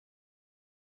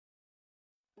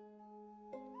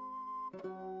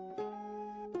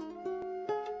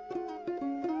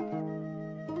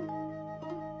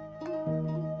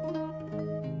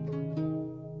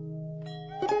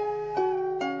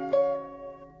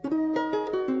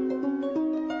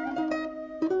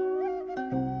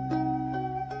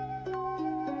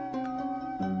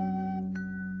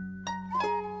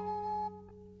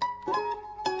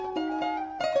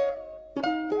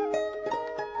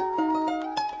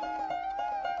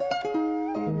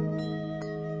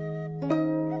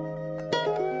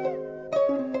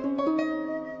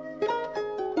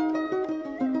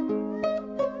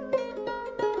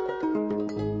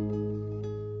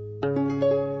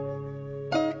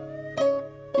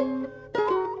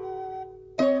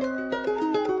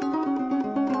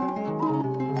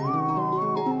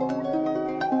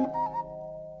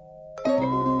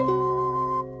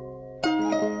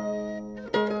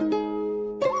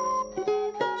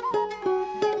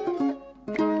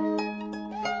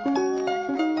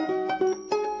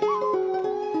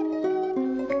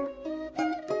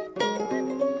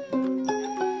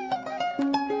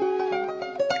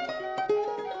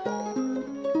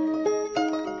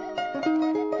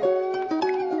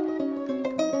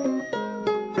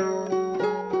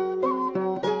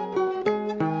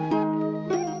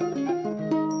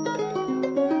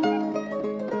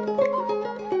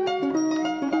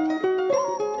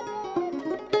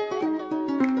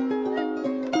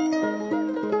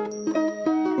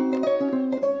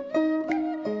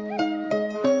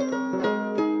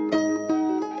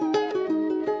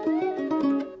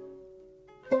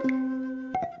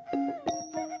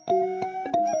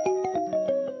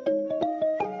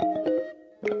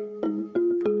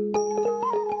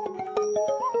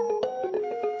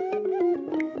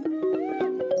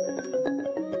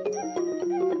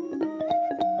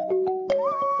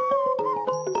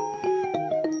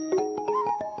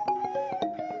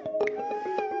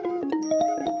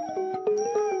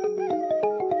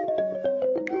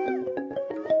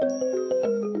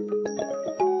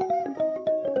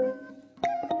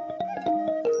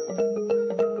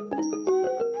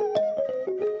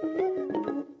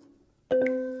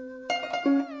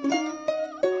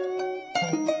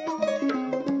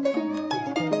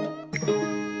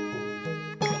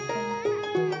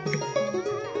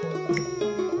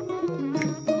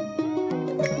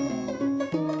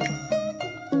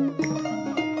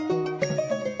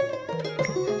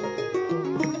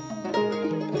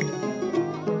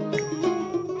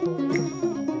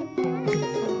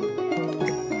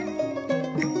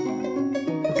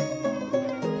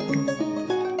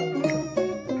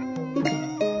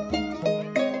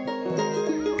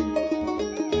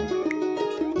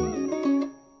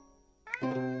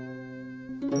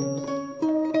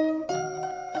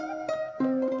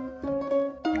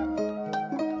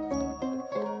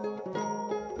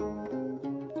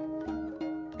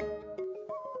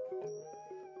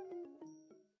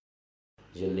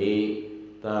ယနေ့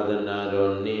သာသနာ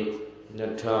တော်နှစ်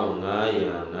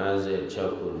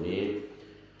2556ခုနှစ်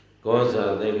ကောဇာ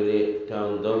သက္က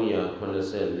ရာ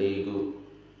1384ခု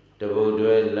တဗုဒ္ဓ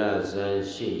ဝဲလဇန်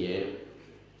8ရက်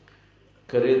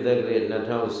ခရစ်သက္ကရာ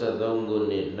2013ခု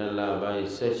နှစ်2လပိုင်း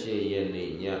18ရက်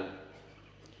နေ့ည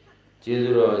ကျေး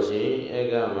ဇူးတော်ရှင်ဧ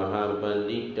ကမဟာပန္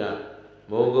တိတ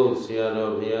မိုးကုတ်ဆရာ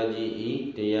တော်ဘုရားကြီးဤ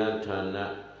တရားဌာန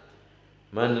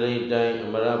မန္တလေးတိုင်းအ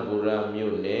မရပူရ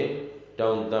မြို့နယ်တော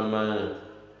င်တမန်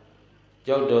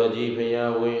ကျောက်တော်ကြီးဘု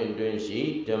ရားဝင်းအတွင်ရှိ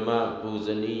ဓမ္မပူဇ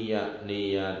နီယနေ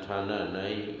ရာဌာန၌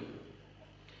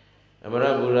အမရ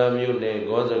ပူရမြို့နယ်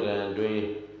ဂောဇကံအတွင်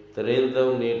သရင်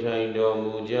သုံးနေထိုင်တော်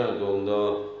မူကြကုန်သော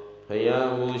ဘုရား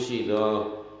မှုရှိသော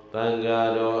သံဃာ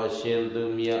တော်အရှင်သူ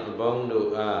မြတ်အပေါင်းတို့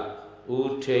အားဥ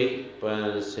ထိပ်ပန်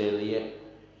ဆင်လျက်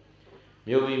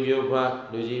မြို့မိမြို့ဖ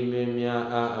လူကြီးမင်းများ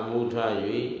အားအမှုထား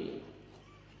၍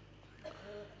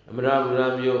အမရပူရ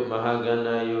မြို့မဟာကန္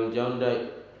နာယုံကျောင်းတိုက်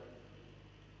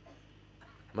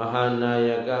မဟာနာယ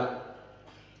က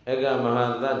ဧကမဟာ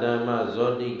သတ္တမဇော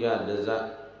တိကဒဇ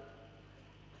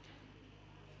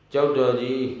ကျောက်တော်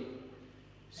ကြီး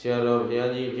ဆရာတော်ဘုရား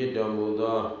ကြီးဖြစ်တော်မူ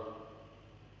သော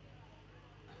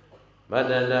ဗတ္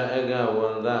တန္တဧကဝ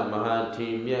န္တမဟာထီ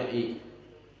မြတ်ဤ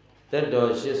သက်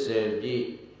တော်80ပြည့်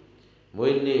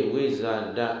မွေးနေ့ဝိဇာ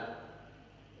တ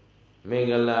မင်္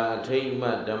ဂလာအထိမ်းမှ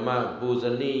ဓမ္မပူဇ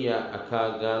နီယအခါ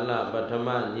ကာလပထမ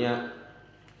ည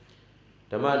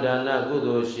ဓမ္မဒါနကု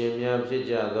သိုလ်ရှင်များဖြစ်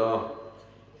ကြသော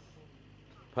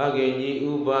ဖခင်ကြီး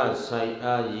ဥပဆိုင်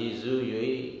အားရည်စူး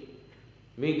၍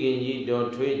မိခင်ကြီးတော်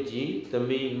ထွေးကြီးသ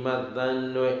မီးမတ်တန်း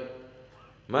နွဲ့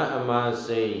မတ်အမာ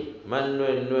စိန်မတ်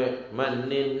နွဲ့နွဲ့မတ်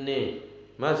နင်းနင်း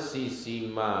မတ်စီစီ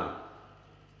မာ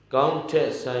ကောင်းထ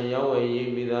က်ဆံရောက်ဝယ်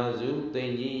ရေးမိသားစုသိ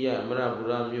င်ကြီးရမရပူ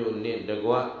ရမြို့နှင့်တ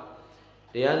ကွ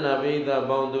တရားနာပိသ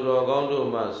ပေါင်းသူတော်ကောင်းတို့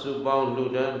မှစုပေါင်းလှူ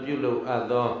ဒန်းပြုလုပ်အပ်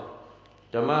သော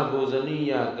ဓမ္မပူဇနီ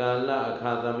ယကာလအ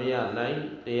ခါသမယ၌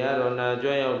တရားတော်နာ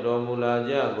ကြွရောက်တော်မူလာ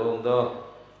ကြကုန်သော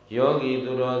ယောဂီ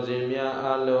သူတော်စင်များ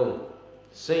အလုံး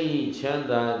စိတ်ချမ်း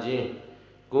သာခြင်း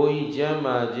ကိုယ်ဤချမ်း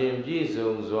သာခြင်းပြည့်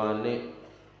စုံစွာနှင့်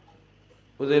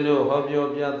ဦးဇင်းတို့ဟောပြော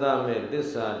ပြသမဲ့သစ္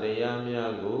စာတရား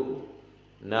များကို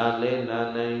နာလဲနာ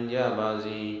နိုင်ကြပါ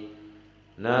စေ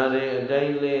နာတဲ့အတို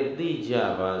င်းလဲသိကြ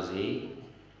ပါစေ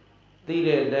သိ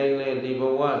တဲ့အတိုင်းလဲဒီဘ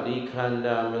ဝဒီခန္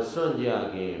ဓာမစွန့်ကြ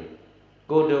ခင်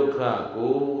ကိုယ်ဒုက္ခ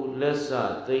ကိုလက်စ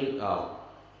သိမ့်အောင်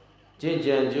ကျင့်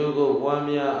ကြံကြိုးကိုပွား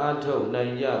များအားထုတ်နို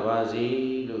င်ကြပါစေ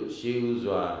လို့ရှိဥ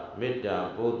စွာမေတ္တာ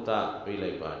ဘုဒ္ဓပေး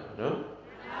လိုက်ပါတယ်နော်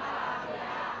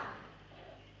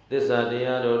သစ္စာတ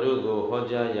ရားတော်တို့ကိုဟော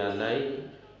ကြားရ၌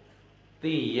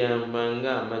သိယံမှန်က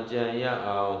မကြံရ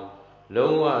အောင်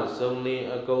လုံးဝဆုံးလင်း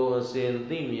အကုန်အစင်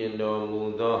သိမြင်တော်မူ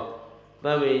သောသ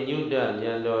ဗ္ဗညုတဉာ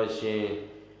ဏ်တော်ရှင်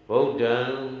ဗုဒ္ဓံ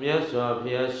မြတ်စွာဘု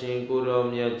ရားရှင်ကိုယ်တော်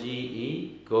မြတ်ကြီးဤ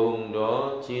ဂုဏ်တော်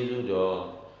ခြေဆုတော်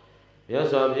မြတ်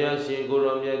စွာဘုရားရှင်ကိုယ်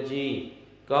တော်မြတ်ကြီး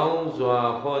ကောင်းစွာ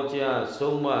ဟောကြား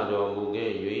ဆုံးမတော်မူ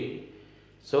ခဲ့၍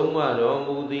ဆုံးမတော်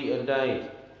မူသည့်အတိုင်း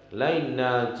လိုက်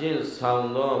နာကျင့်ဆောင်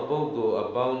သောပုဂ္ဂိုလ်အ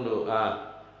ပေါင်းတို့အား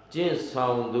ကျင့်ဆော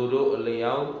င်သူတို့အ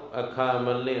လျောက်အခါမ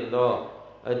လင့်သော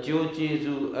အကျိုးကျေး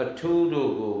ဇူးအထူး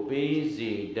တို့ကိုပေးစီ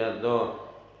တတ်သော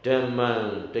ဓမ္မံ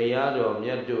တရားတော်မြ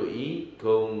တ်တို့ဤ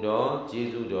ဂုဏ်တော်ကျေး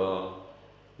ဇူးတော်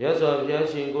မြတ်စွာဘုရား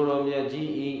ရှင်ကိုယ်တော်မြတ်ကြီး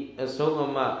ဤအဆုံးအ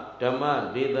မဓမ္မ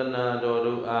ဒေသနာတော်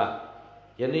တို့အား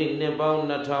ယနေ့နှစ်ပေါင်း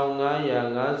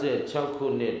2556ခု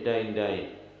နှစ်တိုင်တိုင်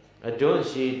အတွန်း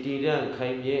ရှိတည်တံ့ခို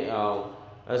င်မြဲအောင်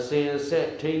အစဉ်အဆက်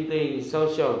ထိမ့်သိမ့်ဆော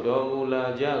က်ရှောက်တော်မူလာ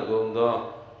ကြကုန်သော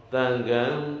တန်ခ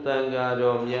မ်းတန်ဃာ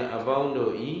တော်မြတ်အပေါင်း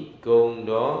တို့ဤဂုဏ်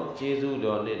တော်ကျေးဇူး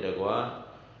တော်နှင့်တကွာ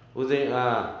ဦးဇင်း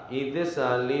အားဤသစ္စာ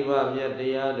လေးပါးမြတ်တ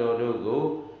ရားတော်တို့ကို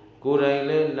ကိုယ်တိုင်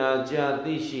လည်းနာကြား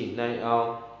သိရှိနိုင်အောင်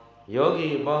ယောဂီ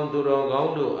ပေါင်းသူတော်ကော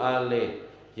င်းတို့အားလည်း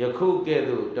ယခုကဲ့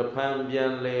သို့တဖန်ပြ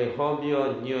န်လဲဟောပြော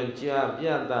ညွှန်ကြားပြ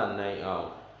သနိုင်အောင်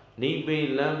နိဗ္ဗိ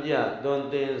လမ်းပြသွန်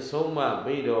သင်ဆုံးမ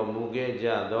ပေးတော်မူခဲ့ကြ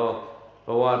သောဘ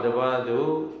ဝတစ်ပါး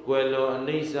သို့ကွယ်လွန်အ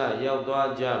နိစ္စရောက်သွား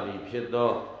ကြပြီဖြစ်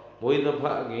သောမွေးသဖ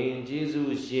ခင်ကျေး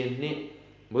ဇူးရှင်နှင့်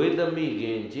မွေးသမိခ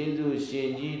င်ကျေးဇူးရှင်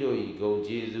ကြီးတို့၏ဂုဏ်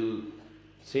ကျေးဇူး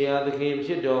ဆရာသခင်ဖြ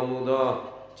စ်တော်မူသော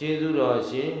ကျေးဇူးတော်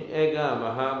ရှင်ဧကမ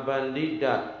ဟာပန္တိတ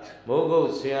မိုးကု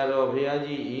တ်ဆရာတော်ဘုရား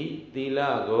ကြီး၏သီလ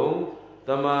ဂုဏ်သ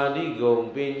မာဓိဂုဏ်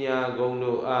ပညာဂုဏ်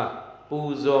တို့အားပူ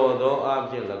ဇော်သောအ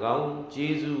ဖြစ်၎င်း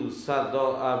ကျေးဇူးဆတ်သော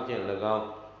အဖြစ်၎င်း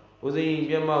ဦးဇင်း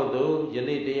မျက်မှောက်သို့ယ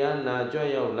နေ့တရားနာကြွ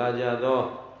ရောက်လာကြသော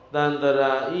တန်တ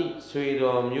ရာဤဆွေ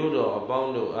တော်မျိုးတော်အပေါ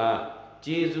င်းတို့အား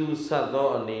ကျေးဇူးဆတ်သော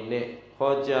အနေနဲ့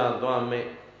ဟောကြားသွားမယ်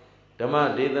ဓမ္မ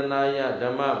ဒေသနာယဓ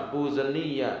မ္မပူဇနိ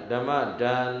ယဓမ္မ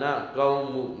ဒါနကောင်း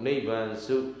မှုနိဗ္ဗာန်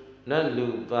စုနတ်လူ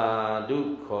သာဓု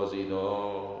ခေါ်စီ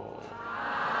တော်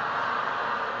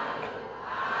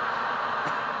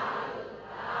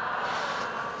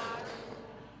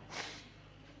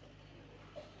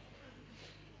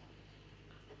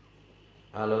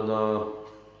အလုံးသော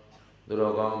သူ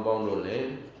တော်ကောင်းအပေါင်းတို့လည်း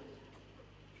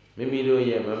မိမိတို့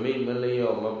ရဲ့မမိတ်မ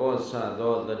လျော့မပေါ့ဆ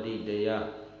သောတတိတရား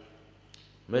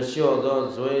မလျှော့သော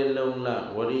ဇွဲလုံးလ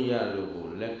ဝရိယတို့ကို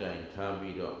လက်ကင်ထား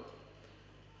ပြီးတော့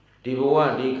ဒီဘဝ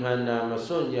ဒီခန္ဓာမ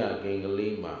စွန့်ကြခင်က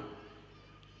လေးမှာ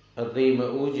အသေးမ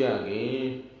ဥကြခင်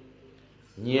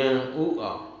ဉာဏ်ဥ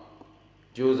အောင်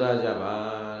ကြိုးစားကြပါ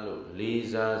လို့လေး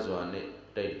စားစွာနဲ့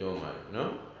တိုက်တွန်းပါတယ်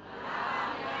နော်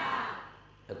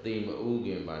အသေးမဥခ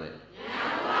င်ပါနဲ့ဉာ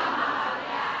ဏ်ဥပါပါ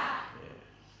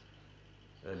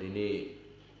ဗျာဒီနေ့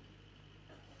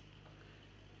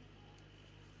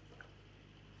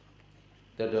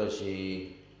တတော်ရှိ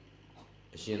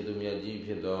အရှင်သူမြတ်ကြီးဖြ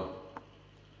စ်သော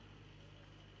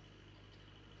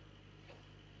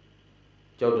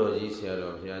ကျောက်တော်ကြီးဆရာ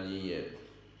တော်ဘုရားကြီးရဲ့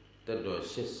တတော်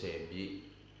80ပြည့်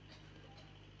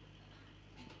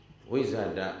ဝိဇာ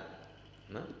တ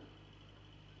နော်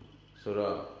ဆို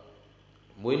တော့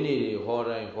မွေးနေ့တွေဟော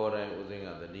တိုင်းဦးဇင်းက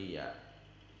သတိရ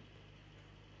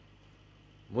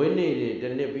မွေးနေ့တွေတ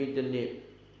စ်နှစ်ပြီးတစ်နှစ်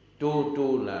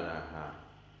တိုးလာတာဟာ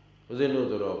ဦးဇင်းတို့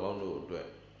တော်ကောင်းတို့အတွက်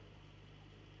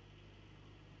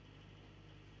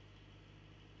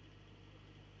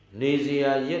နေစ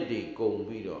ရာရက်တွေကုန်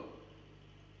ပြီးတော့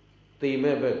သိ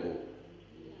မဲ့ဘက်ကို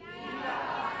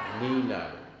နီးလာ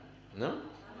တယ်နော်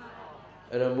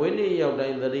အဲ့တော့မွေးနေ့ရောက်တို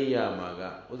င်းသတိရမှာက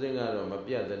ဦးဇင်းကတော့မ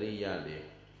ပြတ်သတိရတယ်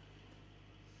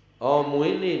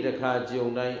မွေးနေ့တစ်ခါကြုံ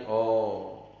တိုင်း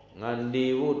ငါနေ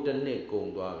ဖို့တစ်နှစ်ကုန်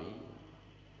သွားပြီ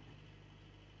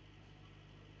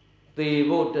သေ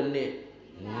ဖို့တစ်နှစ်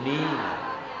Nina.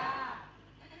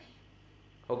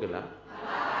 Hogla.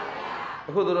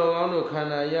 Hudro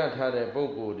Kanaya had a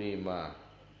Boko Dima.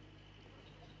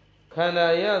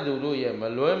 Kanaya do ye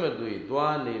Maluema do it,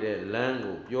 one needed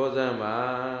langu,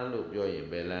 Yozama, look your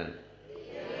belan.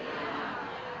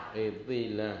 A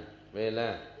thila,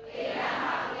 bela.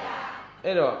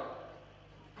 Edo.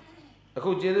 A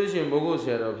good generation Bogo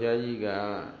said of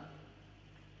Yayiga.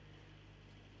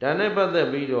 Danepa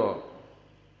the video.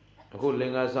 A good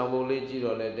linga sambo legit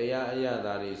or let the ya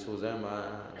that is Susama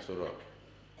Suro.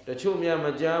 The Chumia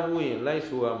Majabu like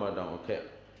Suama okay.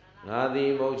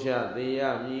 Nadi Mocha, the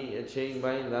Yami, a chain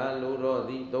by the Ludo,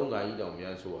 the Donga Idom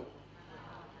Yasua.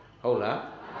 Hola.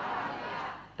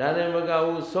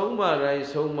 Danemagau Soma Rai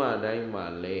Soma Daima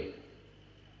Le.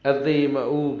 At the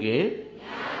Maugi.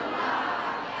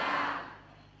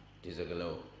 Tis a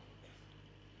glow.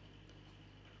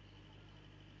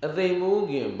 At the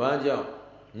Mugi, Baja,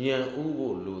 near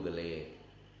Ugo Ludale.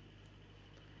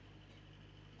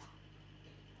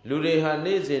 Lude had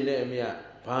needs in Emia,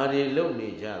 party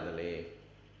lonely jadale.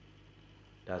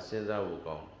 That says I will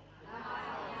go.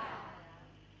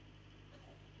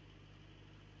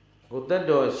 Go that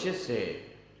door, she say.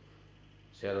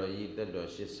 Shall I eat that door,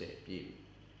 she say, Pee.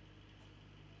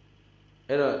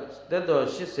 Error, that door,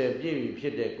 she said, Pee,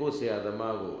 Pete, go see at the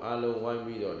Mago, Alo, 1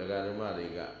 video, the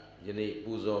Garamariga, Jenny,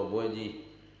 Puzo, Boji,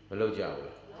 Meloja.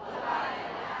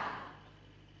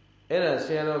 Error,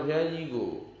 Sarah of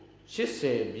Yayigo. She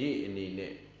said, Be in the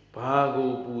net,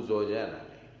 Pago Puzo Jana.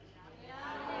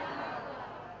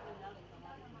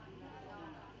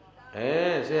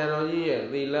 Eh, Sarah, ye,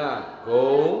 the la,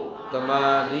 go, the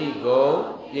madi,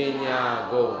 go, Pinya,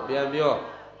 go, Piamio.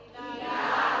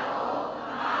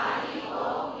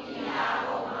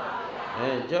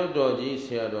 And Jodoji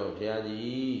said of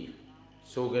Yaji,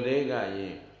 so Gadega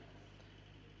ye.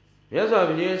 Yes, of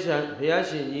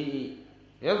Yashin ye,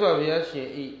 yes, of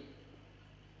Yashin ye.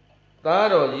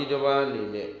 Taro Yidova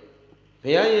need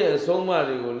Piaye Soma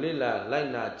Lila,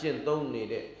 Lina, Jin don't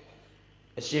need it.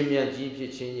 A Shimia G.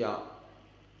 Chinya.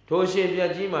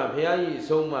 Toshia Jima, Piaye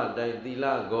Soma,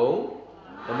 Dila go,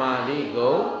 the Mali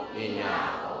go,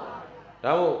 Inya.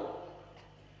 Now,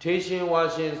 Tashin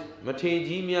washing,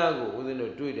 Mate Miago within a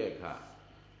 2 car.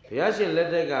 Piashin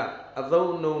Letega, a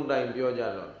though known dime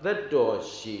Biojano. That door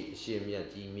she, Shimia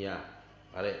Jimia.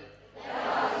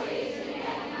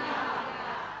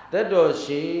 That door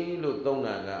she looked down.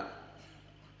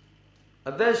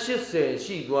 At that she said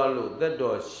she go look, that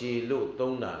door she looked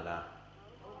down.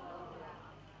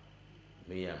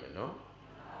 Me, no?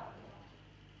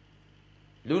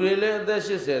 Lulele, that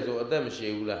she says, or them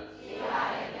she will.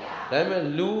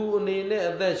 Diamond Lu Nine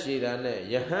at that she ran it,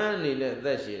 Yahan in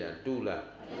that she ran, Tula.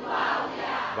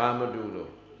 Bamadulo.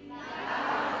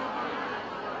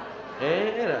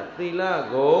 Eh, Tila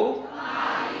go.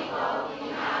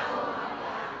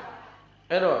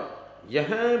 Error,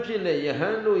 Yahan Pile,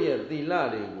 Yahano yet, the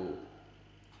Larigo.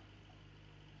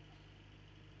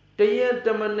 The yet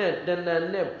Tamanet, then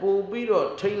a net,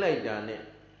 Pubiro, tail like done it.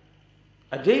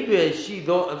 A day where she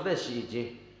thought of the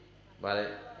she, but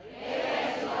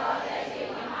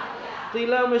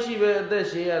Tila Mashiva, the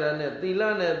Shiara,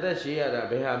 Tilana, the Shiara,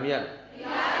 Behamian.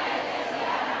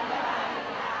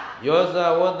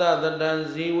 Yosa, what the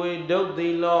Danziwe, dog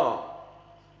the law.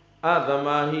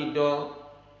 Adamahido.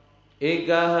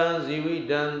 Ekahan ziwi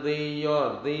dan the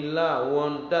yo, the la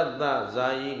one tata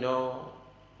zaino.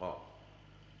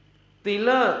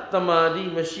 Tila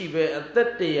tamadi mashibe at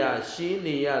that day, she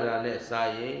niara net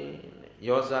saye.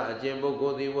 Yosa a jimbo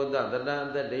go the water, the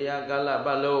dan that they are gala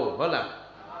balo, hola.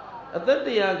 At that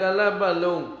day, gala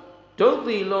balo. Don't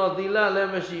the law, the la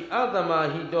lemashi,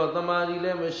 Adama hito, tamadi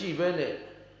lemashi bene.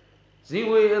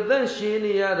 Ziwi at that she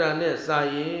niara net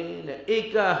saye,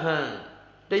 Ekahan.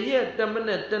 The yet the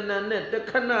minute, the net, the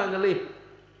canagli.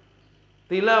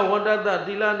 Tila wanted that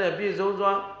Tila ne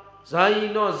Pizozwa,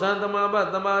 Zaino, Santa Maba,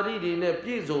 the Maridi ne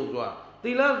Pizozwa.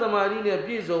 Tila the Marine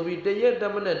Pizo, we the yet the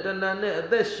minute, the net,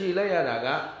 the she lay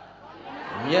araga.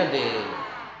 Yade.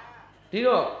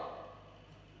 Tilo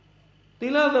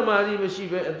Tila the Mari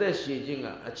Mashiva at that she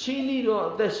jinga, a chini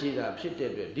or that she that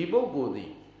shitted, Dibo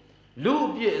Godi.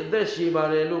 Loop ye that she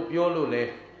bare loop yolule.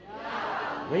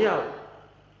 Mayao.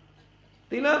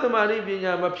 Tila the Mari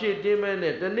Bina Mapi Demon,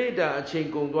 the Neda, a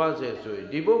chinkung was a so.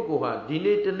 Dibokuha,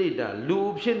 Dinate Neda,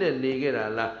 Lupin and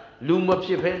Nigera,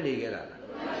 Lumapshipen Nigera.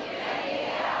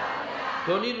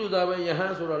 Tony Ludava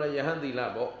Yahan Sura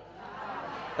Yahandila Bo.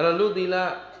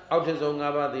 Aludila, Outazong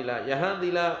Abadila,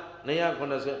 Yahandila, Nea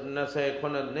Nase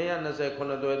Kona, Nea Nase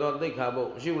Kona, they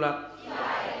cabo, Shula.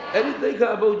 Everything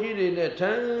cabo, Gidi, the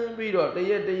time beat up, the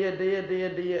yet,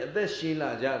 the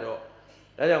Sheila Jado.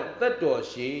 ဒါကြောင့်တတ်တော်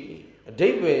ရှိအဓိ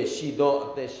ပ္ပာယ်ရှိသောအ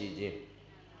သက်ရှိခြင်း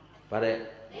ဗါတဲ့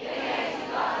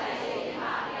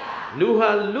လူဟာ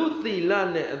လူသီလ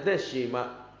နဲ့အသက်ရှိမှ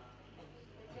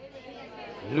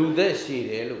လူသက်ရှိ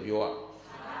တယ်လို့ပြော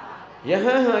ရယဟ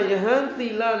န်ဟာယဟန်သီ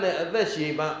လနဲ့အသက်ရှိ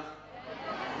မှ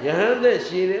ယဟန်သက်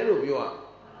ရှိတယ်လို့ပြော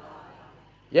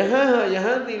ယဟန်ဟာယဟ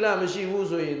န်သီလမရှိဘူး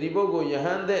ဆိုရင်ဒီပုဂ္ဂိုလ်ယဟ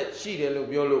န်သက်ရှိတယ်လို့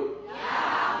ပြောလို့မရ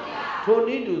ပါဘူးဗျာထိုန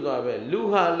ည်းတူစွာပဲလူ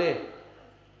ဟာလဲ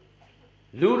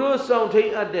လူတို့စောင့်ထိ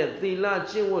န်အပ်တဲ့သီလ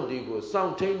ကျင့်ဝတ်တွေကိုစော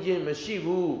င့်ထိန်ခြင်းမရှိ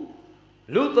ဘူး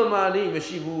လူသမာဓိမ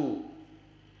ရှိဘူး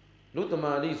လူသ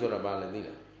မာဓိဆိုတာဘာလဲသိ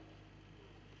လား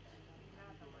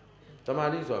သမာ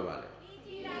ဓိဆိုတာဘာလဲ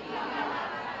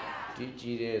ဒီကြ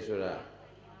ည်တယ်ဆိုတာ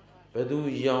ဘယ်သူ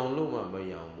ရောင်လို့မှမ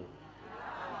ရောင်ဘူး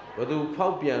ဘယ်သူဖော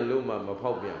က်ပြန်လို့မှမ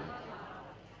ဖောက်ပြန်ဘူး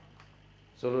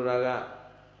ဆိုလိုတာက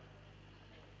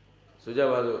ဆိုကြ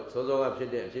ပါစို့စောစောကဖြစ်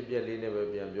တဲ့အဖြစ်ပြက်လေးနဲ့ပဲ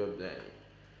ပြန်ပြောပြတယ်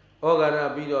ဩဃာရ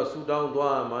ပြီးတော့ဆူတောင်း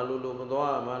သွားမှလို့မ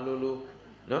သွားမှလို့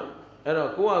နော်အဲ့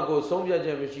တော့ကိုယ့်အကိုဆုံးဖြတ်ချ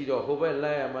က်မရှိတော့ဟိုဘက်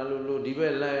လိုက်ရမှလို့ဒီဘ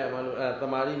က်လိုက်ရမှလို့အဲ့ဒါတ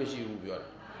မာတိမရှိဘူးပြောတာ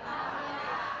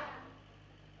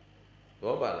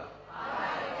တော့ပါလား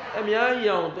အများ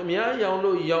ရောင်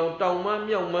လို့ရောင်တောင်မှ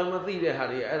မြောက်မှမသိတဲ့ဟာ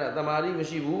တွေအဲ့ဒါတမာတိမ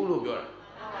ရှိဘူးလို့ပြောတာ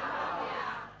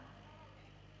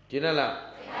ကျင်းလား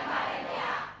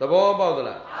သဘောပေါက်သ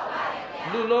လား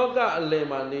လူလောကအလယ်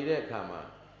မှာနေတဲ့အခါမှာ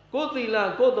ကိုယ်သီလ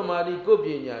ကိုယ်သမာဓိကိုယ်ပ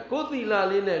ညာကိုယ်သီလ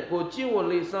လေးနဲ့ကိုယ်ကျင့်ဝတ်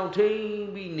လေးစောင့်ထိန်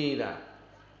ပြီးနေတာ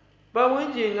ပတ်ဝ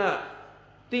န်းကျင်က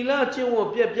သီလကျင့်ဝတ်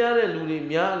ပြက်ပြားတဲ့လူတွေ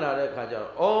များလာတဲ့အခါကျတော့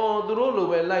အော်သူတို့လို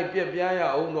ပဲလိုက်ပြက်ပြားရ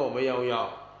အောင်တော့မရောက်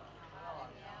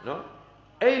နော်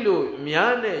အဲ့လို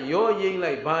များနဲ့ရောရိမ့်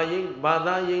လိုက်ဘာ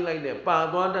သာရိမ့်လိုက်နဲ့ပါ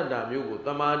သွားတတ်တာမျိုးကိုတ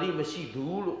မာတိမရှိ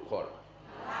ဘူးလို့ခေါ်တာ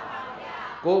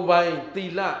ကိုယ်ပိုင်သီ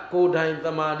လကိုယ်တိုင်တ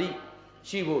မာတိ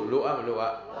ရှိဖို့လိုအပ်မလိုအ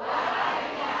ပ်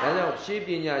ဒါကြောင့်ရှေးပ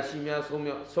ညာရှိများ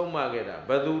ဆုံးမခဲ့တာဘ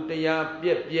သူတရားပြ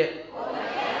က်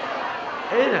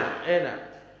အဲ့ဒါ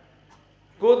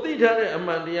ကိုသိထားတဲ့အ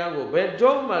မှန်တရားကိုဘယ်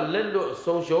တော့မှလက်လွတ်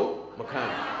ဆုံးရှုံးမခံ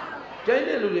ဘူးကျိုင်း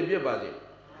တဲ့လူတွေပြက်ပါစေ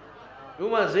ဒီ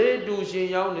မှာဈေးတူရှင်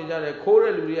ရောက်နေကြတယ်ခိုး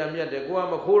တဲ့လူတွေကမြတ်တယ်ကိုက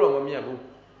မခိုးတော့မမြတ်ဘူး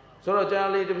ဆိုတော့ကြာ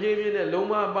လေတပြေးပြေးနဲ့လုံး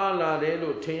မပါလာတယ်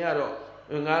လို့ထင်ရတော့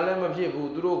ငါလည်းမဖြစ်ဘူး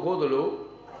သူတို့ခိုးသလို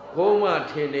ခိုးမှ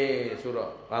ထင်တယ်ဆို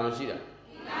တော့ဘာမရှိတာ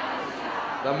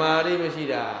သမာဓိမရှိ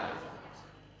တာ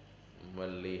မ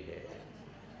လေးဟဲ့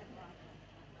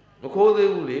မခိုးသေး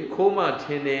ဘူးလေခိုးမှထ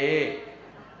င်တယ်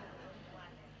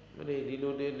မလေးဒီ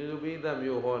လိုပိသ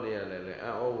မျိုးဟောနေရတယ်လေ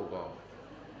အော်ဟုတ်ကောင်း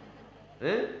ဟ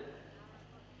င်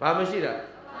ဘာမရှိတာ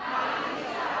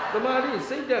သမာဓိ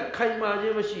စိတ်ဓာတ်ခိုင်မာခြ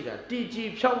င်းမရှိတာတည်ကြည်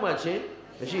ဖြောင့်မတ်ခြင်း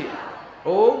မရှိတာ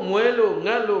ဟိုးမွဲလို့င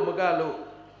တ်လို့မကလို့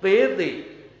သေး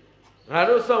ငါ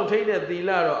တို့စောင့်ထိန်တဲ့သီ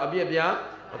လတော့အပြည့်ပြား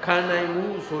မခံနိုင်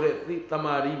ဘူးဆိုတဲ့သ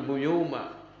မာဓိမူမျိုးမှ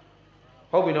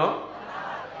ဟုတ်ပြီနော်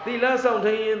သီလစောင့်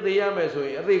ထိန်ရင်သိရမယ်ဆိုရ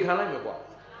င်အသေးခံလိုက်မယ်ကွာ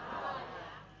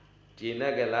ကျင်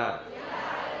နဲ့ကလား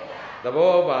သ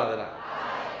ဘောပါသလား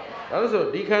ဒါလို့ဆို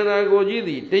ဒီခန္ဓာကိုယ်ကြီးသ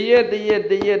ည်တရက်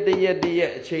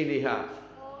အချိန်တွေဟာ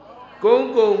ကုန်း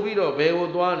ပြီးတော့ဘယ်ကို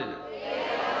သွားနေလဲ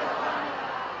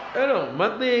အဲ့တော့မ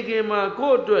သေးခင်မှာ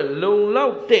ကိုယ့်အတွက်လုံလော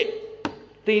က်တဲ့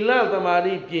သီလသမာ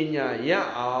ဓိပညာရ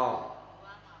အောင်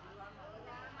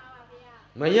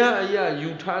မရအရာယူ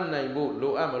ထားနိုင်ဖို့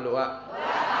လိုအပ်မလိုအပ်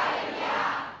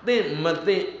သင့်မသ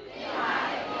င့်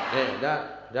ဒါ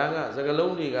ကစက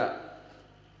လုံးတွေကပါ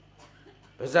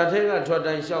ဇာထဲကထွက်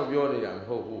တိုင်းလျှောက်ပြောနေတာမ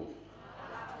ဟုတ်ဘူး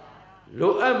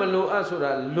လိုအပ်မလိုအပ်ဆို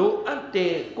တာလိုအပ်တ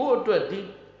ယ်ကိုယ့်အတွက်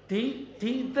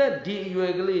ဒီသက်ဒီအရွ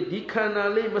ယ်ကလေးဒီခန္ဓာ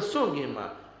လေးမစွန့်ခင်မှာ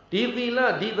ဒီသီလ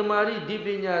ဒီသမာဓိဒီပ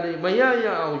ညာတွေမရ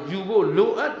အောင်ယူဖို့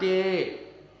လိုအပ်တယ်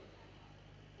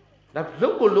ဒါ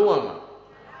လုံးကိုလုံးရမှာ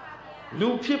လူ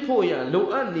ဖြစ်ဖို့ရလို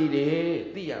အပ်နေတယ်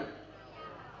သိရ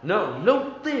နော်လုံး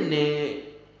သင့်နေ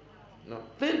နော်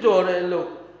သင့်တော်တဲ့အလုပ်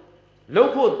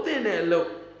လုံးဖို့သင့်တဲ့အလုပ်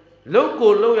လုံး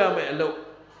ကိုလုံးရမယ်အလုပ်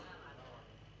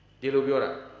ဒီလိုပြော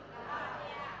တာ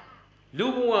လူ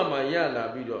ဘဝမှာရလာ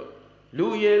ပြီးတော့လူ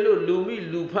ရဲလို့လူမိ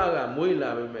လူဖကမွေးလာ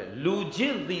ပဲမဲ့လူချ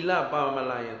င်းသီလပါမ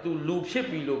လာရင် तू လူဖြစ်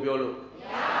ပြီလို့ပြောလို့မ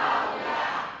ရပါဘူးဗျာ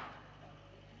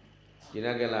ရှင်းရ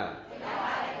ကြလား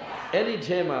အဲ့ဒီ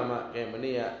ထဲမှာမှမ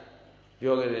နေ့က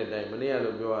ပြောခဲ့တဲ့အတိုင်းမနေ့က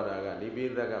လို့ပြောရတာကဒီပိ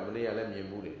သက်ကမနေ့ကလည်းမြင်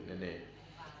မှုတယ်နည်းနည်း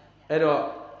အဲ့တော့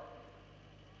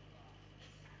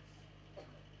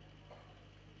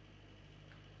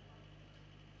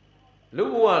လူ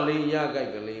ဘဝလေးရကြို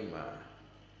က်ကလေးမှာ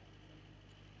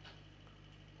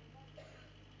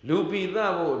လူပိသ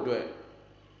ဖို့အတွက်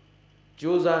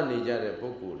ကြိုးစားနေကြတဲ့ပု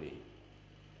ဂ္ဂိုလ်တွေ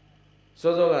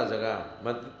စောစောကစကား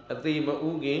အသေးမဥ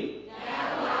ခင်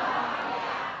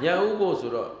ညာဥဖို့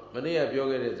ဆိုတော့မနေ့ကပြော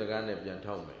ခဲ့တဲ့စကားနဲ့ပြန်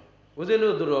ထောက်မယ်ဦးဇင်း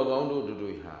တို့သူတော်ကောင်းတို့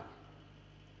တို့ဟာ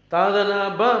သာသနာ့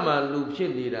ဘာမှလူဖြ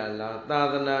စ်နေတာလားသာ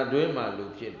သနာတွင်မှလူ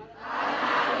ဖြစ်နေ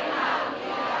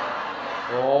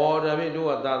ဩဒါဖြင့်တို့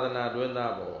ကသာသနာတွင်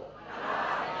သားပေါ့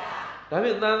ဒါဖြ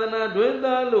င့်သာသနာတွင်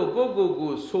သားလို့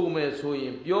ကိုဆိုမယ်ဆိုရ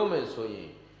င်ပြောမယ်ဆိုရင်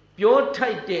ပြော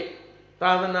ထိုက်တဲ့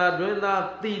သာသနာတွင်သား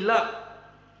သီလ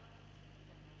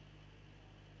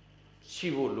ရှိ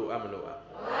ဖို့လိုအပ်မလို့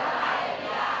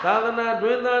သာသနာတွ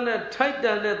င်သားနဲ့ထိုက်တ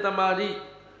န်တဲ့သမာဓိ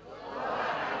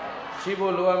ရှိ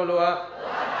ဖို့လိုအပ်မလို့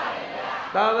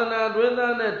သာသနာတွင်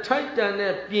သားနဲ့ထိုက်တန်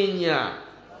တဲ့ပညာ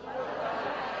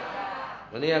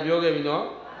မနေ့ကပြောခဲ့ပြီနော်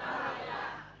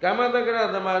ကာမတက္ကရ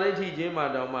သမာဓိဋ္ဌိချင်းမှာ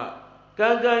တောင်မှကံ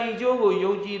ကံဤကျိုးကို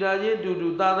ယုံကြည်တာချင်းတူ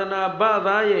သာသနာ့ဘာ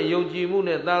သာရဲ့ယုံကြည်မှု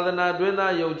နဲ့သာသနာတွင်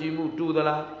သားယုံကြည်မှုတူသ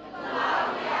လား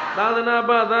သာသနာ့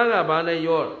ဘာသာကဘာနဲ့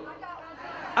ရော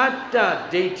အတ္တ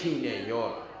ဒိဋ္ဌိနဲ့ရော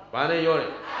ဘာနဲ့ရောလဲ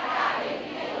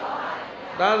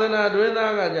သာသနာတွင်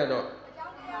သားကကြတော့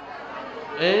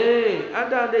အတ္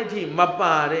တဒိဋ္ဌိမ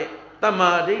ပါတဲ့တ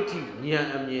မာဒိဋ္ဌိဉာဏ်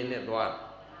အမြင်နဲ့သွား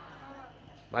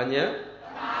ဘာဉာဏ်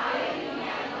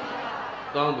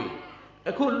ကောင်းပြီ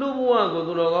အခုလူဘဝကို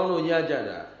သူတော်ကောင်းတို့ရကြ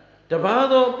တာတပါး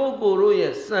သောပုဂ္ဂိုလ်တို့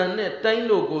ရဲ့စံနဲ့တိုင်း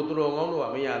လို့ကိုသူတော်ကောင်းတို့က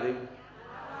မရသေးဘူး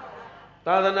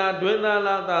သာသနာတွင်သား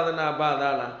လားသာသနာဘာသာ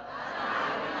လား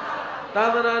သာ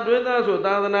သနာတွင်သားဆို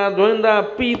သာသနာတွင်သား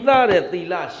ပိသတဲ့သီ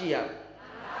လရှိရ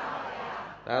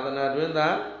သာသနာတွင်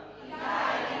သား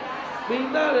ပိ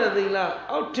သတဲ့သီလ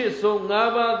အောက်ထစ်ဆုံး၅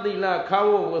ပါးသီလခါ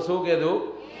ဝဝဆိုးကဲ့သို့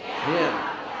မြင်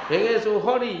တကယ်ဆို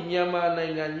ဟောဒီမြန်မာနို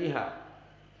င်ငံကြီးဟာ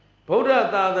ဗုဒ္ဓ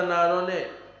သာသနာတော်နဲ့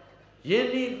ယဉ်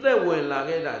ဤသက်ဝင်လာ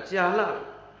ခဲ့တာကြာလာ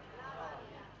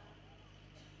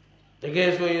တကယ်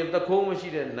ဆိုရင်တခိုးမရှိ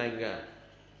တဲ့နိုင်ငံ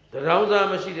တရားစား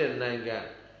မရှိတဲ့နိုင်ငံ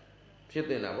ဖြစ်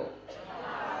တင်တာပေါ့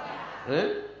ဟမ်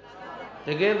တ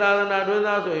ကယ်သာသနာတွင်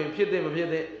သားဆိုရင်ဖြစ်တင်မဖြစ်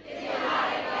တင်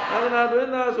သာသနာတွင်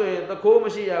သားဆိုရင်တခိုးမ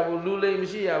ရှိရဘူးလူလိမ်မ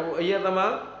ရှိရဘူးအယက်သ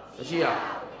မားမရှိရ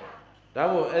ဒါ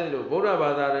မို့အဲ့ဒီလိုဗုဒ္ဓဘာ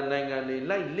သာရဲ့နိုင်ငံတွေ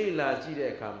လိုက်လေ့လာကြည့်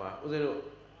တဲ့အခါမှာဦးဇင်းတို့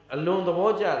အလွန်သ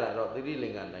ဘောကျတာတော့သီရိလ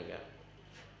င်္ကာနိုင်ငံ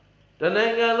တနို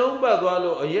င်ငံလုံးပတ်သွား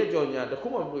လို့အရက်ကြော်ညာတခု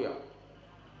မှမတွေ့ရဘူး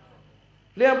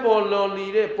လျှက်ပေါ်လော်လီ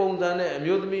တဲ့ပုံစံနဲ့အ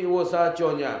မျိုးသမီးအဝတ်စား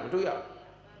ကြော်ညာမတွေ့ရဘူး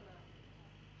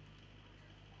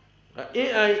အ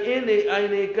င်းအိုင်အင်းနေအိုင်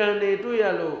နေကန်နေတွေ့ရ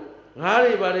လို့ငါး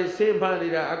တွေပါလေဆင်းဖန်နေ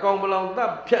တာအကောင်ပလောင်တ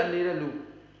ပ်ဖြတ်နေတဲ့လူ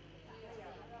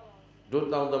တို့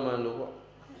တောင်တမန်လို့ပေါ့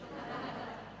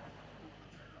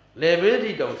လေဘေး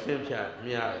တီတောင်ဆင်းဖြတ်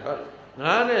များတယ်ဟုတ်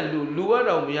ငါးနဲ့လူက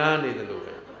တော့များနေတယ်လို့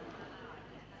ပဲ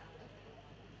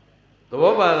သ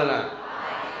ဘောပါသလား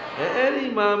အဲ့ဒီ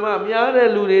မှာမှများတဲ့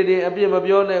လူတွေအပြစ်မ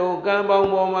ပြောနဲ့ဟိုကံပေါင်း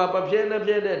ပေါ်မှာပပြဲနဲ့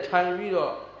ပြဲတဲ့ထိုင်ပြီး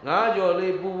တော့ငါးကြော်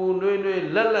လေးပူပူနွေးနွေး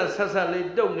လက်ဆက်ဆက်လေး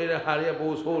တုတ်နေတဲ့ဟာတွေက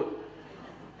ပိုဆိုး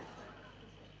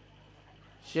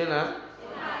ရှင်းလား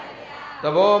သ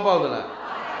ဘောပေါက်သလား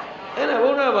အဲ့ဒါဗု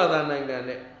ဒ္ဓဘာသာနိုင်ငံ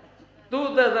နဲ့သူ့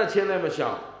အသက်ချင်းလည်းမရှော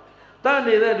င်တတ်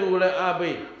နေတဲ့သူကိုလည်းအား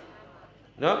ပေး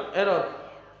နော်အဲ့တော့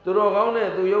သူတော်ကောင်းနဲ့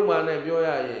သူယုံမှနဲ့ပြောရ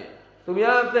ရင်သူ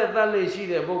များအသက်တတ်လေးရှိ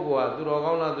တဲ့ပုဂ္ဂိုလ်ဟာသူတော်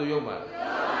ကောင်းလားသူယုံမှလား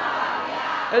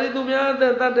အဲ့ဒီသူများအသ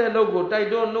က်တတ်တဲ့လုပ်ကိုတိုက်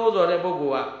တွန်းနှိုးဆော်တဲ့ပုဂ္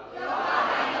ဂိုလ်က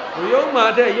သူယုံမှ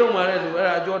တဲ့ယုံမှတဲ့လူအဲ့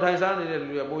ဒါအကျော်ထိုင်စားနေတဲ့လူ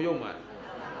ကပိုယုံမှ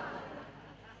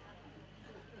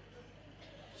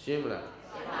ရှင်းမလား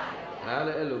ငါလ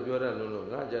ည်းအဲ့လိုပြောတတ်လို့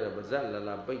ငါကြတယ်ပါဇက်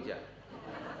လာပိတ်ကြ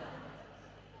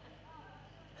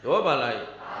တော့ပါလား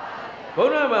ဗု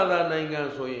ဒ္ဓဘာသာနိုင်ငံ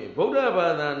ဆိုရင်ဗုဒ္ဓဘာ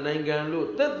သာနိုင်ငံလို့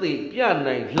သက်သေပြ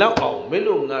နိုင်လောက်အောင်မင်း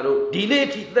တို့ငါတို့ဒီနေ့အ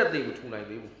ထိသက်သေမထူနိုင်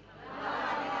သေးဘူး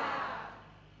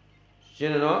ရှ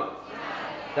င်းတယ်နော်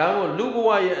ဒါမို့လူဘဝ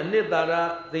ရဲ့အနှစ်သာရ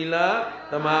သီလ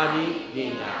သမာဓိပ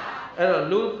ညာအဲ့တော့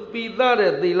လူပိသ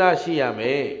တဲ့သီလရှိရမ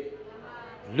ယ်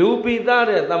လူပိသ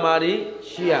တဲ့သမာဓိ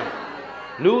ရှိရမယ်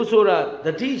လူဆိုတာတ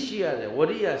တိရှိရတယ်ဝ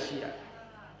ရိယရှိရတယ်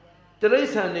တရိ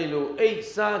စ္ဆာန်နေလို့အိတ်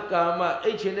စားကာမ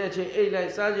အိတ်ချင်တဲ့ချိန်အိတ်လို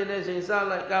က်စားချင်တဲ့ချိန်စား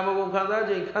လိုက်ကာမဂုဏ်ခံစား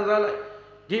ချိန်ခံစားလိုက်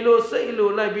ဒီလိုစိတ်လို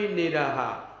လိုက်ပြီးနေတာဟာ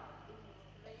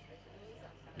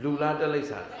လူလားတရိစ္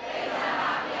ဆာန်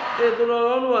တဲ့သူတော်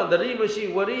ကောင်းတို့ကတတိမရှိ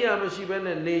ဝရိယမရှိဘဲ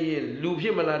နဲ့နေရင်လူဖြ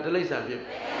စ်မလားတရိစ္ဆာန်ဖြစ်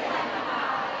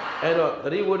အဲ့တော့တ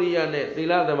တိဝရိယနဲ့သီ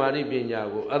လသမာဓိပညာ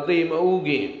ကိုအသေးမဥခ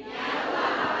င်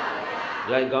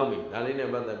လိုက်ကောင်းပြီဒါလေးနဲ့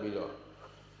ပတ်သက်ပြီးတော့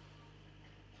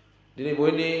ဒီနေ့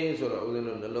ဘွေးနေ့ဆိုတော့ဦးဇင်း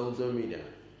တို့နှလုံးသွင်းမိတယ်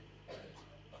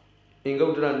အင်္ဂု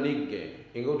တ္တရနိကေ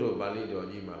အင်္ဂုတ္တပါဠိတော်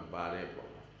ကြီးမှာပါတဲ့ပေါ့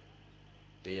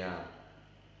တရား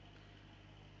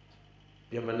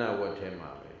ပြမနာဝတ်ထဲမှာ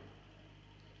ပဲ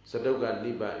စတုက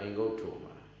နိဗ္ဗာန်အင်္ဂုတ္တ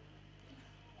မှာ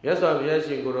မြတ်စွာဘုရား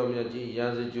ရှင်ကိုရောမြတ်ကြီးရာ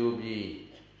ဇကြိုးပြီး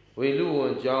ဝေလူဝ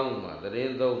န်ကျောင်းမှာတရ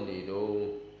င်သုံးနေတော့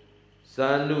ဇာ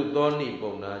နုသောဏိ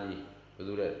ပုံနာကြီးဘယ်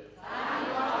သူလဲ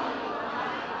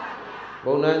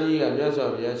ဘုံနာကြီးကမြတ်စွာ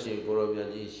ဘုရားရှင်ကိုရောမြတ်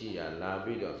ကြီးရှိရလာ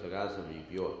ပြီးတော့စကားဆိုပြီး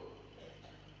ပြော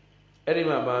အဲ့ဒီ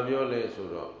မှာဗာပြောလဲဆို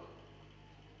တော့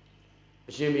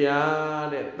အရှင်ဘုရား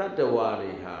တဲ့တတ္တဝါ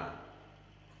တွေဟာ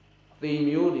သိ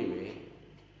မျိုးတွေပဲ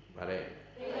ဗါတဲ့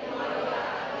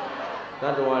တ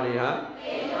တ္တဝါတွေဟာ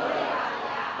သိမျိုးတွေပါဗျာ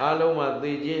အားလုံးမှာ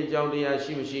သိခြင်းအကြောင်းတရား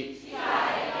ရှိမရှိရှိပါ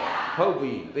တယ်ဗျာဟုတ်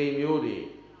ပြီသိမျိုးတွေ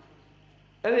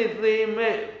အဲ့ဒီသေ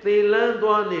မဲ့သေလန်း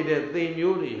သွားနေတဲ့သေ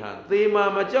မျိုးတွေဟာသေမှာ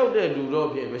မကြောက်တဲ့လူတော့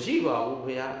ဖြင့်မရှိပါဘူးခ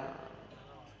င်ဗျာ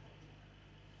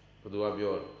ဘယ်သူက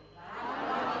ပြော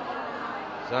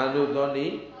ဇာနုသောနိ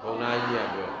ဘုံနာကြီးက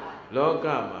ပြောလောက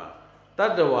မှာတ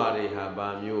တ္တဝါတွေဟာဘာ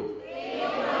မျိုး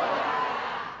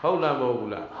ဟုတ်လားမဟုတ်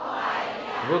ဘူးလား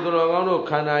ဘုဒ္ဓတော်ကောင်းတို့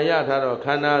ခန္ဓာရထားတော့ခ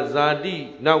န္ဓာဇာတိ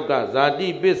နောက်ကဇာတိ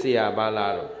ပစ္စယဘာ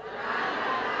လားတော့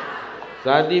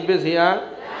ဇာတိပစ္စယ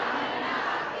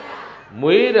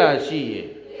မွေးတာရှိရင်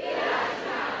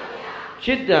ဖြ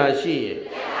စ်တာရှိရင်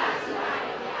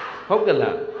ဟုတ်က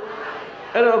လား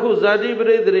အဲ့တော့အခုဇာတိပ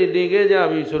ရိသေတွေတင်ခဲ့ကြ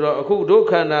ပြီဆိုတော့အခုဒုက္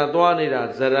ခန္တာသွားနေတာ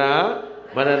ဇရာ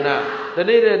မရဏတ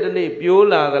နေ့နဲ့တနေ့ပြိုး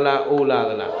လာသလားအိုလာ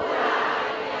သလား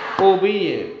အိုပြီးရ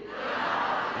င်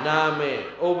နာမယ်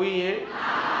အိုပြီးရင်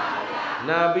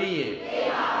နာပြီးရင်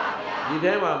ဒီ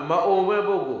ထဲမှာမအိုမဲ့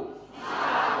ပုဂ္ဂိုလ်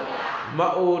မ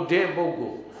အိုတဲ့ပုဂ္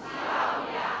ဂိုလ်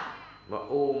မ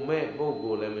အိုမဲ့ပုဂ္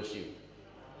ဂိုလ်လည်းမရှိဘူး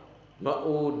မ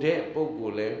အိုတဲ့ပုဂ္ဂို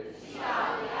လ်လည်း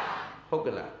ဟုတ်က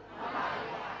လား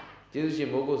ကျေးဇူးရှင်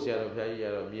မိုးကုတ်ဆရာတော်ဘုရားကြီးက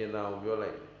တော့မြင်သာအောင်ပြော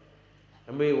လိုက်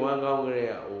အမေဝမ်းကောင်းကလေး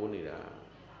ကအိုးနေတာ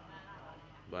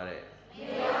ဗါတဲ့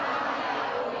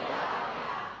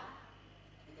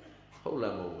ဟုတ်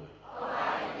လားမဟုတ်ဘူး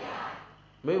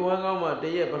မေဝမ်းကောင်းမှာတ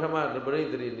ရက်ပထမပရိ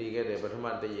သေနေခဲ့တယ်ပထမ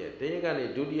တရက်ကနေ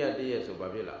ဒုတိယတရက်ဆိုဘာ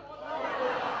ဖြစ်လား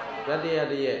တတိယ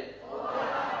တရက်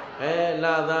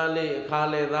လာသားလေးအခါ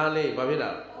လေသားလေးဘာဖြစ်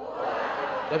လား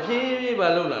တဖြည်းဖြည်းဘာ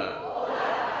လုပ်လာ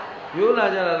ရိုးလာ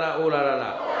ကြတာလားအိုလာတာ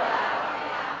လား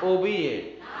အိုပြီးရင်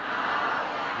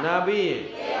နာပြီးရင်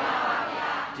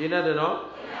ကျင်းတယ်နော်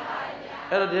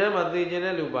အဲ့တော့ဒီထဲမှာသိကျင်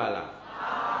တဲ့လူပါလား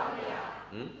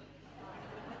ဟမ်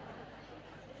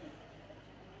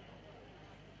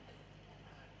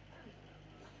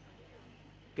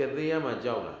ကဲသိရမှာ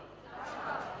ကြောက်လား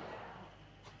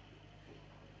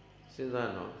စဉ်းစား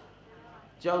နော်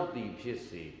ကြောက်သည်ဖြစ်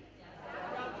စေ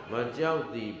မကြောက်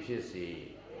သည်ဖြစ်စေ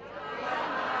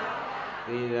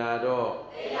သိတာတော့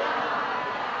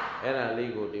အဲ့ဒါ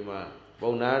လေးကိုဒီမှာ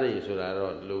ပုံနာတွေဆိုတာ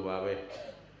တော့ဒီလိုပါပဲ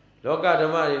လောကဓ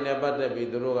မ္မတွေနဲ့ပတ်သက်ပြီး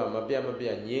သူတို့ကမပြတ်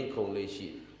ငင်းခုန်လေးရှိ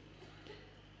တယ်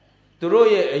သူတို့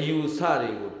ရဲ့အယူဆတွေ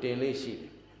ကိုတင်လေးရှိတ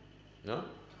ယ်နော်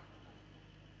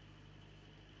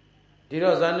ဒီ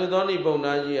တော့ဇာနုသောနိပုံ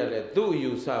နာကြီးကလည်းသူ့အ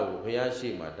ယူဆကိုဘုရားရှိ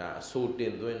မှဒါအဆိုတ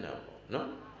င်သွင်းတာပေါ့နော်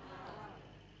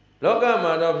လောက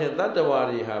မှာတော့ဖြင့်တတ္တဝါ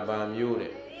တွေဟာဗာမျိုး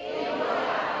တဲ့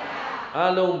အ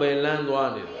လုံးပဲလန်းသွား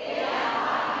နေတယ်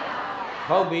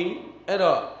ဟုတ်ပြီအဲ့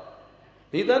တော့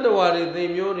ဒီတတ္တဝါတွေသေ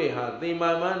မျိုးတွေဟာသေမာ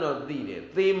မှန်းတော့သိတယ်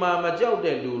သေမာမကြောက်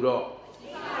တဲ့လူတော့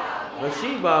မ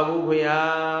ရှိပါဘူးဘု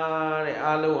ရားတဲ့အ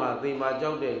လုံးဟာသေမာ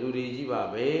ကြောက်တဲ့လူတွေကြီးပါ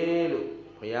ပဲလို့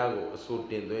ဘုရားကိုအဆို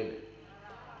တင်သွင်းတယ်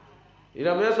ဒီ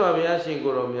တော့မြတ်စွာဘုရားရှင်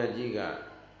ကိုယ်တော်မြတ်ကြီးက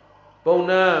ပုံ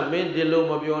နာမင်းဒီလို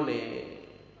မပြောနဲ့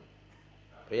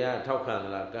ဘုရားထောက်ခံ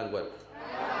လားကန့်ကွက်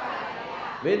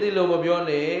မင်းဒီလိုမပြော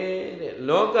နဲ့တဲ့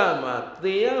လောကမှာ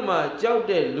သေရမှာကြောက်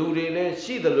တဲ့လူတွေလည်း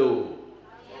ရှိသလို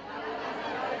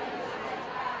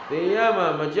သေရမှာ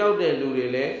မကြောက်တဲ့လူတွေ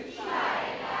လည်း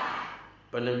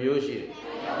ဘယ်နှမျိုးရှိတယ်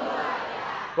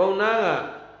ပုံနာက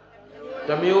တ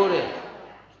စ်မျိုးတဲ့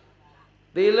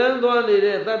သေလန်းသွားနေ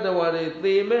တဲ့တတ္တဝါတွေ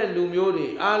သေမဲ့လူမျိုးတွေ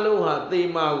အားလုံးဟာသေ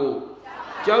မာကို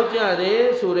ကြောက်ကြတယ်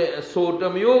ဆိုတဲ့အဆိုတ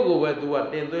စ်မျိုးကိုပဲသူက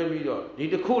တင်သွင်းပြီးတော့ဒီ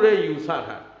တစ်ခုတည်းယူဆ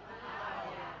တာ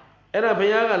အဲ့ဒါဘု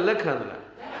ရားကလက်ခံသလား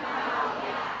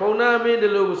ပုံနာမင်းဒီ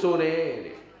လိုဆိုနေ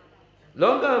တဲ့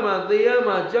လောကမှာသေရ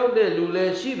မှာကြောက်တဲ့လူလ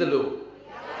ည်းရှိသလို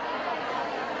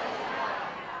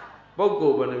ပုဂ္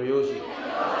ဂိုလ်ဘယ်နှမျိုးရှိ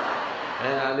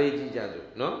အဲ့ဒါလေးကြည့်ကြစို့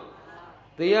နော်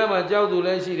သေရမှာကြောက်သူလ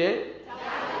ည်းရှိတယ်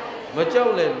မကြော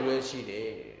က်လည်းလူလည်းရှိတယ်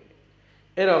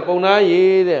အဲ့တော့ပုံနာ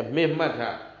ရေးတဲ့မြင့်မှတ်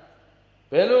ထား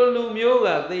ဘယ်လိုလူမျိုးက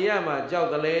သေရမှာကြောက်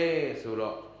တယ်လဲဆို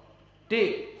တော့တိ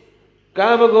ကာ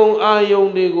မဂုဏ်အာယုန်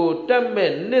တွေကိုတတ်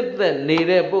မဲ့နှစ်သက်နေ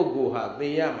တဲ့ပုဂ္ဂိုလ်ဟာသေ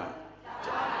ရမှာ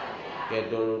ကဲ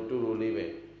တော်တူတူလေးပဲ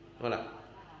ဟုတ်လား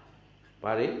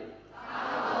ဘာတွေ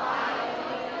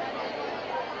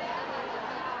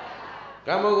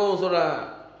ကာမဂုဏ်ဆိုတာ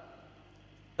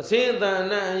အစင်းအတန်အ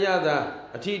နံ့အရသာ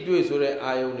အထီးတွေ့ဆိုတဲ့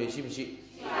အာယုန်တွေရှိမရှိ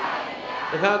ရှိပါရဲ့ဗျာ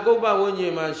တခါကုပ္ပဝိညာ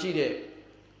ဉ်မှာရှိတဲ့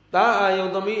သားအာယု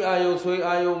န်သမီးအာယုန်ဆွေ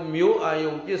အာယုန်မျိုးအာယု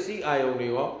န်ပစ္စည်းအာယုန်တွေ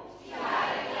ရောရှိပါ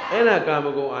ရဲ့ဗျာအဲ့ဒါကာမ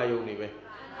ဂုဏ်အာယုန်တွေပဲ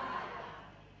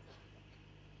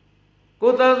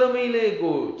ကိုသားသမီးလေး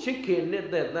ကိုချစ်ခင်နှစ်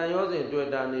သက်တန်ရောစဉ်တွေ့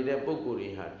တာနေတဲ့ပုဂ္ဂိုလ်တွေ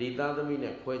ဟာဒီသားသမီး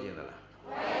နဲ့ခွဲကျင်သလား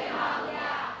ခွဲပါဗျာ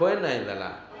ခွ ခွဲနိုင်သ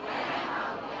လား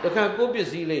တခါကိုပစ္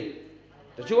စည်းလေး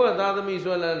တချို့ကသားသမီး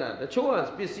ဆွဲလန်းတာတချို့က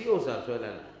ပစ္စည်းဥစ္စာဆွဲလ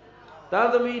န်းတာသား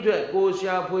သမီးအတွက်ကို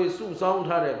ရှာဖွေစုဆောင်း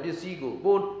ထားတဲ့ပစ္စည်းကို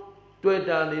တွေ့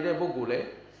တာနေတဲ့ပုဂ္ဂိုလ်လည်း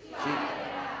ရှိ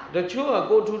တချို့က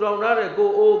ကိုထူထောင်ထားတဲ့ကို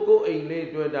အိုးကိုအိမ်လေး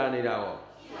တွေ့တာနေတာဟော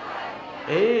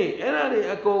အေးအဲ့ဒါတွေ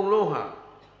အကုန်လုံးဟာ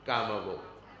ကာမဂုဏ်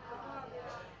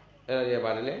အဲ့ဒါတွေ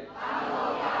ပါတယ်လေ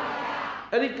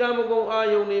အဲ့ဒီကာမဂုဏ်အာ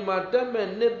ယုန်တွေမှာတက်မဲ့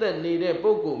နှစ်သက်နေတဲ့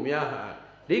ပုဂ္ဂိုလ်များဟာ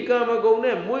ဒီကာမဂုဏ်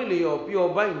နဲ့မွေ့လျော်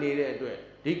ပျော်ပိုက်နေတဲ့အတွက်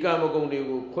ဒီကာမဂုဏ်တွေ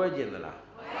ကိုခွဲကျင်သလား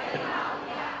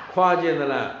ခွာကျင်သ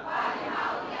လား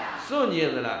စွန့်ကျ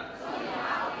င်သလား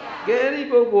ကဲအဲ့ဒီ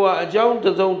ပုဂ္ဂိုလ်ကအကြောင်းတ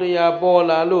စ်စုံတရာပေါ်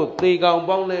လာလို့သေကောင်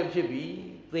ပေါင်းလည်းဖြစ်ပြီ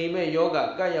သေမဲ့ယောဂ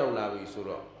ကတ်ရောက်လာပြီဆို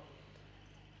တော့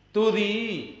သူသ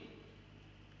ည်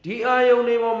ဒီအာယုန်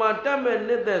တွေပေါ်မှာတက်မဲ့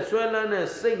နှစ်သက်ဆွဲလန်းတဲ့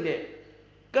စိတ်နဲ့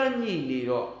ကန့်ညှိနေ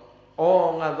တော့ဩ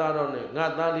ငါသားတော့နဲ့ငါ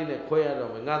သားလေးနဲ့ခွဲရ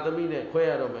တော့မယ်ငါသမီးနဲ့ခွဲ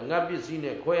ရတော့မယ်ငါပစ္စည်း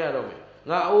နဲ့ခွဲရတော့မယ်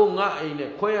ငါအိုးငါအိမ်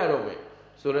နဲ့ခွဲရတော့မယ်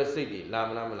ဆိုတဲ့စိတ်တွေလာမ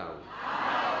လားမလာဘူး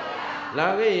လာ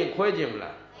ခဲ့ရင်ခွဲခြင်းမ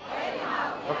လား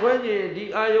မခွဲခြင်းဒီ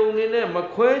အာယုန်နေနဲ့မ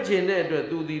ခွဲခြင်းတဲ့အတွက်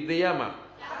သူဒီသေရမှာ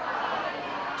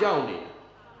ကြောက်နေ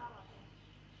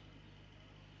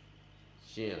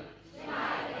ရှင်းလား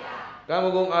ကာမ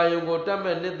ဂုဏ်အာယုန်ကိုတတ်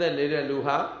မဲ့နှစ်သက်နေတဲ့လူ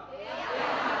ဟာ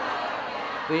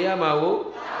သေရမှာကို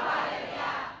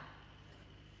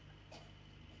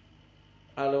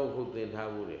အလုံးခုသင်ထား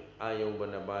ဖို့လေအာယုန်ဘယ်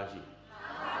နှပါးရှိ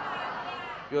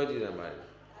ပြောကြည့်တယ်ပါ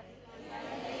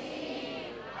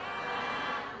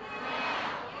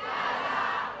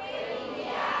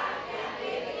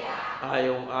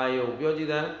အာယုန်ပြောကြည့်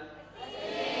တယ်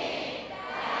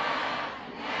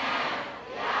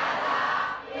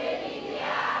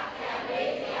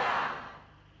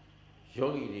ယော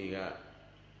ဂီတွေက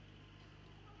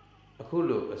အခု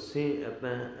လိုအစင်းအတ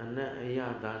န်အနတ်အရ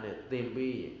သားနဲ့သင်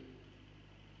ပေးရင်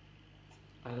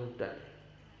အလုံးတက်တယ်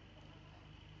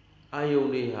အာယုန်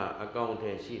တွေဟာအကောင်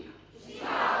ထဲရှိလားမရှိ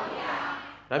ပါဘူးဗျာ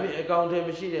ဒါပြင်အကောင်ထဲမ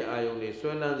ရှိတဲ့အာယုန်တွေ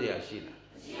ဆွဲလန်းစရာရှိလား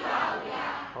မရှိပါဘူးဗျာ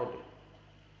ဟုတ်တယ်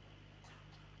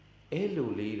အဲ့လို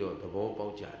လေးတော့သဘောပေါ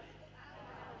က်ကြတယ်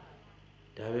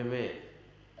ဒါပေမဲ့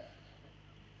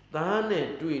သားနဲ့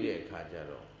တွေ့တဲ့အခါကျ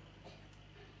တော့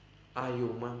အာယု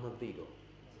န်မှမသိတော့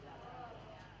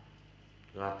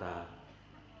ငါသား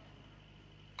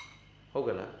ဟုတ်က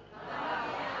လား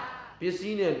ပစ္စ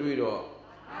ည်းနဲ့တွေ့တော့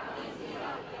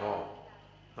ဟော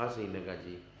ငါစိတ်နဲ့က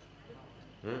ကြီး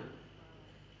ဟမ်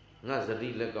ငါစတိ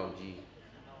လက်ကောက်ကြီး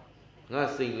ငါ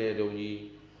စိတ်လေတုံကြီး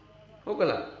ဟုတ်က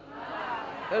လား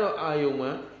အဲ့တော့အာယုံမှ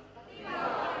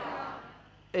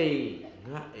အိမ်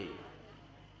ငါအိမ်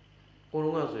ကို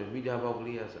လုံးကဆိုရင်မီတာပေါက်က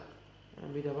လေးရစား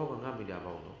မီတာပေါက်ကငါမီတာ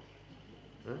ပေါက်နော်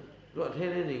ဟမ်တို့အထဲ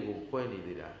ထဲတွေကိုခွဲနေ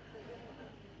သေးတာ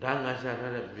ဒါငါရှာ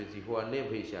ထားတဲ့ပစ္စည်းဟိုကနေ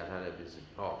ဖေးရှာထားတဲ့ပစ္စည်း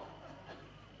ဟော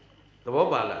သဘော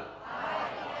ပါလား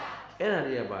အဲ့ဒါ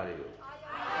တွေကဘာတွေလို့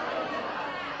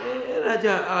အဲ့ဒါကြ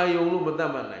အာယုံလို့မတ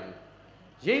တ်မှတ်နိုင်ဘူး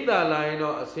ရိတ်တာလာရင်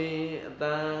တော့အစင်းအတ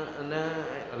န်အနံ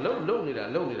အလုံးနေတာ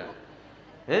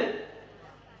ဟမ်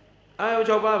အာယုံ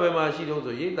6ပါးဘယ်မှာရှိတုံး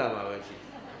ဆိုရိတ်တာမှာပဲရှိ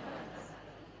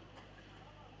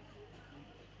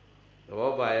သ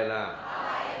ဘောပါရဲ့လား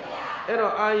အဲ့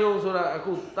တော့အာယုံဆိုတာအ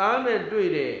ခုသားနဲ့တွေ့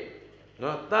တယ်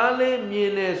နော်သားလေးမြ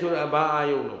င်တယ်ဆိုတာဘာအာ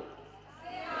ယုံလို့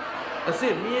အစ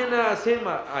စ်မြင်တာအစင်း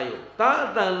မှာအာယုသားအ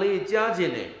တန်လေးကြားခြ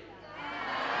င်းနဲ့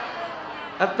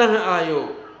အတန်အာယု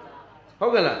ဟု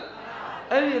တ်ကဲ့လား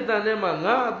အဲ့ဒီအတန်ထဲမှာ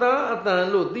ငါအတန်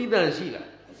လို့သီးတန်ရှိလား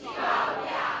မရှိပါဘူး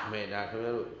ဗျာမဲဒါခင်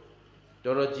ဗျားတို့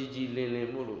တော်တော်ကြီးကြီးလင်းလင်း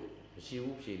မှုလို့မရှိ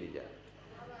ဘူးဖြေနေကြ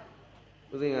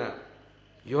ဦးစင်းက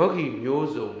ယောဂီမျိုး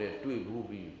စုံနဲ့တွေ့ဘူး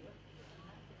ပြီး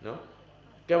နော်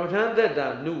ကမ္မထမ်းသက်တာ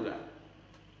နုတာ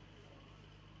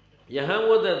ယဟန်ဝ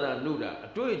တ္တတာနုတာအ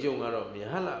တွေ့အကြုံကတော့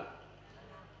များလား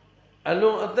အလွ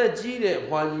န်အသက်ကြီးတဲ့အ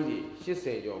ဖွားကြီးတွေ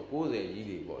80ကျော်90ကြီး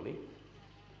တွေပေါ့လေ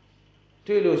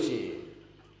တွေ့လို့ရှိရင်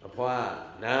အဖွား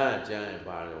နားကြမ်း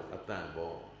ပါတော့အတန်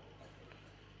ပေါ့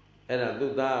အဲ့ဒါ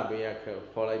သူ့သားဘေးက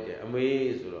ခေါ်လိုက်တယ်အမေ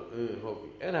ဆိုတော့ဟုတ်ပြီ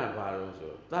အဲ့ဒါဘာလို့ဆို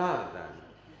တော့သားအတန်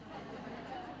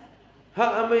ဟာ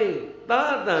အမေသား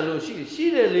အတန်လို့ရှိ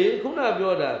တယ်လေခုန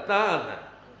ပြောတာသားအတန်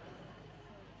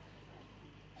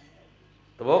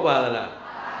သဘောပါလား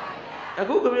အ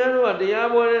ခုခင်ဗျားတို့ကတရား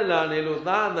ပွဲနဲ့လာနေလို့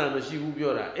သားအတန်မရှိဘူး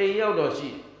ပြောတာအိမ်ရောက်တော့ရှိ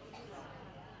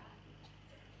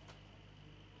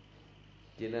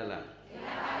ကျင်တယ်လား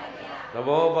သ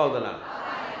ဘောပေါက်သလား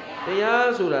တရား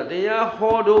ဆိုတာတရား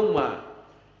ဟောတော့မှ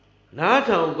နား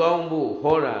ထောင်ကောင်းဖို့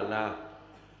ဟောတာလား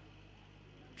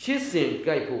ဖြစ်စဉ်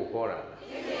ကြိုက်ဖို့ဟောတာလား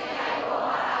ဖြစ်စဉ်ကြိုက်ဖို့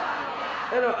ဟောတာပါဗျာ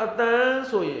အဲ့တော့အတန်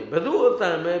ဆိုရင်ဘယ်သူအတ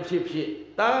န်ပဲဖြစ်ဖြစ်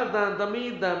တာအတန်သမီး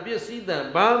အတန်ပစ္စည်းအတန်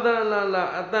ဘာသာလာ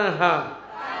အတန်ဟာ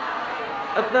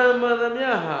အတန်မှန်သမျှ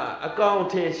ဟာအကောင်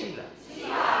ထည်ရှိလားရှိ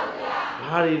ပါဘူးဗျာဘာ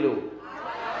ဘာတွေလို့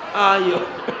အာယုံ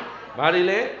ဘာတွေ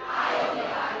လဲ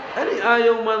အဲ့ဒီအာ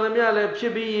ယုံမှန်သမျှလည်းဖြ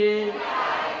စ်ပြီးရင်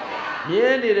မြဲ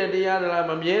နေတဲ့တရားသလား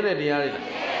မမြဲတဲ့တရားတွေလား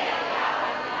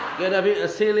ကဲဒါဖြင့်အ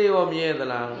စင်းလေးရောမြဲသ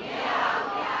လား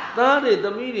သားတွေသ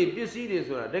မီးတွေပစ္စည်းတွေ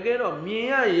ဆိုတာတကယ်တော့မြင်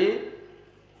ရရင်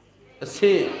အစ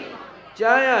င်း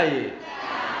ကြားရရင်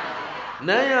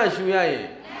နားရရှူရရင်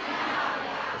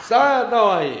စားရတော့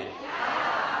ရရင်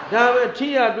ဒါပဲထိ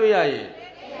ရတွေ့ရရင်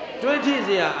တွေ့ထိစ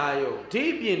ရာအာယုံဒီ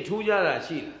ပြင်ထူးကြတာ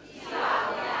ရှိလား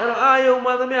အဲ့တော့အာယုံ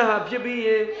မှသမျှဟာဖြစ်ပြီးရ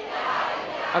င်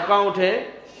အကောင်ထဲ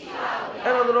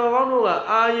အဲ့တော့တော်ကောင်းတို့က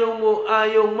အာယုံကိုအာ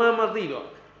ယုံမှမသိတော့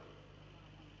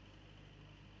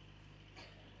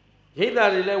ရိတ်တာ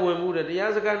တွေလည်းဝင်မှုတယ်တ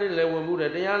ရားစကားတွေလည်းဝင်မှုတ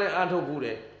ယ်တရားလည်းအားထုတ်မှုတ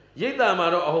ယ်ရိတ်တာမှာ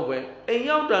တော့အဟုတ်ပဲအိမ်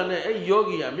ရောက်တာနဲ့အဲ့ယော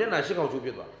ဂီကမျက်နှာရှစ်ကောင်ချိုးဖြ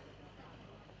စ်သွား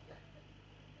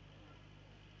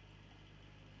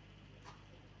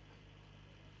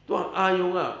သူကအာယုံ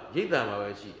ကရိတ်တာမှာပဲ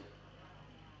ရှိတယ်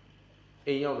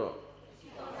အိမ်ရောက်တော့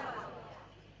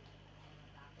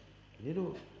နေတော့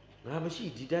ငါမရှိ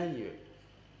ဒီတိုင်းကြီး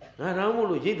ငါတော့မို့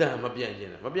လို့ရိတ်တာမပြန်ကျင်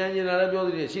တာမပြန်ကျင်တာလည်းပြော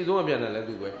သေးတယ်ရှေ့ဆုံးမပြန်တာလည်း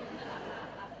သူပဲ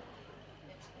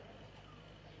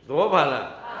တော့ပါလား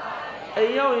အိ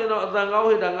မ်ရောက်ရင်တော့အတန်ကောင်း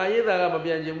ဟိတာငါရိတ်တာကမပြ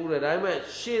န်ကျင်ဘူးလေဒါပေမဲ့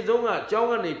ရှေ့ဆုံးကအเจ้า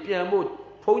ကနေပြန်ဖို့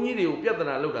ဘုန်းကြီးတွေကိုပြဿ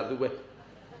နာလုပ်တာသူပဲ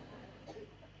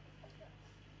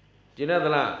ကျင်တယ်သ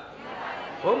လား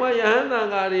ဘုံမယဟန်တန်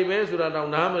ဃာတွေပဲဆိုတာတော့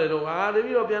နားမလဲတော့ဟာတပ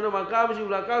ည့်တော်ပြန်တော့မှကားမရှိ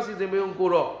ဘူးလားကားစီစဉ်ပေးအောင်ကို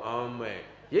တော့အမေ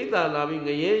ရိတ်တာလာပြီးင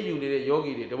ရဲယူနေတဲ့ယော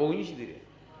ဂီတွေတပုံကြီးရှိသေးတယ်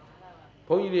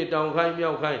ဘုန်းကြီးတွေတောင်ခိုင်း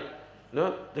မြောက်ခိုင်း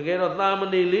နော်တကယ်တော့သာမ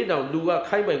ဏေလေးတောင်လူက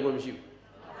ခိုင်းပိုင်ခွင့်မရှိဘူး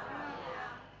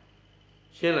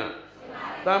ရှင်းလား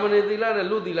သာမဏေသီလနဲ့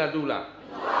လူသီလတူလား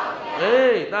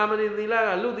အေးသာမဏေသီလက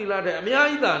လူသီလတဲ့အများ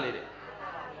ကြီးသာနေတယ်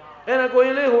အဲ့ဒါကိုရ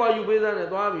င်လေးဟိုကယူပေးသားနဲ့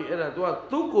သွားပြီအဲ့ဒါ तू က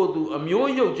သူ့ကိုယ်သူအ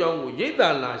မျိုးရုပ်ကြောင်းကိုရိတ်တာ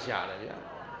လာရှာတယ်ဗျာ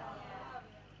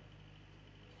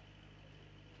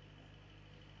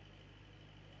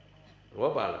ဘော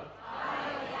ပါလား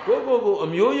ကိုအ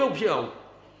မျိုးရုပ်ဖြစ်အောင်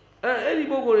အဲ့ဒီ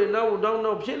ပုဂ္ဂိုလ်တွေနောက်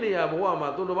နောက်ဖြစ်နေရဘဝမှာ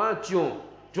သူတစ်ပါး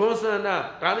ဂျွန်ဆန္ဒ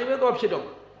ဒါလေးပဲတော့ဖြစ်တော့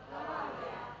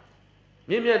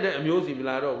မြင့်မြတ်တဲ့အမျိုးစီမ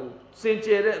လာတော့ဘူးစင်ကြ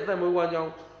ယ်တဲ့အသက်မွေးဝမ်းကြော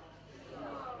င်း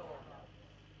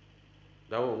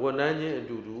ဒါမို့ဝန်ထမ်းချင်းအ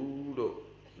တူတူလို့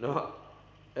နော်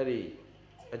အဲ့ဒီ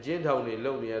အကျဉ်းထောင်တွေ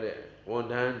လုံနေရတဲ့ဝန်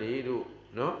ထမ်းတွေတို့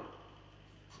နော်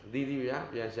အသီးသီးဗျာ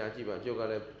ပြန်ရှာကြည့်ပါကျုပ်က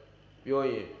လည်းပြော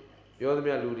ရင်ပြောသ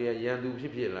မျှလူတွေကရန်သူဖြ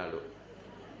စ်လာလို့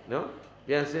နော်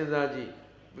ပြန်စဉ်းစားကြည့်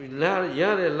လာရ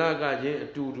တဲ့လကချင်းအ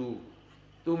တူတူ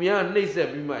သူများနှိပ်စက်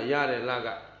ပြီးမှရတဲ့လက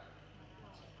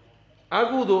အ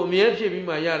ကုသို့အမြဲဖြစ်ပြီး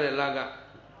မှရတဲ့လက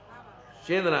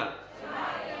ရှင်းသလား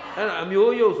အဲ့ဒါအ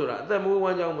မျိုးရုပ်ဆိုတာအသက်မွေးဝ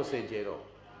မ်းကြောင်းမစင်ကြဲတော့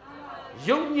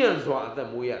ရုပ်ညံ့စွာအသက်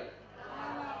မွေးရ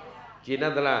ကျေန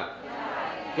ပ်သလား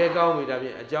ကဲကောင်းပြီဒါဖြ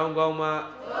င့်အကြောင်းကောင်းမှ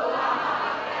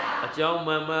အကြောင်း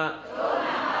မှန်မှ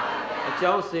အ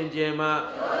ကြောင်းစင်ကြယ်မှ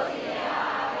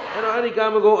အဲ့တော့အဲ့ဒီကာ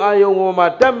မဂုဏ်အာယုံပေါ်မှာ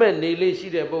တတ်မဲ့နေလေးရှိ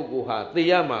တဲ့ပုဂ္ဂိုလ်ဟာသိ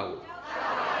ရမှာကို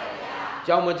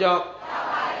ကြောက်မကြောက်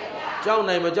ကြောက်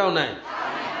နိုင်မကြောက်နိုင်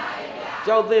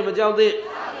ကြောက်သိမကြောက်သိ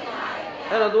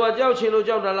အဲ့တော့ तू ကကြောက်ချင်လို့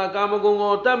ကြောက်တာလားကာမဂုဏ်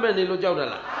ကိုတတ်မဲ့နေလို့ကြောက်တာ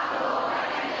လား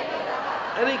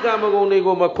အဲ့ဒီကာမဂုဏ်တွေ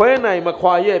ကိုမခွဲနိုင်မ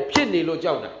ခွာရဲ့ဖြစ်နေလို့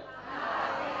ကြောက်တာ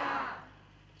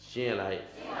ရှင်းရလား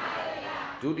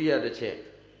ဒုတိယတစ်ချက်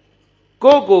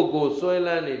ကိုဆွဲလ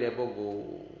န်းနေတဲ့ပုဂ္ဂိုလ်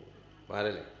ပါတ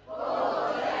ယ်လေ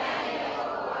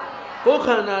ကိုခ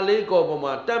န္ဓာလေးကိုပေါ်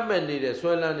မှာတတ်မဲ့နေတဲ့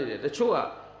ဆွဲလန်းနေတဲ့တချို့က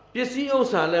ပစ္စည်းဥစ္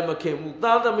စာလည်းမခင်ဘူး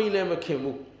သားသမီးလည်းမခင်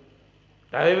ဘူး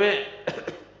ဒါပေမဲ့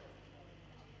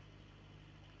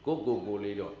ကို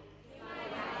လေးတော့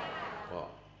ဟော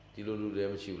ဒီလိုလူတွေ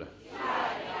မရှိဘူးလား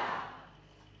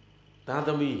သားသ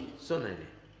မီးစွန့်နိုင်တ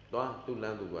ယ်သွားသူ့လ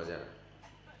မ်းသူသွားကြတာ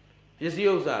ပစ္စည်း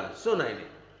ဥစ္စာစွန့်နိုင်တ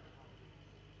ယ်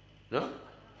နော်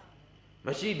မ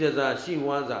ရှိတစားရှိဝ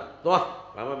မ်းစာသွား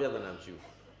ဘာမှပြဿနာမရှိ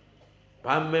ဘူး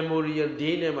ဘာ memorial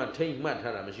day နဲ့မှထိမ့်မှတ်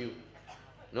ထားတာမရှိဘူး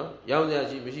နော်ရောင်းစရာ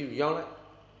ရှိမရှိဘူးရောင်းလိုက်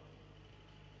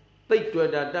တိတ်တွေ့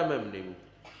တာတတ်မဲ့မနေဘူး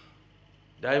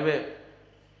ဒါပေမဲ့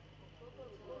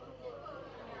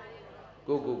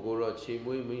ကိုတော့ခြေ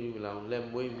မွေးမီးမလောင်လက်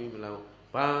မွေးမီးမလောင်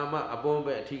ဘာမှအပေါ်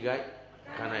ပဲအထိခိုက်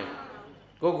ခံနိုင်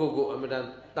ကိုအမတန်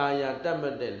တာယာတတ်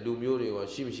မဲ့တဲ့လူမျိုးတွေရော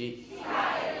ရှိမရှိရှိပါ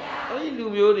တယ်ဗျာအဲ့ဒီလူ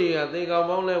မျိုးတွေကသေကောင်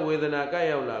ပေါင်းလဲဝေဒနာကြိုက်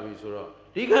ရောက်လာပြီဆိုတော့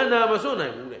ဒီခန္ဓာမစွန့်နို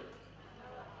င်ဘူးတဲ့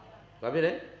ဘာဖြစ်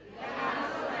လဲ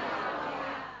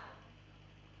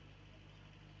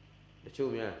တချို့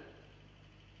များ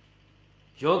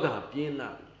ယောဂပြင်းလာ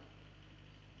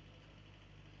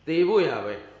သေဖို့ရ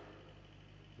ပဲ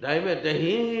ဒါပေမဲ့တဟ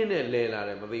င်းနဲ့လဲလာတ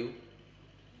ယ်မသိဘူး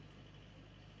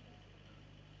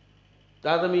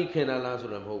သာသမီခင်တာလားဆို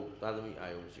တော့မဟုတ်ဘူးသာသမီအာ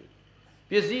ယုံမရှိဘူး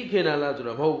ပစ္စည်းခင်တာလားဆို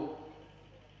တော့မဟုတ်ဘူး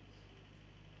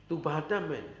तू ဘာတတ်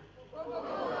မဲ့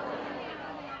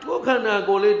ကိုယ်ခန္ဓာ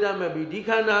ကိုယ်လေးတတ်မဲ့ပြီးဒီခ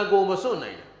န္ဓာကိုယ်မစွန့်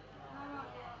နိုင်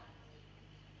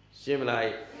ရှင်းမလား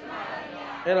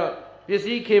အဲ့တော့ပစ္စ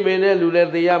ည်းခင်မင်တဲ့လူလည်း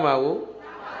သိရမှာ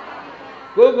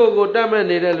ကိုကိုတတ်မဲ့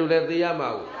နေတဲ့လူလည်းသိရမှာ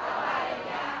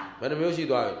ဘယ်နှမျိုးရှိ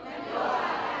သွားပြီ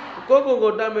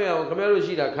ကိုတတ်မဲ့အောင်ခင်ဗျားတို့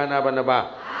ရှိတာခန္ဓာဘယ်နှပါး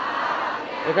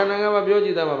ခန္ဓာ၅ပါးပြောကြ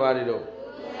ည့်သားမှာပါတွေတော့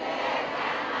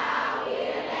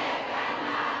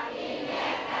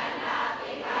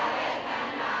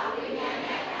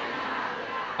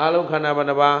အလုံးခန္ဓာဘယ်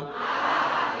နှပါး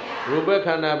ရူပခ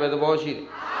န္ဓာဘယ်သဘောရှိလဲ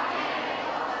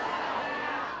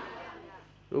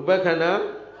ရူပခန္ဓာ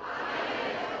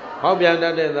ဟောက်ပြန်တ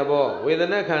တ်တဲ့သဘောဝေဒ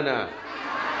နာခန္ဓာ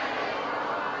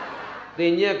သ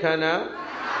င်ညက်ခန္ဓာ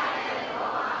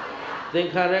သင်္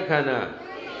ခါရခန္ဓာ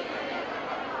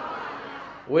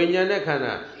ဝိညာဉ်နဲ့ခန္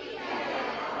ဓာ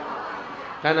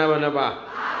ခန္ဓာဘယ်နှပါး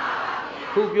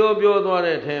ခုပြောသွား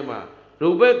တဲ့အထဲမှာရူ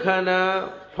ပခန္ဓာ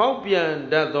ဖောက်ပြန်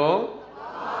တတ်သော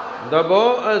သဘော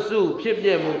အစုဖြစ်ပြ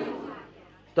မှု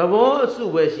သဘောအစု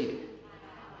ပဲရှိတယ်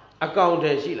အကောင်တ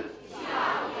ည်းရှိလား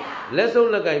လက်စုပ်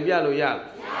လက်ကင်ပြလို့ရလား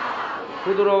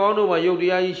ကုသိုလ်တော်ကောင်းတို့မှာယုတ်တ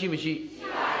ရားကြီးရှိမရှိ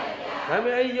ဒါပေ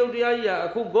မဲ့အဲ့ဒီယုတ်တရားကြီးကအ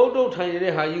ခုဂုတ်တုတ်ထိုင်နေ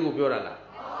တဲ့ဟာကြီးကိုပြောတာလား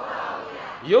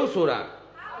ယုတ်ဆိုတာ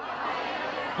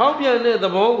ဖောက်ပြန်တဲ့သ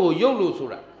ဘောကိုယုတ်လို့ဆို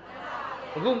တာ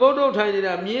အခုဂုတ်တုတ်ထိုင်နေ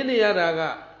တာမြင်နေရတာက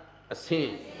အဆ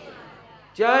င်း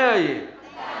ကြားရရင်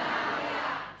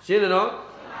ရှင်းတယ်နော်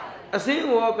အစင်း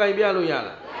ကိုရောကင်ပြလို့ရ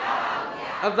လား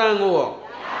အတန်ကိုရော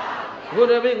အခု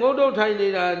တည်းငုတ်တုတ်ထိုင်နေ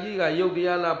တာကြီးကယုတ်တ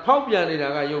ရားလားဖောက်ပြန်နေတာ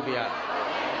ကယုတ်တရား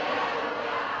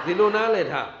ဒီလိုနားလည်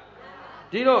ထား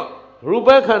ဒီတော့ရူပ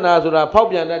ခန္ဓာဆိုတာဖောက်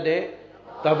ပြန်တတ်တဲ့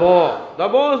သ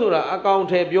ဘောဆိုတာအကောင်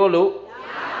ထဲပြောလို့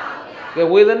ကဲ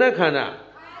ဝေဒနာခန္ဓာ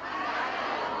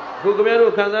ခုခင်ဗျား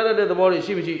တို့ခံစားရတဲ့သဘောတွေ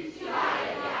ရှိမရှိ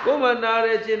ကိုယ်မှနာတ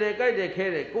ယ်ကျင်တယ်ကြိုက်တယ်ခဲ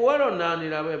တယ်ကိုကတော့နာနေ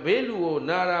တာပဲဘေးလူကို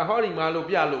နာတာဟောဒီမှာလို့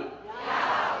ပြလို့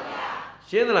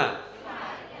ရှင်းသလား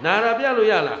နာတာပြလို့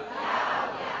ရလား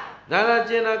နာတာ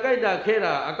ကျင်တာကြိုက်တာခဲ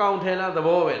တာအကောင်ထဲလားသ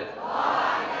ဘောပဲ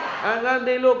လားငါ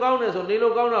နေလို့ကောင်းတယ်ဆိုနေ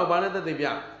လို့ကောင်းတော့ဘာနဲ့သက်သေပြ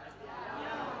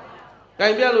ကြို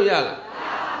င်ပြလို့ရလားဒါ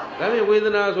ဖြင့်ဝေဒ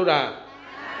နာဆိုတာ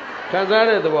ခံစား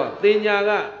တဲ့သဘောတင်ညာ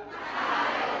က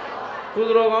ကု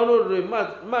သိုလ်ကောင်းတို့တွေ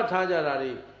မှတ်ထားကြတာ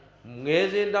တွေငယ်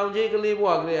စဉ်တောင်ကြီးကလေးဘဝ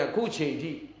ကလေးကခုချိန်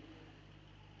ထိ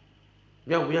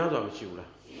မြောက်များစွာမရှိဘူးလား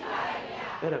ရှိပါရဲ့ဗျာ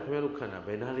အဲ့ဒါခင်ဗျားတို့ခန္ဓာဘ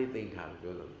ယ်နာလေးသိမ့်ထားလို့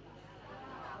ပြောသလဲဟ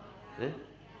င်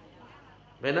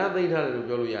ဘယ်နာသိမ့်ထားတယ်လို့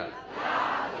ပြောလို့ရလား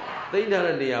သိမ့်ထား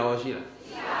တဲ့နေရာရောရှိလား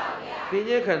ရှိပါဗျာပင်ည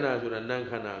က်ခန္ဓာဆိုတာနာမ်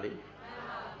ခန္ဓာလေ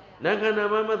နာမ်ခန္ဓာ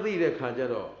မှမသိတဲ့ခါကျ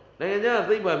တော့နိုင်ငံခြား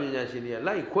သိပ္ပံပညာရှင်တွေက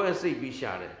လိုက်ခွဲစိတ်ပြီး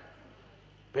ရှာတယ်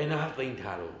ဘယ်နာသိမ့်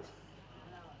ထားတော့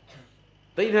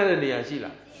သိမ့်ထားတဲ့နေရာရှိ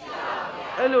လားရှိပါ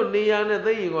ဗျာအဲ့လိုနေရာနဲ့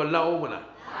သိရင်ကိုလောက်အောင်မလား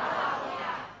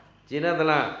ကျင်သ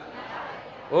လား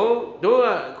ဟုတ်တို့က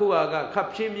အခုကခပ်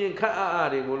ဖြင်းဖြင်းခပ်အား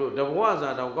တွေကိုလို့တဘဝစာ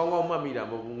တောင်ကောင်းကောင်းမှတ်မိတာ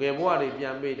မဟုတ်ဘူးငယ်ဘဝတွေပြ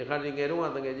န်မေးတခါတည်းငယ်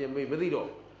တော့တကယ်ချင်းမေးမသိတော့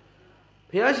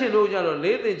ဘုရားရှင်တို့ကြတော့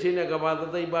လေးသိချင်းတဲ့ကဘာသ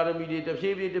သိပါရမီတွေတဖြ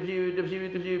ည်းဖြည်းဖြ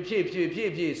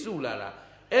ည့်စုလာတာ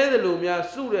အဲ့ဒါလိုများ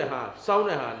စုတဲ့ဟာစောင်း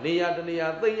တဲ့ဟာနေရာတနေရာ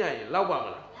သိမ့်ရရင်လောက်ပါမ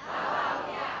လားမှန်ပါ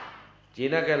ဗျာကျင်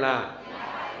တတ်ကြလားမှန်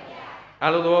ပါဗျာအ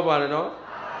လုံးသဘောပါတယ်နော်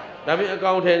ဒါပြင်အ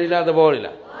ကောင်ထဲဒီလားသဘောတွေ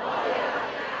လားသဘောပါဗျာ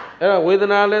အဲ့တော့ဝေဒ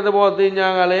နာလည်းသဘောတင်ညာ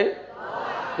ကလည်း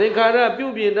သင်္ခါရပြု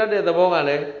ပြင်တတ်တဲ့သဘောက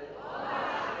လည်း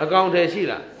အကောင်ထဲရှိ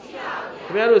လားရှိပါ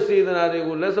ဘူးခင်ဗျားတို့စေတနာတွေ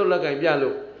ကိုလက်စုပ်လက်ကင်ပြ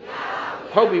လို့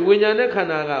ဟုတ်ပြီဝိညာဉ်နဲ့ခန္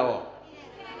ဓာကရော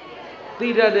သိ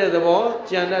တတ်တဲ့သဘော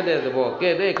ကြံတတ်တဲ့သဘောကဲ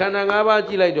တဲ့ခန္ဓာ၅ပါး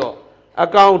ကြည့်လိုက်တော့အ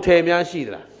ကောင်ထဲများရှိသ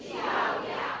လားရှိပါဘူး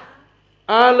ဗျာ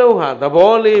အားလုံးဟာသ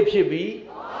ဘောလေးဖြစ်ပြီး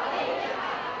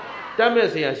တတ်မဲ့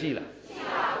เสียရှိလားရှိ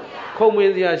ပါဘူးဗျာခုံမ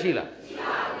င်းเสียရှိလားရှိ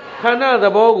ပါဘူးခန္ဓာသ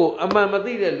ဘောကိုအမှန်မ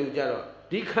သိတဲ့လူကြတော့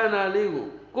ဒီခန္ဓာလေးကို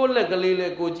ကိုယ်လက်ကလေး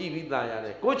လေးကိုကြည့်ပြီးตายရတ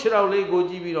ယ်ကိုယ်ခြေထောက်လေးကို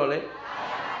ကြည့်ပြီးတော့လေ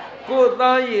ကိုယ်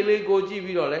သားရည်လေးကိုကြည့်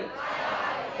ပြီးတော့လေ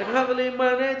တခါကလေးမှ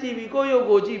န်နဲ့ကြည့်ပြီးကိုယ်ရုပ်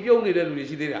ကိုကြည့်ပြုံးနေတဲ့လူတွေ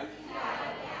ရှိသေးတာ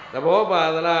သဘောပါ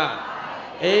သလား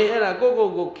အေးအဲ့ဒါကို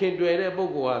ခင်တွယ်တဲ့ပု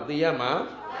ဂ္ဂိုလ်ဟာသိရမှာ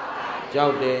ကြော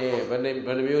က်တယ်ဘယ်နှ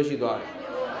မျိုးရှိသွားလဲ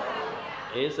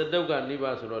အေးစတုတ်ကနိဗ္ဗာ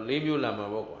န်ဆိုတော့၄မျိုးလာမှာ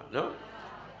ပေါ့ကွာနော်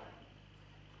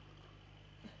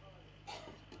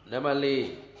နံပါတ်4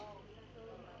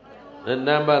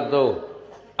နံပါတ်3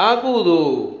အကုသို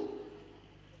လ်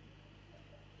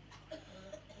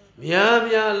များ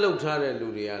လှုပ်ထားတဲ့လူ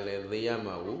တွေကလည်းသိရ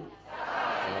မှာဘူး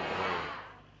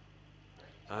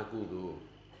အကုသိုလ်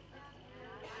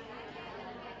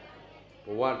ဘ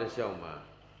ဝတစ်လျှောက်မှာ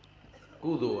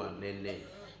ကုသိုလ်ကနည်းနည်း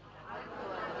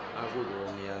အကုသို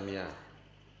လ်များ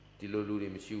ဒီလိုလူတွေ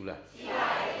မရှိဘူးလားရှိပါ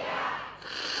ရဲ့ဗျာ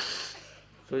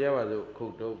ဆိုရပါစို့ခု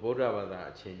တ်တော့ဗုဒ္ဓဘာသာ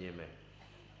အချင်းချင်းပဲ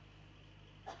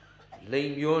လိန်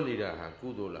ပြောနေတာဟာကု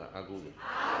သိုလ်လားအကုသိုလ်အ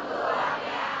ကုသိုလ်ပါ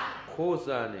ဗျာခိုး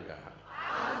စားနေတာဟာအ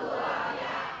ကုသိုလ်ပါ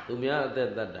ဗျာ သူများအသက်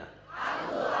တတ်တာ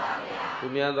သူ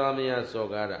များသားမယားစော်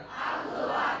ကားတာ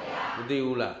မသိ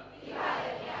ဘူးလား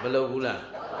မလုပ်ဘူးလား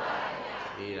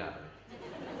အေးတာ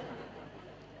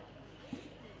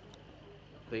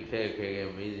သိခဲ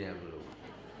မေးစရာမလို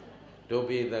တို့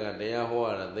ပိသကတရားဟော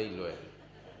ရတာသိလွယ်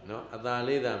နော်အသာ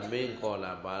လေးသာမင်းခေါ်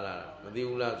လာပါလာမသိ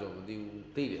ဘူးလားဆိုမသိဘူး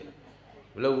သိတယ်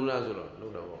မလုပ်ဘူးလားဆိုတော့လု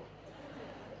ပ်တော့ပေါ့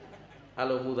အ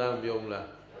လုံးမူသားမပြောဘူးလား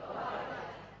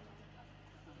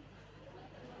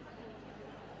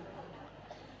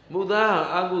မူသားဟာ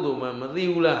အကုသိုလ်မှမသိ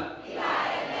ဘူးလားသိပါ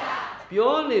တယ်ဗျာ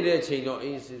ပြောနေတဲ့ချိန်တော့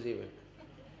အေးစစ်စစ်ပဲ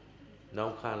နော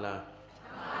က်ခါလာ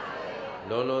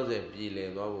လောလောဆယ်ပြည်လည်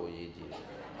သွားဖို့အရေးကြီးတယ်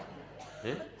ဟ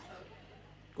င်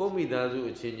ကိုမိသားစု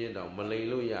အချင်းချင်းတောင်မလိန်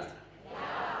လို့ရ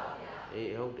အေး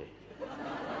ဟုတ်တယ်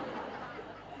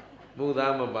မူ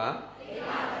သားမပါ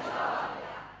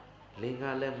လင်္ကာ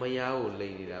လည်းမယားကိုလိ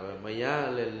န်နေတာပဲမယား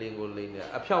လည်းလင်ကိုလိန်နေတာ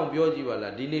အဖြောင်ပြောကြည့်ပါ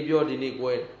လားဒီနေ့ပြောဒီနေ့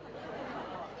ကွဲ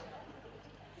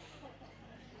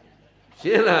ရှ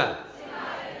င်းလား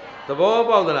သဘော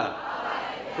ပေါက်သလား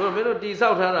ကိုမင်းတို့တိဆော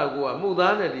က်ထားတာကိုကမှု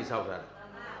သားနဲ့တိဆောက်ထားတာ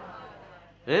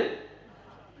ဟင်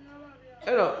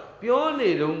အဲ့တော့ပြောနေ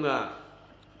တုန်းက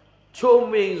ချုံ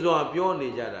မိန်စွာပြောနေ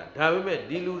ကြတာဒါပေမဲ့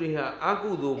ဒီလူတွေဟာအကု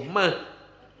သိုလ်မှန်း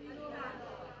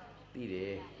သိတ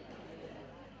ယ်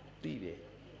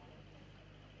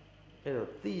အဲ့တော့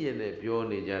သိရနဲ့ပြော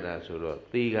နေကြတာဆိုတော့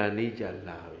သေခါနေကြ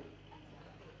လာပဲ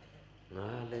ငါ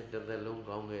လည်းတစ်သက်လုံး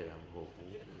ကောင်းခဲ့တာမဟုတ်ဘူး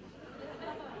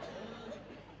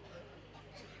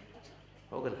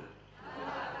ဟုတ်ကလား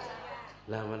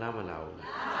လာမလားမလာဘူး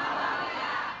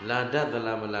လာတတ်သ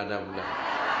လားမလာတတ်ဘူးလား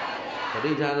သ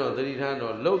တိထားတော့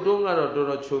လှုပ်တုံးကတော့တော်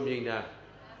တော်ချုံမြိန်တာ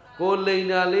ကိုလိန်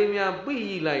တာလေးများပြိ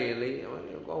လိုက်ရင်လေ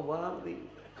ကောင်းပါမသိ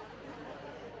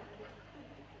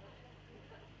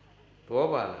ဘော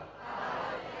ပါလား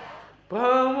ဘာ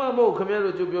မှမဟုတ်ခင်ဗျား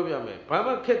တို့ကြိုးပြောပြမယ်ဘာ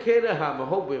မှခက်ခဲတဲ့ဟာမ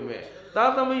ဟုတ်ပေမဲ့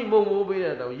သားသမီးမုံမိုးပေး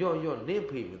တဲ့တော့ရော့နင့်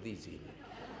ဖေမသိစေနဲ့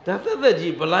ဒါသက်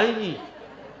ကြီးဗလိုင်းကြီး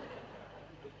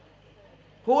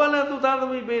ဟိုကလည်းသူသားသ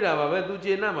မီးပေးတာပါပဲသူ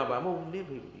ကျေနပ်မှာပါမဟုတ်နင့်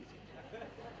ဖေမသိစေ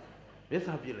မျက်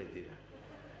စာပြစ်လိုက်သေးတာ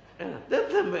အဲ့ဒါ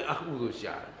သက်မဲ့အကုသို့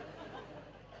ရှာတယ်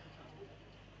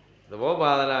သဘော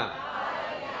ပါလား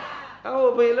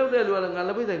အော်ဖေလောက်တဲ့လူကလည်းငါလ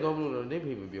က်ပိတ်ဆိုင်သွားမလို့နင့်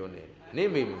ဖေမပြောနဲ့နင့်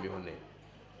မေမပြောနဲ့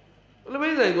လက်ပိ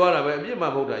တ်ဆိုင်သွားတာပဲအပြစ်မှမ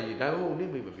ဟုတ်တာကြီးဒါမှမဟုတ်န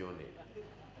င့်မေမပြောနဲ့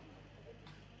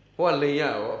ဟိုကလိန်ရ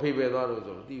ရောအဖေပဲသွားလို့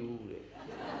ဆိုတော့သိဘူးတဲ့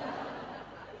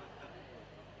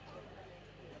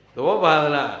သဘောပါ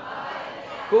လား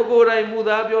ကိုတိုင်းမူ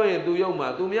သားပြောရင်သူယုံမှာ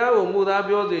သူများကိုမူသား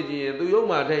ပြောစေခြင်းရင်သူယုံ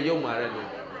မှာတဲ့ယုံမှာတဲ့လို့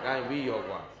ကိုင်းပြီးရော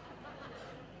ကွာ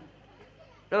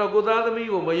အဲ့တော့ကိုသားသမီး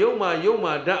ကိုမယုံမှာ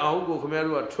တတ်အောင်ကိုခင်ဗျား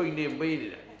တို့က training ပေးနေ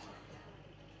တယ်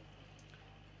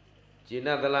ကျင့်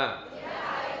သလား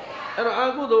အဲ့တော့အ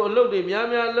ကုသိုလ်အလုပ်တွေများ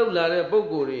လှုပ်လာတဲ့ပုံ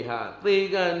ကိုယ်တွေဟာသေ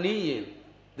ကံနီးရင်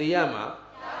သေရမှာ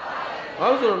ဘာ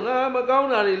လို့ဆိုတော့ငါမကောင်း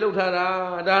တာတွေလှုပ်ထားတာ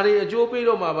ဒါတွေအကျိုးပေး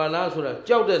တော့မှာပါလားဆိုတာ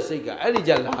ကြောက်တဲ့စိတ်ကအဲ့ဒီ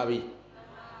ကြလာပြီ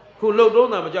ခုလှုပ်တုံး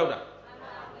တာမကြောက်တာ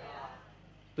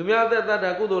သူများသက်တတ်တာ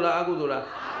ကုသိုလ်လားအကုသိုလ်လား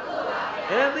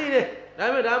သိတယ်ဒါပေ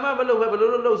မဲ့ဒါမှမလှုပ်ပဲဘယ်လို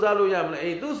လှုပ်စားလို့ရမလဲ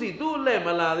သူ့အလက်မ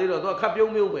လာသေးတော့သူကခပ်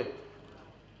ပြုံးပဲ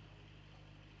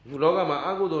ဒီလောကမှာအ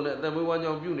ကုသိုလ်နဲ့အတ္တမွေးဝမ်း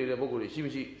ကြောင်းပြုနေတဲ့ပုဂ္ဂိုလ်တွေရှိမ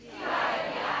ရှိရှိပါရဲ့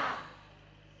ဗျာ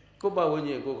ကိုယ့်ပတ်ဝန်း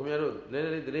ကျင်ကိုခင်ဗျားတို့နည်းန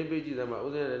ည်းလေးသတင်းပေးကြည့်သမှာဥ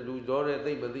စဉ်လူတော်တဲ့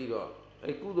သိမသိတော့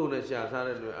ကုသိုလ်နဲ့ရှာစား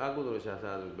တဲ့လူအကုသိုလ်ရှာ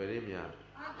စားဆိုဘယ်ရင်းများ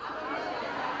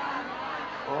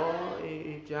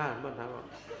အေးကြားမှတ်ထားပါခ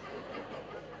င်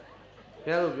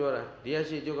ဗျားတို့ပြောတာဒီရ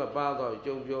ရှိကျုပ်ကပါသွားပြီ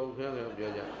ကြုံပြောခင်ဗျားပြော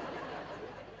ကြ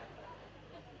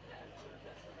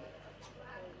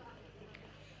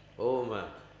မ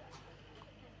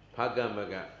ဖကမ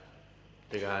က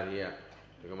တကားကြီး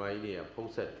ကဒကမာကြီးတွေက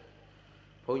ဖုံးဆက်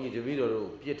ဘုန်းကြီးတပည့်တော်တို့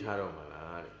ပြစ်ထားတော့မ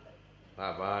လားတဲ့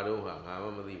ဘာတော့ဟာငါမှ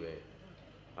မသိပဲ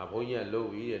ဘုန်းကြီးကလုပ်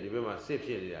ပြီးတဲ့ဒီဘက်မှာစစ်ဖြ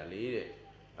စ်နေတာလေတဲ့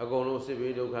အကုန်လုံးစစ်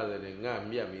ဘေးဒုက္ခတွေငါ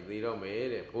မြတ်ပြီးသေတော့မယ်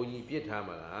တဲ့ဘုန်းကြီးပြစ်ထားမ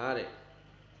လားတဲ့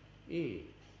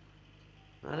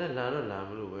ငါလည်းလာတော့လာမ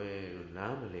လို့ပဲလို့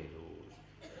နားမလည်လို့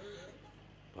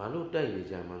ဘာလို့တိုက်နေ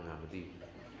ကြမှငါမသိဘူး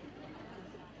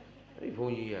အဲ့ဘု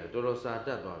န်းကြီးကတော်တော်စာတ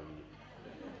တ်သွားပြီ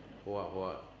ဟိုက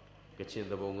ကချင်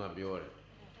သဘုံကပြောတယ်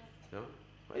နော်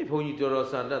အဲ့ဘုန်းကြီးတော်တော်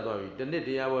စာတတ်သွားပြီတနစ်တ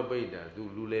ရားပွဲပိတ်တာသူ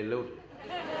လူလေလို့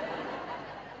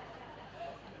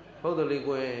ဟုတ်တယ်လေ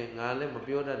ကွယ်ငါလည်းမ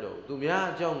ပြောတတ်တော့သူများ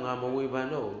အကြောင်းငါမဝေဖန်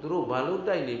တော့ဘူးသူတို့ဘာလို့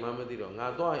တိုက်နေမှမသိတော့ငါ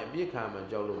သွားရင်အပြစ်ခံမှ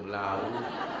ကြောက်လို့မလာဘူး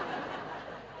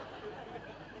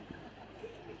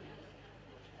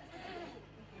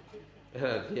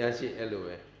အဲ့တရားရှိအဲ့လို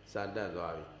ပဲစာတတ်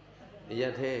သွားပြီအရ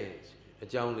က်ထဲအ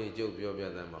ကြောင်းလေးကြုတ်ပြောပြ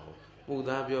သမှာဟုတ်ပူ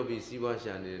သားပြောပြီးစီးပွား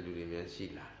ရှာနေတဲ့လူတွေများရှိ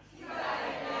လားရှိပါတ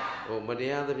ယ်ဗျာဟိုမတ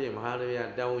ရားသဖြင့်မဟာတရား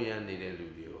တောင်းရမ်းနေတဲ့လူ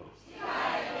တွေရောရှိပါ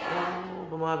တယ်ဗျာ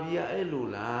ဗမာပြည်ကအဲ့လို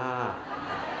လား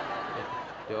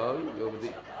ဟ ပြောပြီ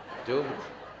ကျိုး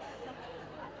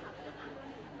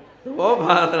ဘော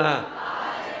ပါလား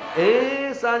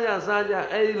အေးစားကြ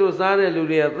အဲ့ဒီလိုစားတဲ့လူ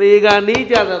တွေကသေကနီး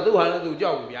ကြတာသူ့ဟာလည်းသူ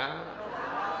ကြောက်ပြီဗျာ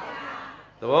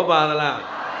သဘောပါသလား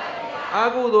အာ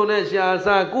ကုသိုလ်နဲ့ရှာ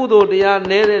စားကုသိုလ်တရား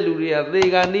နဲတဲ့လူတွေကသေ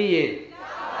ကနီးရင်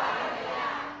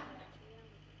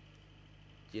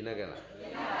ကျင်းကြလား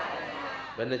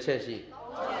ဘယ်နှချက်ရှိ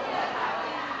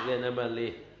လဲနံပါတ်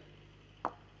4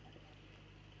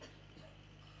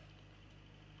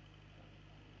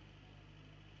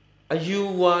အယူ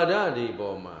ဝါဒတွေ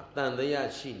ပေါ်မှာတန်တရား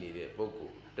ရှိနေတဲ့ပုဂ္ဂို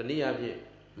လ်တနည်းအားဖြင့်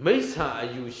မိစ္ဆာအ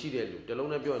ယူရှိတဲ့လူတ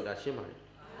လုံးနဲ့ပြောရင်ဒါရှင်းပါတယ်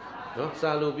နော်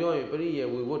စာလို့ပြောရင်ပရိယေ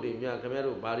ဝေဝတ်တွေများခင်ဗျား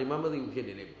တို့ဘာဒီမှမသိဘူးဖြစ်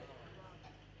နေလိမ့်မယ်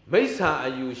မိစ္ဆာအ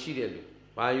ယူရှိတဲ့လူ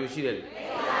ဘာအယူရှိတဲ့လူ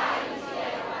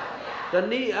တ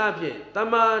နည်းအားဖြင့်တ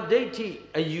မာဒိဋ္ဌိ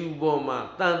အယူပေါ်မှာ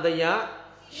တန်တရား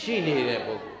ရှိနေတဲ့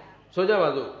ပုဂ္ဂိုလ်ဆိုကြပါ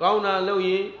စို့ကောင်းတာလုပ်ရ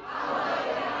င်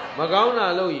မကောင်းတာ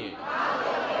လုပ်ရင်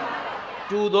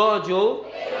တူသောအကျိုး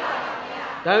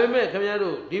ဒါပေမဲ့ခင်ဗျား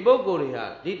တို့ဒီပုဂ္ဂိုလ်တွေဟာ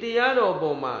ဒီတရားတော်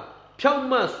ပေါ်မှာဖြောင့်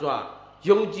မတ်စွာ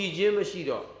ယုံကြည်ခြင်းမရှိ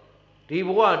တော့ဒီဘ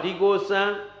ဝဒီကိုစံ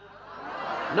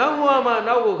နောက်ဘဝမှာ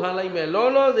နောက်ကိုခံလိုက်မယ်လော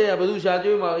လောဆယ်ကဘယ်သူရှာ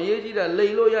ကျွေးမှာအရေးကြီးတာလိ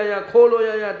န်လို့ရခိုးလို့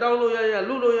ရတောင်းလို့ရ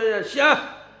လူလို့ရရှာ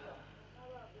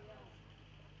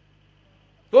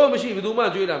ကိုမရှိဘယ်သူမှ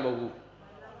ကျွေးတာမဟုတ်ဘူး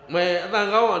မဲအတန်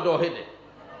ကောင်းအောင်တော်ဟစ်တယ်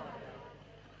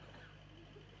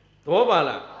သဘောပါ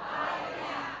လား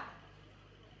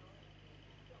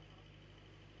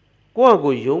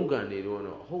ကိုရုံးကန်နေတော့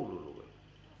ဟုတ်လို့ပဲ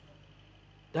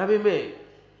ဒါပေမဲ့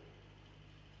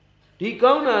ဒီ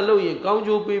ကောင်းတာလုပ်ရင်ကောင်း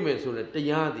ကျိုးပေးမယ်ဆိုတဲ့တ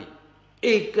ရားသည်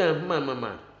ဧကံမှန်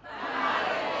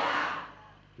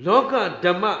လောကဓ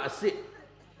မ္မအစစ်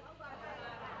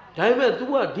ဒါပေမဲ့ तू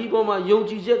ကဒီပေါ်မှာယုံ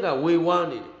ကြည်ချက်ကဝေဝါး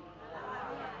နေတယ်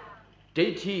ဒိ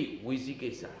ဋ္ဌိဝိသိကိ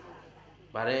စ္စ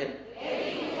ဗါတယ်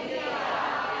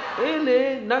အေးလေ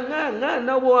ငါ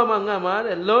နောက်ဘဝမှာငါမှာ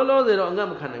တဲ့လောလောဆယ်တော့အငတ်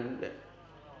မခံနိုင်ဘူးတဲ့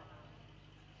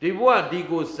ဒီဘဝဒီ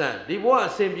ကိုစံဒီဘဝအ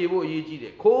စဉ်ပြေဖို့အရေးကြီးတ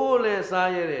ယ်ခိုးလဲစား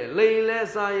ရတယ်လိန်လဲ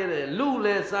စားရတယ်လူ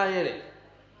လဲစားရတယ်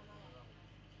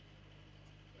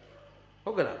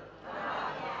ဟုတ်ကဲ့လား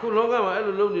ခုလောကမှာအဲ့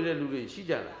လိုလုပ်နေတဲ့လူတွေရှိ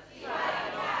ကြလားရှိပါ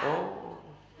ဘူး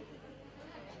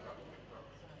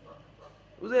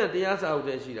ဩဦးဇင်းတရားစာအုပ်တ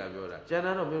ည်းရှိတာပြောတာကျန်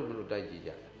တာတော့မင်းတို့တိုက်ကြည့်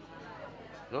ကြ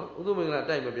နော်ဥသုမင်္ဂလာ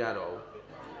တိုက်မပြတော့ဘူး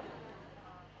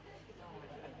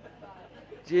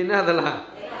ကျင်နာသလား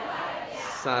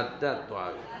စာတတ်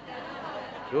သွားပြီ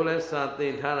တို့လည်းစာသ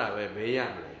င်ထားတာပဲမေးရ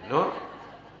မလဲနော်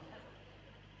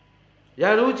ယာ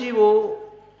ရုကြီးဖို့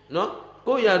နော်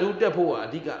ကိုယာရုတက်ဖို့ကအ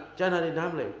ဓိကကျန်တာတွေနား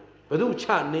မလဲဘယ်သူချ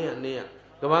နင်း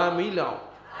ကဘာမီးလောင်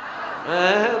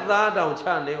သားတောင်ချ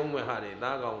နေအောင်မဲ့ဟာတွေ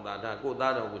သားကောင်သားဒါကို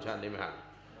သားတောင်ကိုချနေမဲ့ဟာ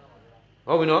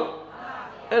ဟုတ်ပြီနော်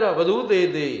အဲ့တော့ဘယ်သူ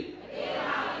သေး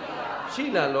ရှိ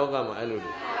လားလောကမှာအဲ့လို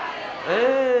လူ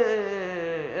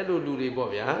အဲ့လိုလူတွေပေါ့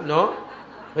ဗျာနော်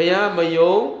ဘုရားမ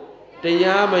ယုံတ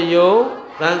ရားမယုံ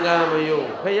သံဃာမယုံ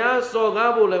ဘုရားစော်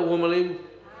ကားဖို့လည်းဝန်မလေးဘူး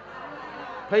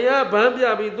ဘုရားဗန်းပြ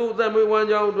ပြီးသူ့အသက်မွေးဝမ်း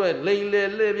ကြောင်းအတွက်လိန်လေ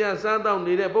လှည့်ပြစားတောင်း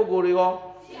နေတဲ့ပုဂ္ဂိုလ်တွေရော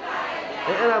ရှိပါ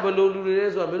ရဲ့အဲ့ဒါဘယ်လိုလူတွေလဲ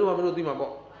ဆိုတာမင်းတို့ကမင်းတို့သိမှာ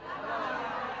ပေါ့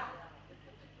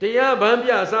တရားဗန်း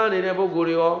ပြစားနေတဲ့ပုဂ္ဂိုလ်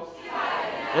တွေရောရှိပါ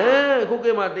ရဲ့ခု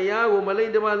ခေတ်မှာတရားကိုမလိ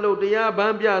မ့်တမလို့တရားဗ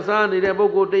န်းပြစားနေတဲ့ပု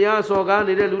ဂ္ဂိုလ်တရားစော်ကား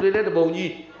နေတဲ့လူတွေလည်းတပုံ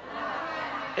ကြီး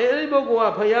အဲ့ဒီပုဂ္ဂို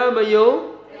လ်ကဘုရားမယုံ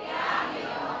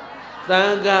သံ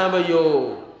ဃာမယုံ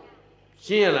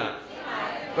ရှင်းရလား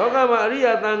လောကမှာအရိ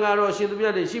ယာသံဃာတော်ရှင်သူမြ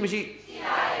တ်တွေရှိမရှိရှိ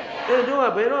ပါရဲ့အဲ့တို့က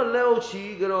ဘယ်တော့လက်အုပ်ချီ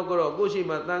ကြတော့ကိုရှိ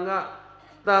မှသံဃာ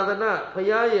သာသနာဘု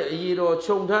ရားရဲ့အရေးတော်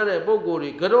ခြုံထားတဲ့ပုဂ္ဂိုလ်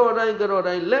တွေကြော့တို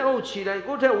င်းလက်အုပ်ချီတိုင်း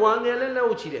ကိုထက်ဝါငယ်လက်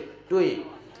အုပ်ချီတယ်တွေ့ရင်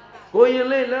ကိုရင်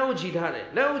လေးလက်အုပ်ချီထားတယ်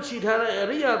လက်အုပ်ချီထားတဲ့အ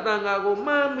ရိယာသံဃာကို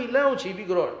မှန်းပြီးလက်အုပ်ချီပြီး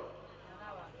ကြော့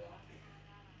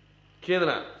ရှင်းသ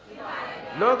လား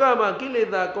လောကမှာကိလေ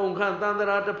သာကုန်ခန့်တန်ត្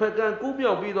រာတစ်ဖက်ကကူး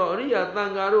မြောက်ပြီးတော့အရိယာသံ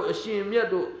ဃာတို့အရှင်မြတ်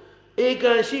တို့ဧ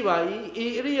ကံရှိပါ၏ဤ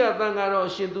အရိယာသံဃာတော်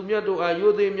အရှင်သူမြတ်တို့အား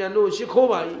ရိုသေမြတ်တို့ရှိခိုး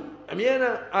ပါ၏အမြဲတ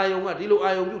မ်းအာယုံကဒီလို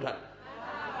အာယုံပြုထားတယ်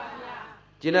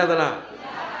ကျင်သလား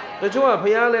တချို့ကဘု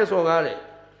ရားလဲစော်ကားတယ်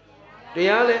တ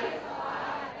ရားလဲ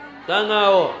သံဃာ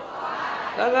ရော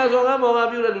သံဃာစော်ကားမော်ကား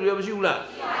ပြုတဲ့လူတွေမရှိဘူးလား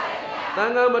သံ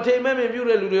ဃာမထိမ်မဲ့မြင်ပြု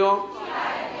တဲ့လူတွေရော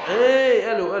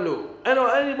အဲ့လိုအဲ့တော့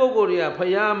အဲ့ဒီပုဂ္ဂိုလ်တွေကဘု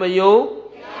ရားမယုံ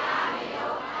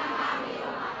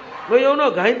မယုံ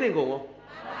တော့ဂိုင်းသိမ့်ကုန်ရော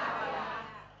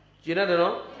ကျင်တယ်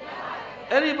နော်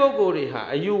အဲ့ဒီပုဂ္ဂိုလ်တွေဟာ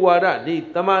အယူဝါဒဒီ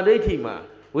တမာဒိဋ္ဌိမှာ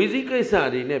ဝိသိကိစ္စ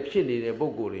တွေနဲ့ဖြစ်နေတဲ့ပု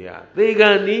ဂ္ဂိုလ်တွေဟာသေကံ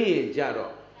နီးရင်ကြ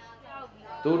တော့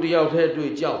သူတယောက်တည်း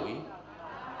တွေ့ကြောက်ပြီ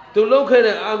သူလောက်ခဲ့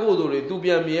တဲ့အာဟုသူတွေသူပြ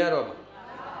န်မြင်ရတော့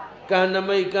ကံန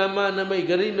မိတ်ကမ္မနမိတ်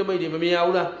ဂရိနမိတ်တွေမမြင်ရ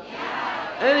ဘူးလား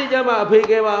အဲ့ဒီကြမှာအဖေ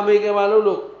ကဲပါအမေကဲပါ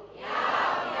လို့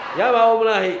ရပါဦးမ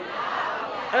လားဟိ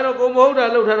အဲ့တော့ကိုမဟုတ်တာ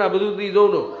လှုပ်ထားတာဘယ်သူသိ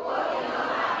ဆုံးတော့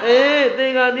အေးသ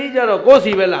င်္ကန်းနီးကြတော့ကိုယ်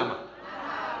စီပဲလာမှာ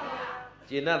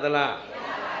ကျင်သလား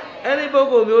အဲ့ဒီပုဂ္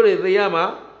ဂိုလ်မျိုးတွေသိရမှာ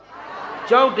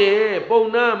ကြောက်တယ်ပုံ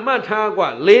နာမှတ်ထားกว่า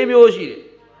၄မျိုးရှိတယ်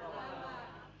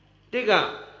တစ်က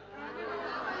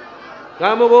ကာ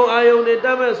မဂုဏ်အာယုန်တွေတ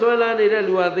တ်မဲ့ဆွဲလန်းနေတဲ့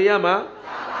လူဟာသိရမှာ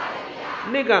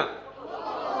နှစ်က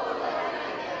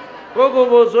ကိုယ်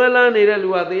ကိုဆွဲလန်းနေတဲ့လူ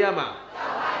ဟာသိရမှာ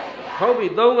ဟုတ်ပြီ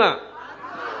သုံးက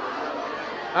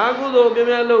အာကုသိုလ်ပြ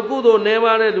ပြလို့ကုသိုလ်နေ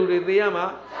ပါတဲ့လူတွေသိရမှာ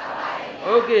โ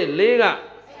อเคလေးက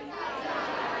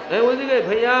ဝိသိကိဖ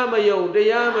ယားမယုံတ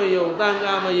ရားမယုံတန်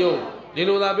ခါမယုံဒီ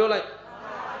လိုသာပြောလိုက်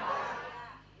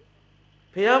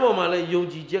ဖယားပေါ်မှာလည်းယုံ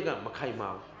ကြည်ချက်ကမခိုင်ပါ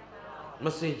ဘူးမ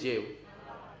စင်ကြယ်ဘူး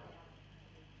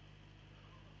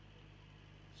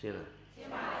ရှင်းလားရှင်း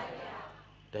ပါပါဗျာ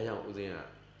ဒါကြောင့်ဦးဇင်းက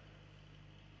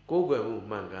ကိုးကွယ်မှု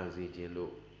မှန်ကန်စေခြင်း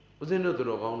လို့ဦးဇင်းတို့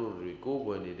တော်ကောင်းတို့တွေကိုး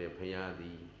ကွယ်နေတဲ့ဖယားသ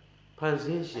ည်ဖန်ဆ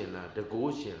င်းရှင်လားတ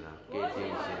ကိုးရှင်လားကယ်တ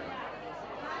င်ရှင်လား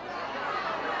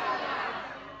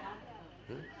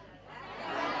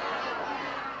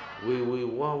ဝေ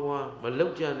ဝါမလော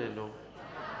က်ကြနဲ့နော်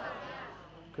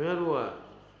ခင်ဗျားတို့က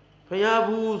ဖယား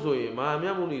ဘူးဆိုရင်မဟာမြ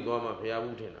တ်မုနီသွားမှဖယား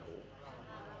ဘူးထင်တာဟုတ်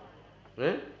ဟ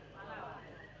မ်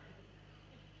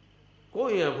ကို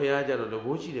ယ့်ရင်ဖယားကြတော့တ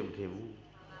ကိုးရှိတယ်မထင်ဘူး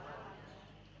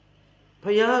ဖ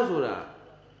ယားဆိုတာ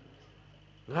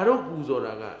ငါတို့ပူဇော်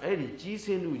တာကအဲ့ဒီကြီးစ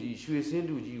င်းတူကြီးရွှေစင်း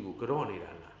တူကြီးကိုကြော့နေ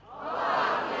တာလား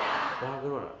ဘာ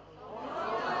ကြော့တာ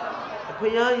ဖ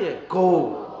ယားရဲ့ဂုံ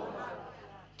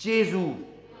ကျေးဇူး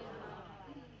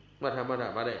မှတ်ထားဗါ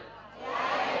တဲ့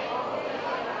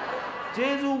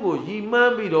ကျေးဇူးကိုရည်မှ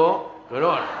န်းပြီးတော့ကြော့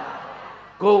တာ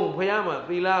ဂုံဖယားမှာ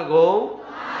သီလဂုံ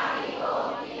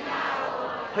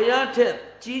ဖယားထက်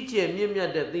ကြီးကျယ်မြင့်မြတ်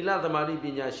တဲ့သီလသမာဓိပ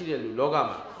ညာရှိတဲ့လူလောက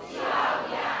မှာ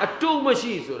အတုမ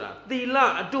ရှိဆိုတာသီလ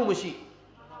အတုမရှိ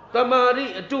သမာဓိ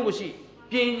အတုမရှိ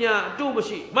ပညာအတုမ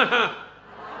ရှိမှတ်ထား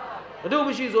အတုမ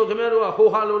ရှိဆိုခင်ဗျားတို့ကဟို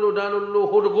ဟာလို့ဒါလို့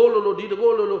ဟိုတကိုးလို့ဒီတ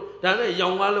ကိုးလို့ဒါနဲ့ရော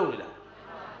င်ကားလုပ်နေတာ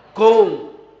ဂုံ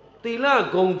သီလ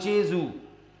ဂုံကျေးဇူး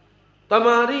တ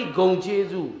မာရိဂုံကျေး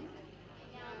ဇူး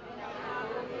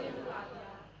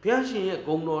ဘုရားရှင်ရဲ့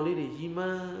ဂုံတော်လေးတွေရည်မှ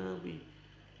န်းပြီး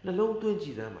နှလုံးသွင်းကြ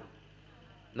ည်စမ်းပါ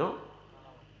နော်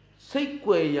စိတ်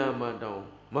ကွယ်ရာမှာတောင်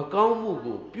မကောင်းမှု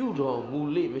ကိုပြုတော်မူ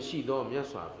လေမရှိသောမြတ်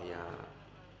စွာဘုရား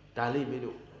ဒါလေးမင်း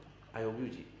တို့အာယုံပြု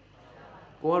ကြည့်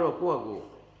ကိုကတော့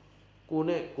ကို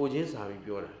နဲ့ကိုချင်းစာပြီး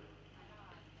ပြောတာ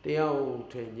တယောက်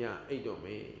ထဲညအိတ်တော့မ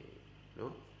ယ်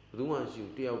နော်ဘယ်သူမှရှိ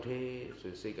ဘူးတယောက်ထဲ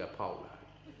ဆိုစိတ်ကဖောက်လာ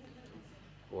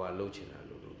ဟိုကလှုပ်ချင်တာ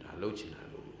လို့ဒါလှုပ်ချင်တာ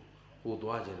လို့ဟို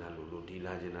သွားချင်တာလို့ဒီ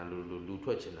လာချင်တာလို့လူထွ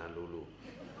က်ချင်တာလို့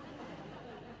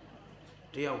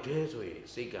တယောက်တည်းဆိုရင်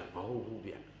စိတ်ကမဟုတ်ဘူး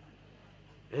ဗျ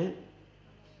ဟမ်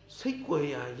စိတ်ကွယ်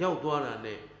ရာရောက်သွားတာ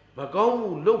နဲ့မကောင်း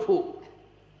မှုလုပ်ဖို့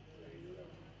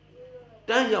တ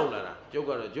န်းရောက်လာတာကျုပ်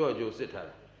ကတော့ကြောက်ကြိုစစ်ထား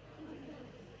တာ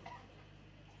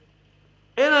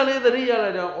အဲ့ဒါလေးသတိရ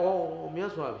လိုက်တော့ဩမြ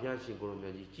တ်စွာဘုရားရှင်ကိုယ်တော်မြ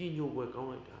တ်ကြီးကြီးညိုပွဲကောင်း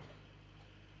လိုက်တာ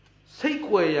စိတ်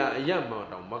ကွယ်ရာအရမှ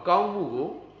တောင်မကောင်းမှုကို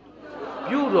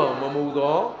ပြုတော်မမူ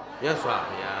သောမြတ်စွာ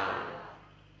ဘုရား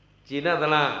ကြည်နပ်သ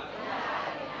လား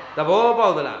သဘောပေါ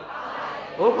က်သလား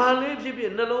ဟိုဘာလေးဖြစ်ဖြ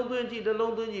စ်နှလုံးသွင်းကြည့်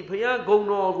ဘုရားဂုဏ်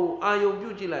တော်ကိုအာယုံပြု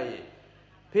ကြည့်လိုက်ရင်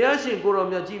ဘုရားရှင်ကိုယ်တော်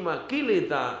မြတ်ကြီးမှာကိလေ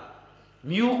သာ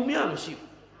မြူမြမရှိဘူး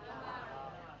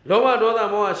လောဘဒေါသ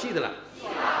မောဟရှိသလားရှိ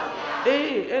ပါဘူးဗျာ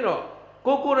အေးအဲ့တော့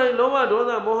ကိုယ်တိုင်လောဘဒေါ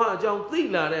သမောဟအကြောင်းသိ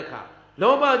လာတဲ့အခါ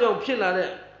လောဘကြောင့်ဖြစ်လာတဲ့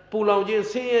ပူလောင်ခြင်း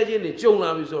ဆင်းရဲခြင်းတွေကြုံလာ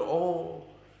ပြီဆိုတော့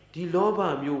ဒီလောဘ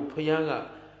မျိုးဘုရားက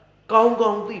ကောင်း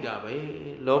ကောင်းသိတာပဲ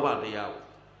လောဘတရားကို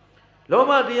လော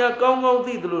ဘတရားကောင်းကောင်း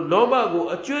သိသလိုလောဘကို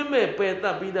အကျွမ်းမဲ့ပယ်တ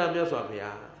တ်ပြီးသားမြတ်စွာဘု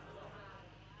ရား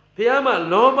ဘုရားမှာ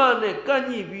လောဘနဲ့ကန့်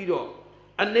ညှိပြီးတော့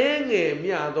အနှဲငယ်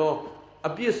မြသောအ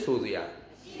ပြစ်ဆိုစရာ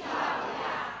ရှိပါ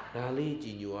ဗျာဒါလေးကြ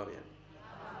ည်ညိုပါဗျာ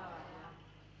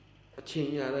အချ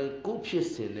င်းရတိုင်းကိုဖြစ်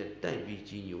စဉ်နဲ့တိုက်ပြီး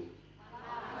ကြည်ညို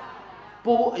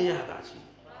ပိုးအရာသာရှိ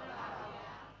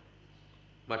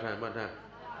မထ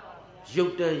ရု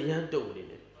ပ်တန်ရမ်းတုံနေ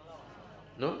တယ်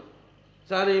နော်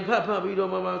စာရိဖတ်ပြီးတော့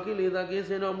မကိလေသာကင်းစ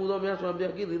င်တော်မူသောမြတ်စွာဘု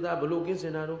ရားကိလေသာဘလို့ကင်းစ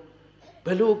င်တာတော့ဘ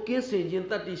လို့ကင်းစင်ခြင်း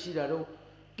တတ္တိရှိတာတော့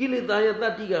ကိလေသာရဲ့တ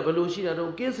တ္တိကဘလို့ရှိတာ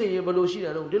တော့ကင်းစင်ရင်ဘလို့ရှိ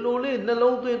တာတော့ဒီလိုလေးနှ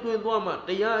လုံးသွင်းသွားမှတ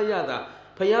ရားအရသာ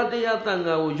ဘုရားတရားတန်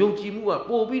ခါကိုယုံကြည်မှုက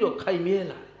ပို့ပြီးတော့ခိုင်မြဲ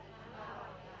လာတယ်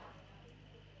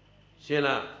ရှင်း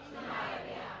လား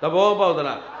သဘောပေါက်သ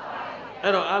လား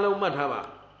အဲ့တော့အားလုံးမှတ်ထားပါ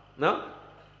နော်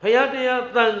ဘုရားတရား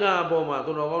တန်ခါအပေါ်မှာ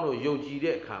သူတော်ကောင်းတို့ယုံကြည်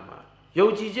တဲ့အခါမှာယုံ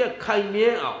ကြည်ချက်ခိုင်မြဲ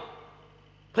အောင်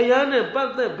ဘုရားနဲ့ပတ်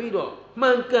သက်ပြီးတော့မှ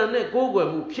န်ကန်တဲ့ကိုးကွယ်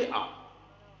မှုဖြစ်အောင်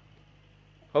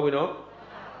ဟုတ်ပြီနော်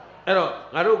အဲ့တော့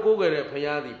ငါတို့ကိုးကွယ်တဲ့ဘု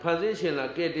ရားသည်ဖန်ဆင်းရှင်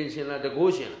လားကယ်တင်ရှင်လားတ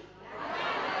ကိုးရှင်လား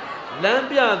လမ်း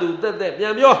ပြသူတက်ပြ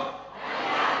န်ပြော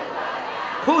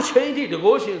ခုချိန်ထိတ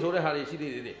ကိုးရှင်ဆိုတဲ့ဟာတွေရှိ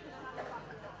သေးတယ်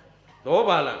တော့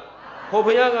ပါလားဟို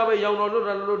ဖះကပဲရောင်တော်လွတ်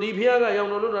တာလို့ဒီဖះကရောင်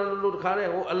တော်လွတ်တာလို့တခါတည်း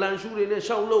ဟိုအလံရှူတွေနဲ့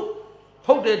ရှောက်လို့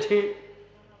ဟုတ်တယ်ချင်း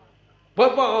ဘ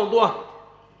တ်ပေါအောင်သွား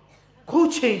ခု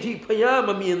ချိန်ထိဖះမ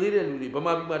မြင်သေးတဲ့လူတွေဗ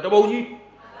မာပြည်မှာတပုံကြီး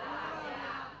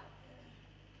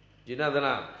ကျင်နာသ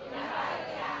လား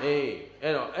အေး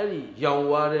အဲ့တော့အဲ့ဒီရောင်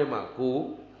ဝါးထဲမှာကို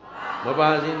မပါ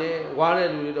စင်းနဲ့ဝါးတဲ့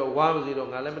လူတွေတော့ဝါးမစီတော့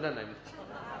ငါလည်းမတတ်နိုင်ဘူး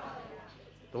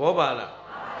သဘောပါလား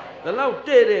ဒါတော့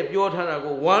တဲ့ပြောထားတာ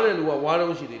ကိုဝါးတဲ့လူကဝါး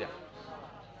တော့ရှိသေးတာ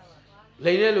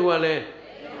လိန်တဲ့လူကလည်း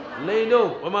လိန်တော့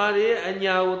ဗမာတွေရဲ့အ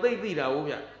ညာကိုသိသိတာဟုတ်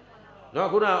ဗျနော်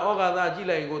ခုနဩဃာသကြည့်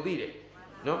လိုက်ရင်ကိုသိတယ်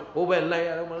နော်ဟိုဘက်လိုက်ရ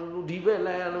တော့ဒီဘက်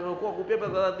လိုက်ရတော့ကိုပြက်ပြ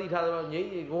က်သားသားသိထားတယ်ငိမ့်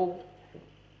ငိမ့်ကို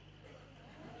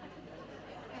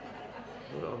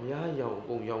တော့အများရောင်အ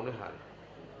ကုန်ရောင်တဲ့ဟာလေ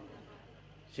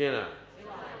ရှင်းလား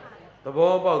သ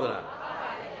ဘောပေါက်သလား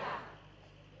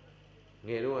င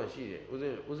ယ်တော့ရှိတယ်ဦး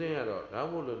စင်းကတော့ဒါမှမ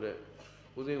ဟုတ်လို့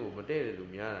ဦးစင်းကိုမတည့်တဲ့လူ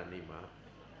များတာနေမှာ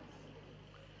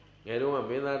ငယ်တော့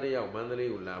မင်းသားတယောက်မန္တလေး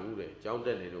ကိုလာဘူးတယ်ကျောင်းတ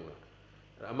က်နေတော့က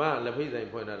အမလက်ဖိတ်ဆိုင်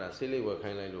ဖွင့်ထားတာဆေးလိပ်ဝယ်ခို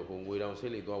င်းလိုက်လို့ဟိုငွေတောင်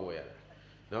ဆေးလိပ်သွားဝယ်ရတာ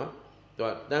နော်သူက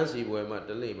တန်းစီပွဲမှာ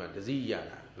တလိမ့်မှာတစည်းရ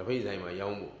တာလက်ဖိတ်ဆိုင်မှာရော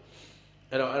င်းဖို့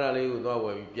အဲ့တော့အဲ့ဒါလေးကိုသွားဝ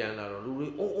ယ်ပြီးပြန်လာတော့လူတွေ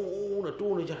အုံနဲ့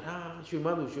တိုးနေကြတာရွှေမ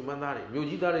န်းသူရွှေမန်းသားတွေမြို့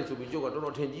ကြီးသားတွေဆိုပြီးကျုပ်ကတော်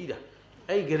တော်ထင်ကြီးတာ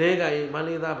အဲ့ဒီကလေးကရင်မန္တ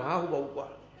လေးသားဘာဟုတ်ပါဘူးကွာ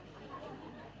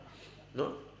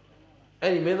နော်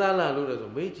အဲ့ဒီမင်းသားလာလို့လည်း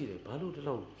ဆိုမေးကြည့်တယ်ဘာလို့ဒီ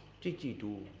လောက်ကြည့်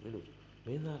တူမင်းတို့မ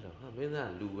င်းသားလားဟာမင်း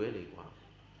သားလူပဲလေကွာ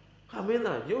ဟာမင်း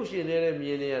သားရုပ်ရှင်နဲ့မြ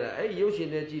င်နေရတာအဲ့ရုပ်ရှင်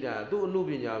နဲ့ကြည့်တာသူ့အမှု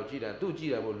ပညာကိုကြည့်တာသူ့ကြ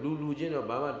ည့်တာပေါ့လူချင်းတော့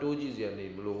ဘာမှတိုးကြည့်စရာနေ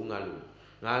မလိုဘူးငါ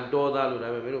တော်သားလို့ဒါ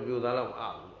ပေမဲ့မင်းတို့ပြိုသားလောက်မ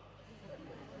အားဘူး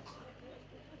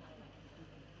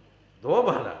တော့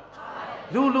ပါလား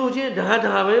လူချင်း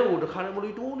ဒါပဲဟိုတခါတည်းမ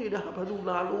လို့တိုးနေတာဘာလို့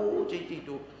လာလို့ကြည့်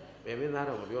တိုးမင်းသား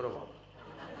တော့မပြောတော့ပါဘူး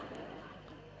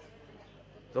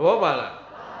သဘောပါလား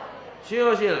ရှင်း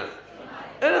လား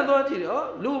အဲ့ဒါတော့ကြည့်တယ်ဩ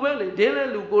လူပဲလေဒင်းလဲ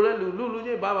လူကိုလဲလူချ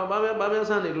င်းဘာမှ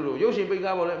ဆန်းနေလို့ရုပ်ရှင်ပိတ်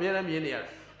ကားပေါ်လဲအများနဲ့မြင်နေရတယ်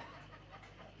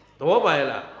သဘောပါရဲ့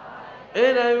လား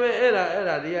အဲ့ဒါပဲအဲ့ဒါ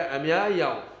တွေကအများ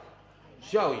ရောင်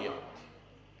ရှောက်ရောင်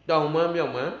တောင်မန်းမြော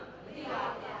က်မန်း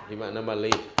ဒီမှာနံပါတ်4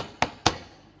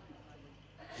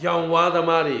ရောင်ဝါသ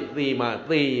မားတွေသေမှာ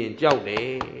သေရင်ကြောက်တယ်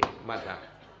မှတ်ထား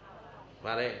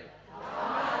ပါလေအဲ့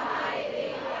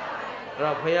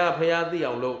တော့ဖះသိ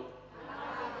အောင်လို့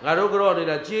ငါတို့ကတော့နေ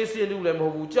တာကျေးစင်းလူလည်းမဟု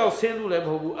တ်ဘူးကြောက်စင်းလူလည်းမ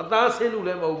ဟုတ်ဘူးအသားစင်းလူလ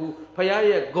ည်းမဟုတ်ဘူးဖះ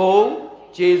ရဲ့ဂုံ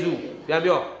ကျေးဇူးပြန်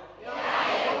ပြော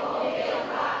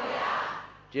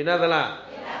ကျင်သလား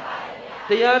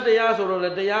တရားဆိုတော့လေ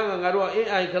တရားကငါတို့က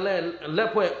AI ခလက်လက်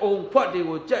ဖွဲ့အုံဖွက်တွေ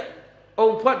ကိုကြက်အုံ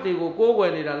ဖွက်တွေကိုကိုးကွ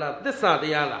ယ်နေတာလားသစ္စာတ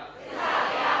ရားလား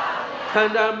ခ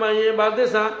န္ဓာမှန်ရင်ဘာသ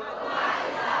စ္စာ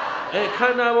ခ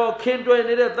န္ဓာပေါ်ခင်းတွယ်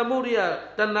နေတဲ့သမုဒိယ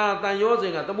တဏှာတန်ရောစ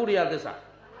ဉ်ကသမုဒိယသစ္စာ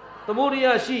သမုဒိယ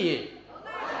ရှိရင်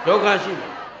ဒုက္ခရှိမ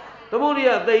ယ်သမုဒိယ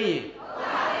သိရင်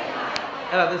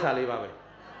အဲ့ဒါသစ္စာလေးပါပဲ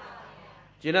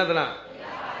ကျင်သလား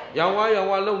ရောင်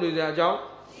ဝါလုံနေစရာအကြောင်း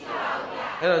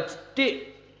အဲ့တော့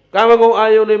ကာမဂုဏ်အာ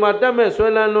ယုန်တွေမှာတက်မဲ့ဆွဲ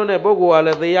လန်းလွန်းတဲ့ပုဂ္ဂိုလ်ကလ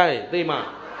ည်းသိရရင်သိမှာ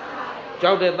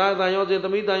ကြောက်တဲ့သားတန်ရောစဉ်သ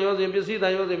မီးတန်ရောစဉ်ပစ္စည်းတ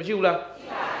န်ရောစဉ်မရှိဘူးလား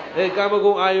ကာမ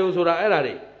ဂုဏ်အာယုန်ဆိုတာအဲ့ဒါ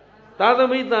တွေသားသ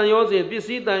မီးတန်ရောစဉ်ပစ္စ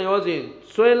ည်းတန်ရောစဉ်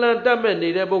ဆွဲလန်းတက်မဲ့နေ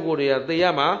တဲ့ပုဂ္ဂိုလ်တွေကသိရ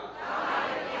မှာ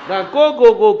ဒါ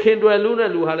ကိုခင်တွယ်လူ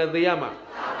တဲ့လူဟာလည်းသိရမှာ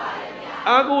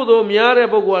အာဟုသို့များတဲ့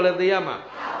ပုဂ္ဂိုလ်ကလည်းသိရမှာ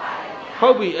ဟု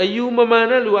တ်ပြီအယူမမှန်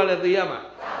တဲ့လူကလည်းသိရမှာ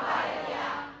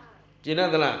ကျင်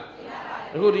သလား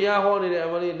အခုတရားဟောနေတဲ့အ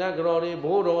မလေးနတ်ကြော်တွေ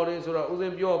ဘိုးတော်တွေဆိုတော့ဥစ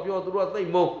ဉ်ပြောသူတို့ကသိ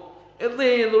မုန်းအသိ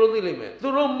ရင်သူတို့သိလိမ့်မယ်သူ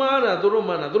တို့မှားတာသူတို့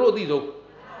မှန်တာသူတို့အသိဆုံး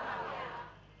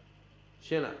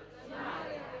ရှင်းလား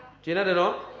ကျင်တယ်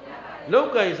နော်လောက်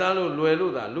ကင်စားလို့လွယ်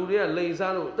လို့သာလူတွေကလိန်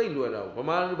စားလို့သိလွယ်တာဗ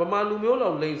မာလူမျိုးလော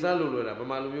က်လိန်စားလို့လွယ်တာဗ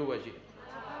မာလူမျိုးပဲရှိတယ်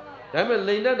ဒါပေမဲ့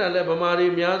လိန်တတ်တာလည်းဗမာတွေ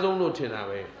အများဆုံးလို့ထင်တာ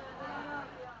ပဲ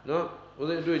နော်ဥ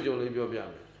စဉ်အတွေ့အကြုံလေးပြောပြ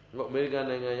မယ်ဟိုအမေရိကန်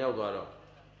နိုင်ငံရောက်သွားတော့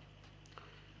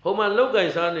ဟိုမှာလောက်ကင်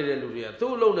စားနေတဲ့လူတွေက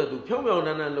သူ့အလုပ်နဲ့သူဖြောင်းဖြောင်းတ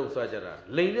န်းတန်းလှုပ်ရှားကြတာ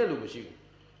လိန်တဲ့လူမရှိဘူး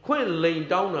ခွင့်လိန်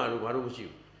တောင်းတာတို့ဘာလို့မရှိ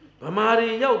ဘူးဗမာတွေ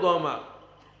ရောက်သွားမှ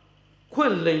ခွ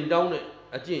င့်လိန်တောင်းတဲ့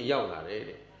အကျင့်ရောက်လာတယ်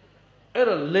တဲ့အဲ့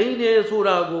တော့လိန်တယ်ဆို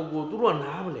တာကိုသူတို့က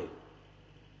နားမလဲ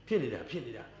ဖြစ်နေတာ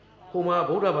ဟိုမှာ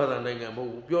ဗုဒ္ဓဘာသာနိုင်ငံမဟုတ်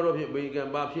ဘူးပြောတော့ဖြစ်အမေရိကန်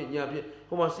ဘာဖြစ်ညာဖြစ်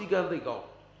ဟိုမှာစီကံသိတ်ကောင်း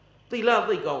သီလ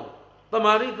သိတ်ကောင်းတ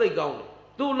မာရီသိတ်ကောင်း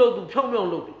သူ့အလုပ်သူဖြောင်းဖြောင်း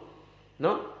လုပ်တယ်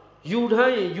နော်ယူ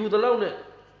ထားရင်ယူသလောက်နဲ့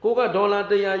ကိုကဒေါ်လာ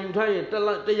100ယူထားရင်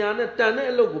100နဲ့တန်တဲ့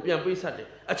အလုပ်ကိုပြန်ပေးဆက်တယ်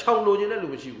အချောင်လိုချင်တဲ့လူ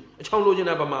မရှိဘူးအချောင်လိုချင်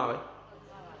တာဗမာပဲ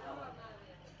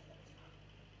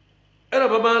အဲ့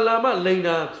တော့ဗမာလာမလိန်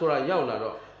တာဆိုတာရောက်လာ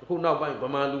တော့အခုနောက်ပိုင်းဗ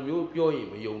မာလူမျိုးပြောရင်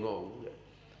မယုံတော့ဘူးတဲ့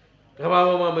ကဘာ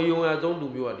ပေါ်မှာမယုံရဆုံးလူ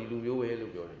မျိုးကဒီလူမျိုးပဲ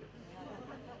လို့ပြောတယ်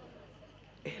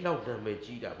အဲ့လောက်နာမည်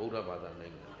ကြီးတာဗုဒ္ဓဘာသာနို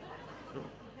င်ငံနော်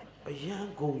အယံ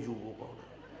ဂုံယူကိုကောင်းတယ်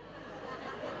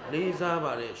Lisa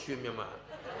about it, shoot me, man.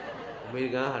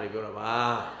 American Harry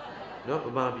Buraba. No,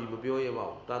 Mamma be pure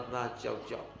about that chow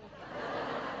chow.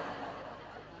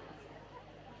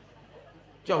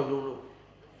 Chow Lulu.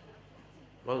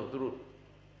 Well, true.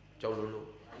 Chow Lulu.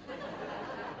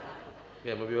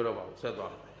 Yeah, my pure about, said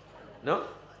one. No?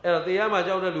 The Yama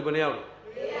Jow Lubanel.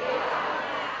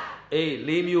 Eh,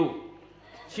 leave you.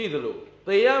 She the loop.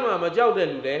 The Yama Majau de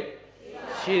Lude.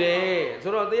 She is.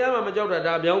 So the Yama Majau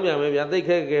that young man, they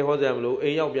can't get Hosam, a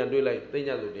young man do like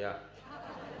Tina Ludia.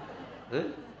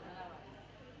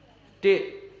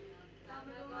 Did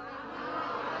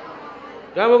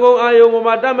Gamago Ayo,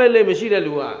 Madame Machine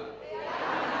Lua.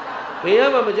 The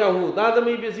Yama Majau, that the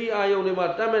me busy Ayo,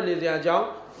 Madame Lizia.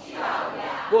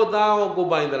 Go thou go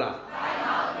bind the la.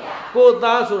 Go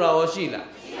thou Sura or Sheila.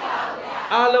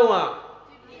 Aloha.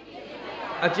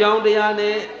 A John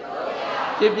Diane,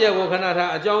 Tipia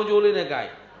Wokanata, a John Julian guy.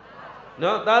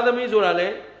 No, the other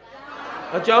Mizurale,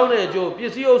 a John Joe,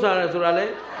 Pisio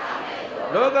Surale,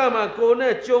 Logama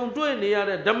Kone, John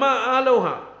Dunia, Dama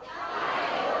Aloha.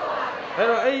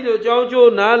 Pero John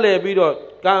Joe Nale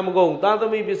Bido, Gamgo,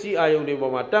 Tatami Bisi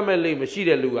Ayonima, Tamale,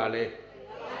 Machida Luale.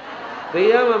 The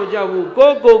Yama Jabu,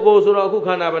 go, Sura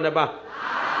Kukanaba.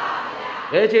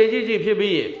 H.A.G.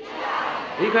 Pibi.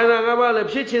 He can't have a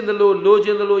pitch in the low, lodge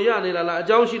in the Loyan, a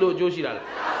John Shilo Joshila.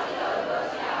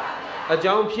 A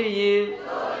John Piyin,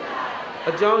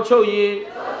 a John Choyin,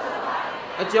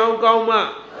 a John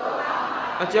Gauma,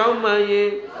 a John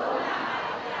Maye.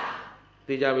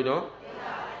 Did you know?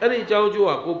 Any John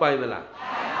Jua go by the la.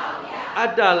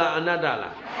 Adala,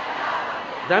 another.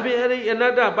 Dabi any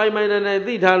another by my name,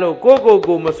 Ditalo,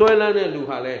 go, Masoilan and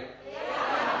Luhale.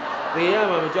 The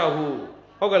Yama Jahu,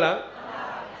 Hogala.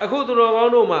 A good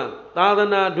no man,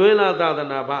 Tadana, Duena,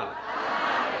 Tadana, Ba.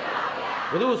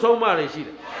 We do so much.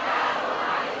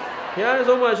 Here is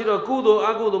so much Kudo,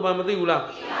 Agudo, Mamadula.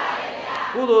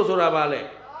 Kudo Sorabale.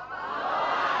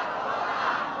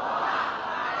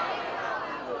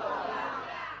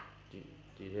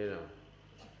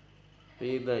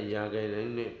 Be the Yagan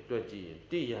and Twaji,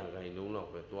 Tiaga, no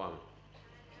love with one.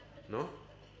 No?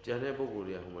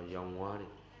 Janeburia, who a young one.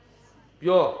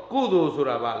 Yo, Kudo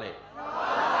Sorabale.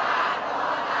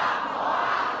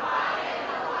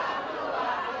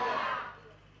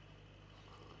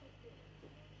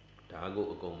 Tago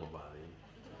a coma body.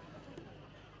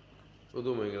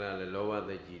 Udumangala, Lova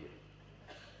the Gida.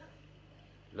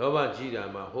 Lova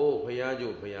Gida, my whole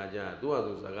Payajo Payaja, do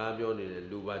others Agabion in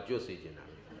Luba Josejina.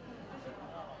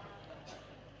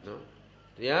 No?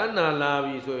 The Anna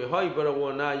Lavi, so a hyper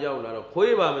one Yala,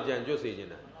 Queva Majan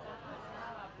Josejina.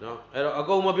 No, I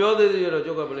go my brother, you know,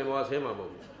 Joker was him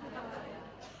about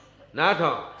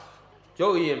Nata,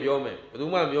 Joey and Biome,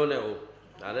 Duma Bioneo,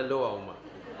 that low Oma.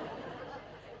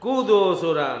 Kudo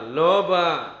Sura,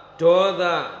 Loba,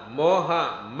 Toda,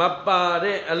 Moha,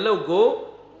 Mapare, a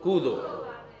logo, Kudo.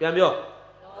 Piamio.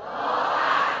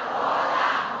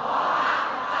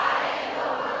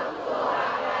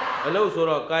 Hello,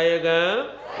 Sura, Kayaga,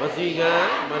 Masiga,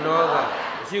 Manoga,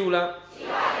 Sula.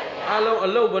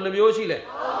 Hello, Bonabiochile.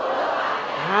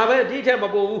 Have a detail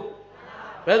babu.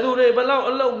 Bedure below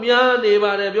alone, Miani,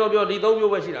 Bio, the Domio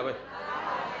Washina.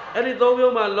 Any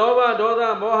Domio, Lova,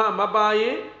 Doda, Moha,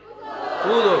 Mabai,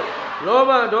 Kudo,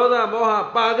 Lova, Doda,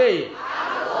 Moha, Pagay.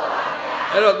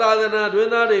 Hello, Tadana,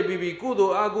 Duenade, Bibi,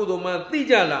 Kudo, Agudo, Man,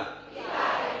 Tijala.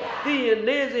 Ti,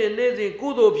 Nazi,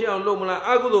 Kudo, Pian Loma,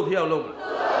 Agudo, Pian Loma.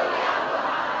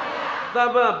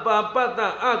 Taba,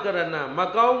 Pata, Akarana,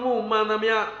 Macaumu,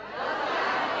 Manamia.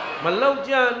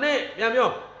 Maloja ne,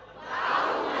 Yamio.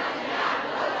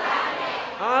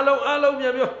 Alo,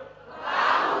 Yamio.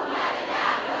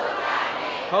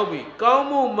 Hobby,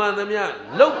 Kaumu Manamia,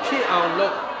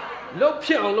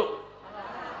 Loki on look.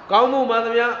 Kaumu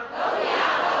Manamia.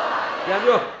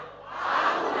 Yamio.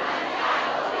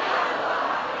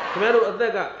 Camero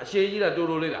Adega, Shayla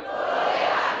Durulida.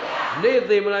 Leave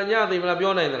the Malanya, the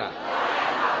Malabiona.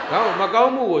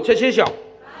 Macaumu, Cheshisha.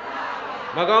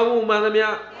 Macaumu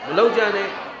Manamia. Lojane,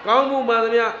 Kaumu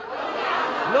Madamia,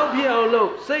 Lopia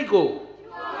low, Seiko.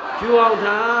 Few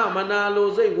out,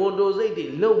 Manalo, say, Wondo, say,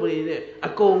 nobody, a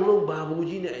cold low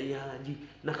babujina, Yaji,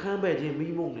 Nakamba,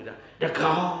 Mimunda, the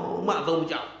cow,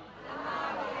 Madoja.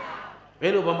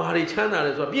 Veno Bamari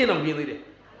Chana is a Vienna Billy.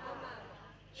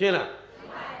 Shela,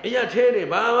 Iya Tene,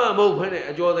 Baba, Mopene,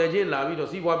 a Jordan Lavi to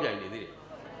see what I did.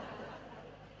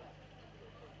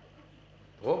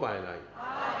 Oh, by night.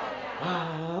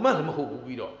 Madam, who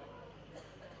we don't.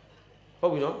 How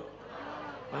we know?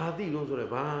 Badi don't sort of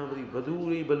Bambi,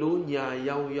 Baduri, Balunia,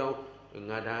 Yao,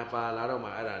 Nadapa,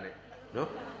 Laroma, no?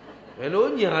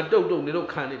 Velonia don't little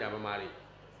candidate of Mari.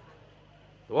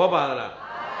 Wabala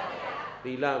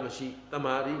Tila Mashi,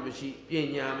 Tamari Mashi,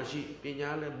 Pinya Mashi,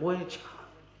 Pinya Moecha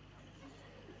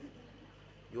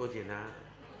Yojina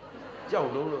Joe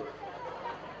Lulu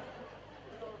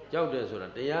Joe Desura,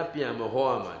 the Yapia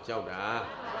Mohoma, Jauda.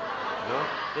 No,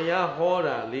 they are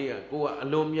horror, Lia, go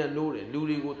Alomia Nuri,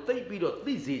 Luri would take bit of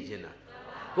this agent.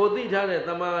 Go the Tana,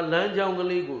 Tama, Lanjang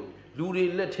Ligu,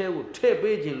 Luri let her would take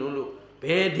Beijing Lulu,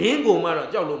 Bedingo Mara,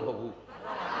 Jolum Hobu.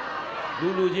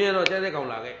 Lulu Geno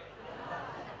Teleconlage.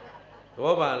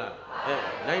 Robala,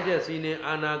 19th senior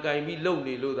Anna Gaimi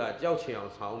Lonely Luda, Jouchian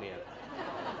Saunia.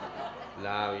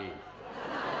 Lavi.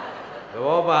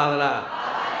 Robala,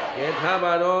 get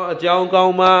Habado, a John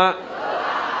Goma.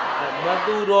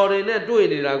 Matu Rory net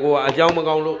doing it, I go a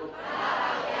Jamagongo.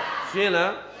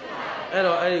 Shena,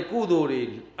 a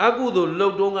Kudori, Agudo,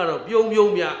 Lodonga, Yom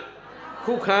Yomia,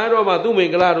 Kukaro, Madumi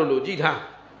Glado, Jita.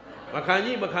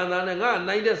 Makani, Makana, and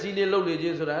 19th senior Lowly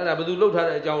Jesu, I have to look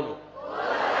at a Jono.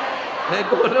 They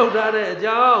go look at a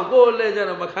Jow, go legend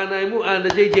of Makana and the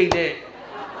JJ.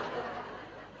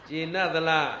 Gina the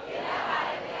la.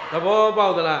 The ball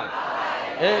about the la.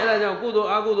 Eh, Kudo,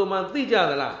 Agudo, Mantija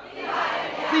the la.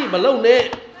 Below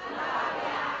net.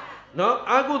 No,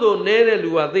 Agudo Nere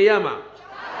Lua, the Yama.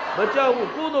 But Joe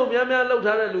Kudo Yama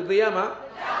Lotara Ludiama.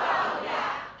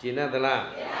 Gina the la.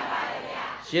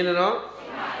 Shinano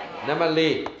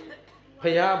Namale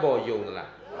Payabo Yonla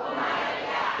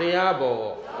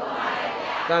Payabo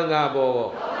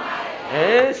Tangabo.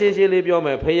 Eh, Sicily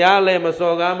Biome, Payale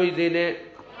Masogami in it.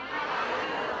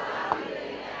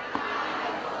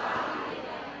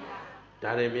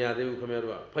 Darimia de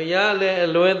Ucamera. Payale,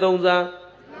 Loedonza,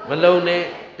 Malone,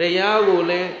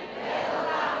 Tayagole,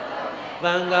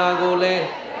 Tangagole,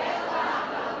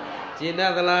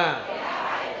 Ginadala,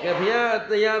 Capia,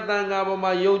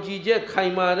 Tayatangaba, Yoji Jet,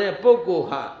 Kaimare,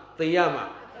 Pocoha, Tayama,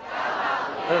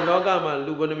 Nogama,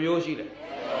 Lubanamioshi,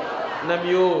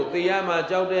 Namio, Tayama,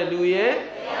 Jaude, Louis,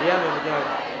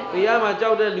 Tayama,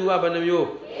 Jaude, Luabanamio,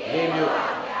 Namio,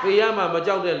 Tayama,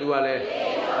 Majaude, Luale.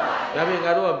 Having a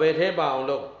bed on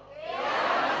low.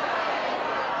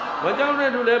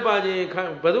 Major to Lebaji,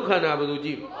 Baducana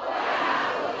Baduji.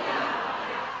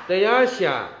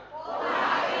 Tayasha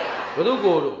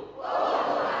Badugo.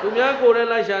 Tumiako and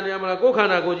Lasha Yamala,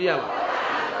 Gokana Gojiama.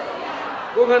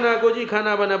 Gokana Goji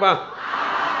Kanabanaba.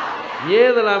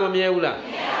 Ye the Lama Meula.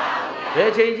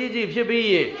 They change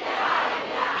Pibi.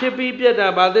 Pibi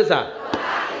Pieta Badesa.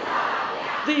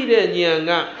 Tide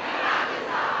Nyanga.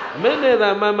 Many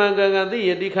that Mamma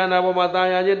Gandhi, the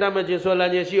Canabamata, and damages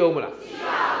Solania Shiomla.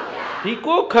 He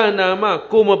go Kanama,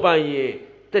 Kumapaye,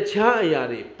 the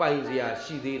Chayari, Paisia,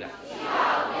 Shidila.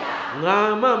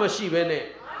 Now, Mamma Shivene.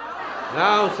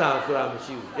 Now, South Ram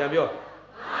Shiv, Jamio.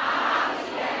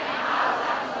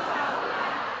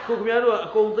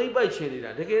 Cookmiano, go think by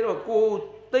Chenida, the gate of go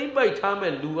think by Tam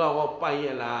and Lua or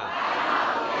Payela.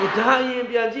 Italian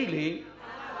Biagili.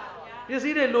 You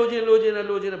see the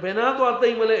Login, and Benato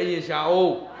thing will let you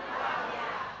show.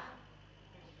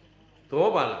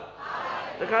 Tobala.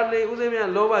 The Cadley Uzemia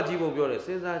Lova Jibo Biore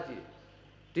says that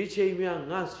Diche Mia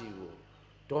Nasivo,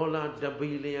 Dollar the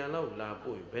Billion La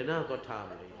Boy, Benato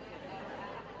Tammy.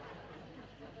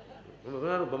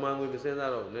 Bamang will say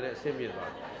that of the same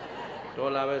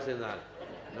Dollar says that.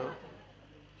 No?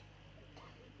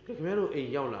 Camero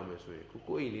in Yaula Mesue,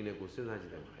 Kuku in a good sense,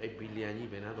 a billion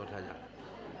Benato Taja.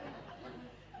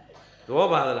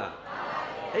 Dobala.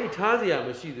 A Tazia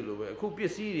Machidulu, could be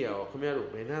Syria or Camero,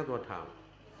 Benato Town.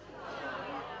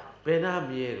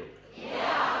 Benamiero.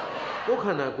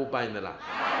 Okana go by the la.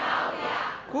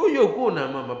 Go yo go na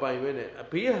mamma by when a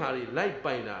beer harry light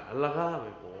by na, a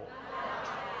lagave.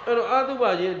 And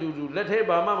Aduba do let him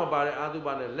by mamma by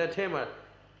Aduba, let him at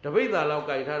the way the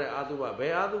Lauka Aduba, by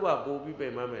Aduba, Bobby by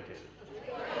Mamma.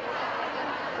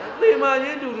 They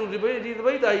might do the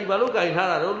way that Ibaluka in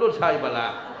Hara, don't look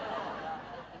Saibala.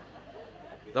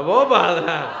 The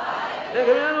Boba, they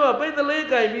can pay the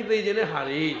lake. I meet the Jenny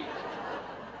Harry.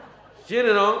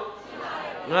 General,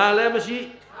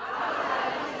 Nalemashi,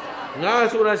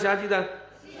 Nasura Shajida,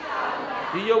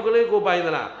 the Yokale go by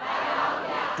the la.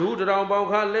 Two the round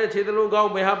Bauka, let it look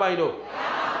out by Habaino.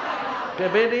 The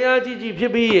Bendiaji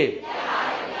Pibi,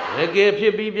 they gave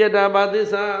Pibi about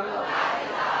this. Dide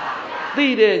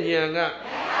Yanga.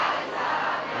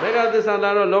 Mega the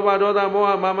Sandaro, Lobadoda,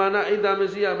 Moa, Mamana,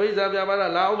 Idamisia, Beza,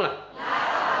 Lauma.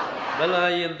 Bella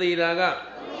in Tiraga.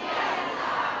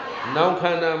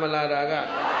 Naukana Malaraga.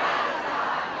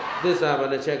 This are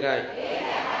the Chekai.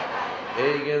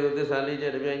 Again, this are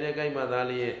legend of Yanaka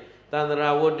Madali.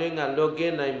 Tandra would doing a look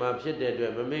in, I'm up shit dead.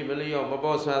 Maybe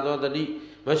Mabosa, the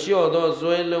deep, Monsieur, those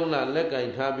Zoelona, Leka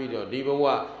in Tabido,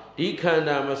 Dibawa, ဒီခန္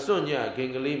ဓာမစွန့်ကြခင်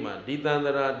ကလေးမှာဒီတန္တ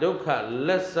ရာဒုက္ခလ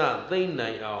က်ဆသိမ့်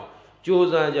နိုင်အောင်ကြိုး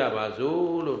စားကြပါ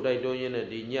စို့လို့တိုက်တွန်းရင်းနဲ့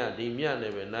ဒီညဒီမြ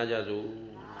နဲ့ပဲနားကြစို့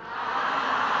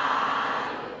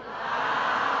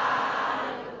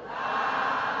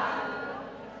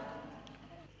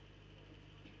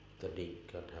တတိ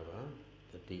ကထပါ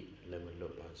တတိလည်းမလွ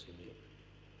တ်ပါစေနဲ့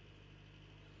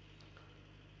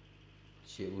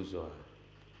ရှေးဥစွာ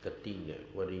တတိနဲ့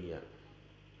ဝရိယ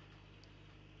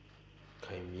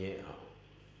ခိုင်မြဲအောင်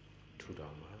ထူထော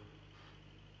င်ပါ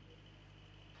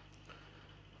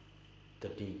တ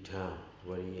တိထားဝ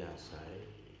ရိယဆိုင်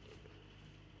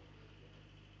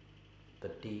တ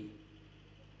တိ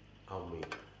အောင်မေ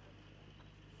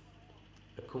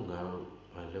အခုငါတို့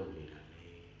မလုပ်နေတာလေ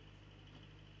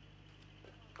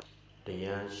တ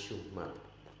ရားရှုမှတ်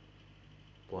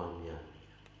ပွားများ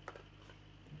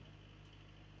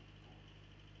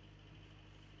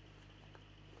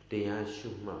တရားရှု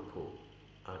မှတ်ဖို့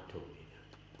အားထုတ်နေတာ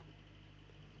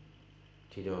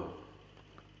ဒီတော့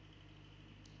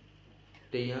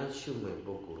တရားရှုမဲ့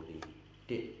ပုဂ္ဂိုလ်ဒီ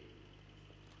တစ်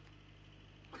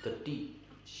တတိ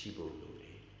ရှိဖို့လိုတ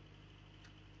ယ်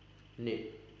နှစ်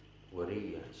ဝရိ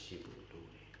ယရှိဖို့လို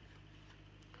တယ်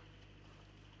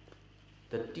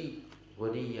တတိဝ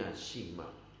ရိယရှိမှ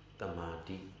တမာ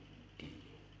တိတည်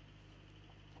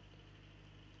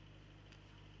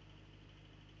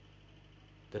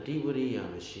တတိဝရိယ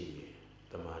မရှိရင်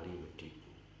တမာတိမတည်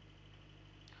ဘူး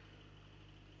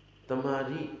တမာ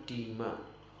တိတည်မှ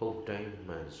ဟုတ်တိုင်း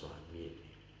မှန်စွာမြင်တ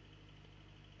ယ်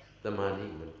တမာတိ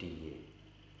မတည်ရင်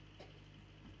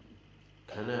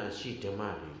ခန္ဓာရှိဓမ္မ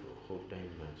တွေကိုဟုတ်တို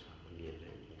င်းမှန်စွာမမြင်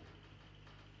နိုင်ဘူး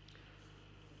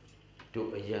တို့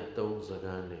အရသုံးစ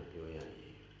ကားနဲ့ပြောရရ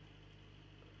င်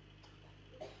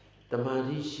တမာ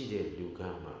တိရှိတဲ့လူက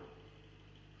မှ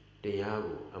တရား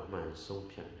ကိုအမှန်ဆုံး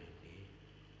ဖြတ်နိုင်တယ်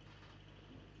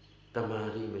တမာ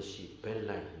တိမရှိဘက်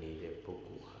လိုက်နေတဲ့ပုဂ္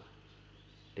ဂိုလ်ဟာ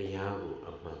တရားကို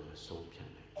အမှန်မဆုံးဖြတ်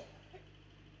နိုင်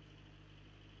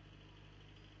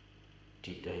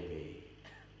ဒီတိုင်းပဲ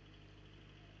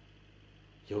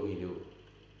ယောဂီတို့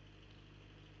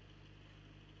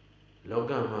လော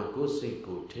ကမှာကိုယ်စိတ်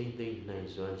ကိုထိမ့်သိမ့်နိုင်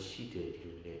စွမ်းရှိတဲ့လူ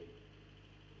နဲ့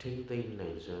ထိမ့်သိမ့်နို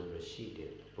င်စွမ်းမရှိ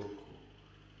တဲ့ပုဂ္ဂိုလ်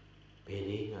ဘယ်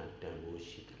နည်းကတန်ဖိုး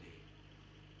ရှိတယ်လဲ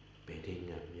ဘယ်နည်း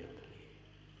ကမြတ်တယ်လဲ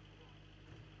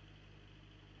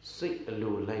စိတ်အ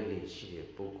လိုလိုက်လေရှိတဲ့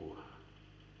ပုဂ္ဂိုလ်ဟာ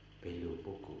ဘယ်လို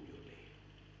ပုဂ္ဂိုလ်မျိုးလဲ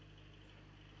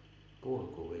ကိုယ့်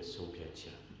ကိုယ်ပဲဆုံးဖြတ်ချ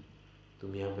က်သူ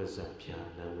များပါးစပ်ဖြာ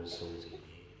နာမဆုံးစေ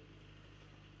နဲ့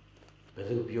ဘယ်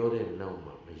သူပြောတဲ့နောက်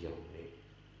မှမရောက်နဲ့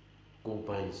ကိုယ်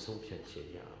ပိုင်ဆုံးဖြတ်ချက်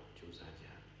ရအောင်ကြိုးစားကြ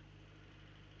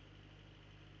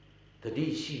တတိ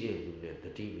ရှိတဲ့လူနဲ့တ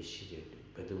တိမရှိတဲ့လူ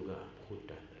ဘယ်သူကဖို့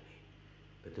တန်တယ်လဲ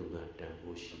ဘယ်သူကတန်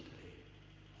ဖို့ရှိတယ်လဲ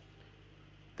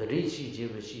တတိရှိခြ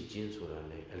င်းမရှိခြင်းဆိုတာ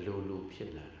လဲအလိုလိုဖြ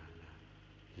စ်လာတာလား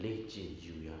လေ့ကျင့်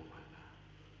ယူရမှာလား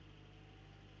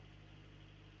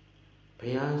ဘု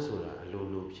ရားဆိုတာအလို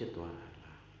လိုဖြစ်သွားတာ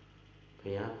ဘု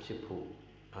ရားဖြစ်ဖို့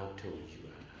အားထုတ်ယူရ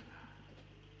တာလား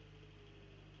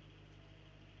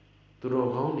သူတော်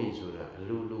ကောင်းတွေဆိုတာအ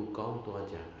လိုလိုကောင်းသွား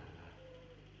ကြတာလား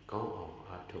ကောင်းအောင်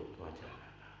အားထုတ်သွားကြတာ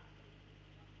လား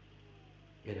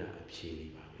အဲ့ဒါအဖြေ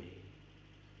လေးပါပဲ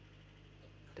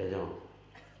ဒါကြောင့်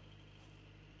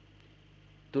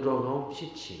သူတော်ကောင်းဖြ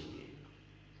စ်ချင်ရင်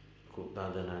ကိုသာ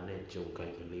သနာနဲ့ကြုံကြို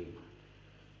က်ကလေးမှာ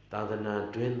သာသနာ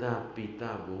တွင်သာပိတ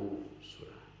ဖို့ဆို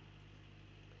တာ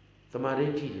သမာဓိ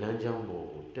ဋ္ဌိလမ်းကြောင်းပေါ်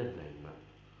ကိုတက်နိုင်မှ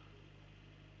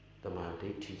သမာဓိ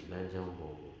ဋ္ဌိလမ်းကြောင်း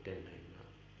ပေါ်ကိုတက်နိုင်မှ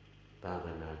သာသ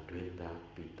နာတွင်သာ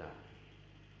ပိတ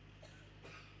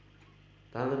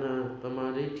သာသနာသမာ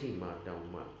ဓိဋ္ဌိမှာတောင်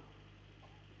မှ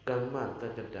ကမ္မတ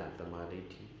က္ကတသမာဓိဋ္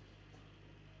ဌိ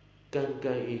ကံ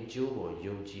ကံအကျိုးပေါ်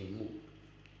ယုံကြည်မှု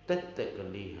တက်တက်က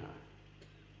လေးဟာ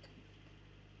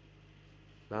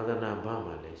သာသနာ့ဘာ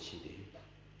မှလည်းရှိတယ်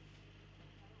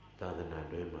သာသနာ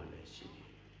တွင်မှလည်းရှိတယ်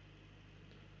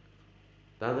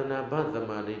သာသနာ့ဘာသ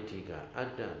မာဓိဋ္ဌိကအ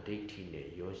တ္တဒိဋ္ဌိနဲ့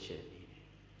ရောရှက်နေတယ်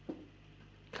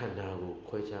ခန္ဓာကို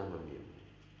ခွဲခြားမမြင်ဘူး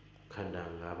ခန္ဓာ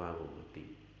၅ပါးကိုမသိ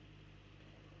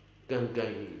ကံကံ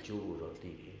အကျိုးကိုတော့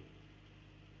သိတယ်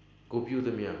ကိုပြုသ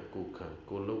မျှကိုခံ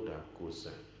ကိုလုပ်တာကို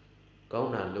စံကော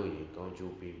င်းတာလုပ်ရင်ကောင်း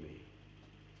ကျိုးပေးမယ်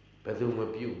ဘယ်သူမ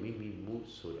ပြုမိမိမှု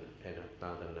ဆိုတာအဲ့ဒါသာ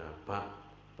သနာ့ဘာ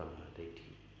သမာဓိဋ္ဌိ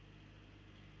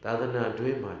သာသနာတွ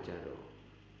င်မှာကြတော့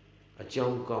အကြော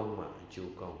င်းကောင်းမှအ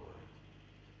ကျိုးကောင်းမှာ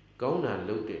ကောင်းတာ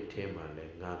လုပ်တဲ့ထဲမှာလဲ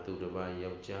ငါသူတစ်ပါး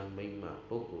ယောက်ျားမိန်းမ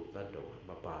ပုဂ္ဂိုလ်တ attva မ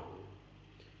ပါဘူး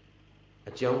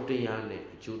အကြောင်းတရားနဲ့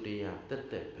အကျိုးတရားတက်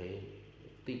တက်ပဲ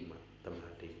သိမှသမာ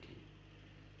ဓိဋ္ဌိ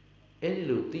အဲ့ဒီ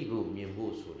လိုသိဖို့မြင်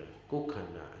ဖို့ဆိုတာကိုယ်ခ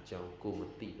န္ဓာအကြောင်းကိုမ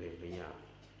သိပဲမရ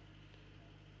ဘူး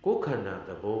ကိုယ်ခန္ဓာသ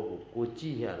ဘောကိုကြ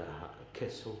ည့်ရတာဟာအခ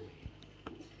က်ဆုံးပဲ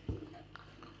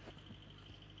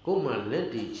ကိုယ်မှာလက်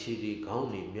တွေခြေတွေခေါင်း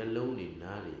တွေမျက်လုံးတွေ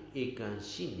နားတွေဧကန်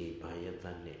ရှိနေပါရဲ့တ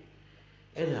တ်နဲ့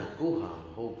အဲ့ဒါကိုယ်ဟာမ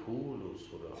ဟုတ်ဘူးလို့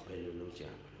ဆိုတော့ဘယ်လိုလုပ်ကြ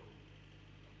မလို့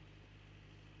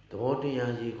သဘောတ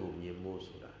ရားကြီးကိုမြင်ဖို့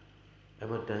ဆိုတာအ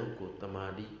မတန်ကိုတမာ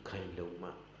တိခိုင်လုံမှ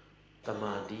တ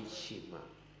မာတိရှိမှ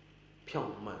ဖြော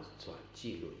င့်မတ်စွာကြ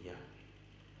ည့်လို့ရတယ်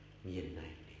မြင်နို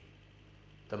င်တယ်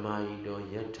တမာရီတော်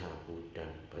ယထာဘူတံ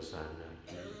ပဇာနာ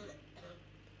တိ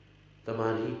တမာ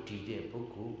ရီတည်တဲ့ပုဂ္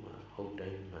ဂိုလ်မှာဟုတ်တို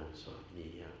င်းမှန်စွာမြ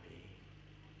င်ရမယ်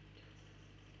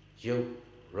ယုတ်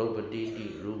ရုပ်ပတိတိ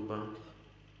ရူပံ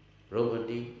ရုပ်ပ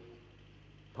တိ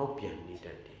ဖောက်ပြန်နေတ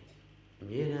တ်တယ်အ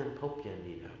မြဲတမ်းဖောက်ပြန်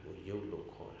နေတာကိုယုတ်လို့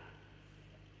ခေါ်တာ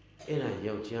အဲ့ဒါ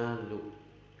ယောက်ျားလို့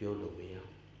ပြောလို့မရ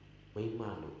မိန်းမ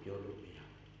လို့ပြောလို့မရ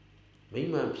မိ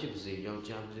န်းမဖြစ်ပါစေယော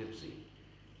က်ျားဖြစ်ပါစေ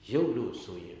ရုပ်လို့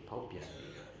ဆိုရင်ဖောက်ပြန်နေ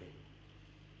တာပဲ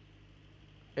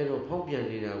အဲ့တော့ဖောက်ပြန်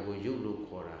နေတာကိုရုပ်လို့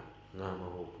ခေါ်တာငါမ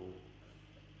ဟုတ်ဘူး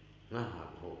ငါဟာ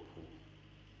မဟုတ်ဘူး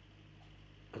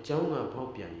အကြောင်းကဖော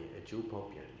က်ပြန်ရင်အကျိုးဖောက်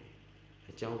ပြန်တယ်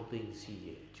အကြောင်းသိသိ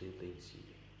ရဲ့အကျိုးသိသိ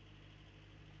တယ်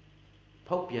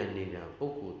ဖောက်ပြန်နေတာပု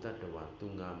ဂ္ဂိုလ်တ attva သူ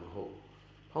ငါမဟုတ်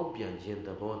ဖောက်ပြန်ခြင်းသ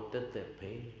ဘောတက်တက်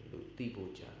ပဲလို့သိ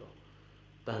ဖို့ကြတော့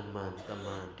တမ္မာတ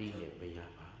မာတိနဲ့မရ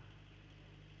ပါ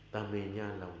တမင်ညာ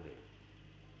လောက်နဲ့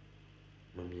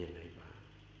မမြင်နိုင်ပါ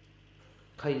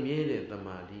ခိုင်မြဲတဲ့တ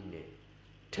မာတိနဲ့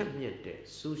ထက်မြက်တဲ့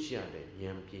စူးရှတဲ့ဉာ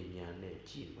ဏ်ပညာနဲ့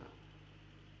ကြည့်မှာ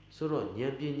ဆိုတော့ဉာ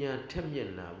ဏ်ပညာထက်မြ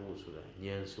က်လာဖို့ဆိုတာ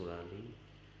ဉာဏ်ဆိုတာလေ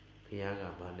ဘုရားက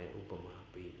ဘာနဲ့ဥပမာ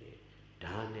ပေးလဲ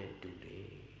ဓာတ်နဲ့တူတယ်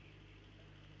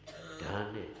ဓာတ်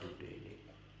နဲ့တူတယ်လေ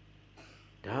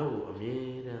ဓာတ်ကိုအမြဲ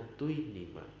တမ်းတွေးနေ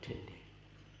မှထက်တယ်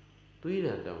တွေး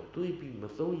တာတော့တွေးပြီးမ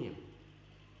သုံးရင်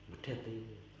မထက်သေး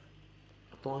ဘူး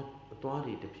အသွား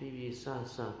တွေတဖြည်းဖြည်းဆ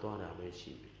သွားတာပဲ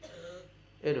ရှိပြီ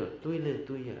အဲ့တော့တွေးလဲ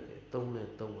တွေးရတယ်သုံးလဲ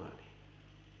သုံးရတယ်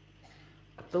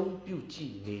အသုံးပြုကြ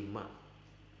ည့်နေမှ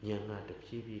ဉာဏ်ကတဖြ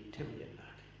ည်းဖြည်းထက်မြက်လာ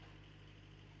တယ်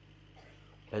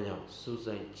ဒါကြောင့်စူး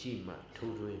စိုက်ကြည့်မှ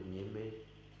ထိုးထွင်းမြင်မယ်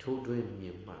ထိုးထွင်းမြ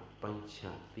င်မှပိုင်း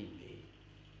ခြားသိမယ်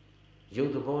ရု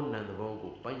ပ်သဘောနာမ်သဘော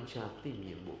ကိုပိုင်းခြားသိမြ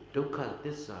င်ဖို့ဒုက္ခသ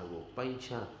စ္စာကိုပိုင်း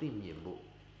ခြားသိမြင်ဖို့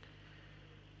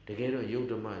တကယ်တော့ယုတ်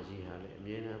ဓမ္မကြီးဟာလည်းအ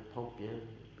မြဲတမ်းဖောက်ပြန်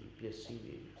ပြီးပျက်စီး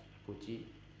နေတယ်ကိုကြည့်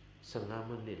15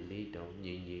မိနစ်4တောင်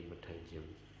ငြိမ်ငြိမ်မထိုင်ခြင်း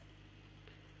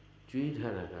ကျွေး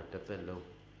ထားတာကတစ်သက်လုံး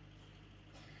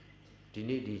ဒီ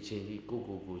နေ့ဒီချိန်ကြီးကို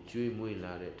ကျွေးမွေး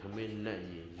လာတဲ့ထမင်းနတ်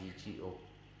ရည်ရည်ကြည့်အောင်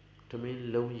ထမင်း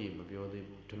လုံးရည်မပြောသေး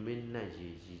ဘူးထမင်းနတ်ရ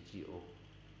ည်ရည်ကြည့်အောင်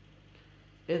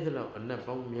အဲ့ဒါလောက်အနက်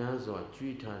ပေါင်းများစွာ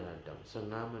ကျွေးထားတာတောင်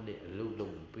15မိနစ်အလုံး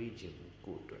လုံးမပေးခြင်းဘူး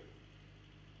ကိုယ်အတွက်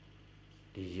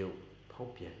ဒီရုပ်ဖော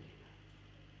က်ပြန်နေတာ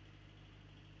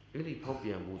အဲ့ဒီဖောက်ပြ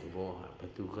န်မှုသဘောဟာဘ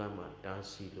ယ်သူကမှတား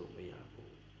ဆီးလို့မရ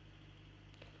ဘူး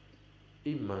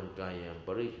ဣမံကာယံပ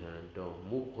ရိက္ခဏတော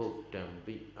မုဟုတ်တံ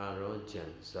ပိအာရောဇံ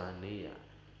ဇာနေယ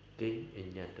ကိအ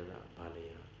ညတရဘာလ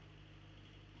ယ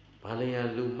ဘာလယ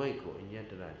လူမိုက်ကိုအည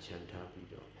တရခြံထားပြီး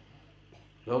တော့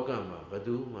လောကမှာဘယ်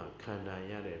သူမှခန္ဓာ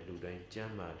ရတဲ့လူတိုင်းကျ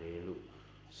မ်းပါတယ်လို့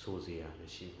ဆိုเสียမ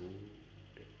ရှိဘူး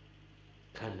တဲ့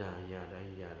ခန္ဓာရတို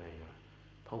င်းဟာ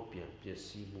ဖောက်ပြန်ပျက်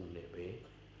စီးမှုနဲ့ပဲ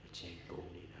အချိန်ကုန်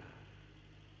နေတာ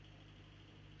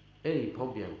အဲ့ဒီဖော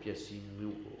က်ပြန်ပျက်စီးမှု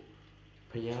ကို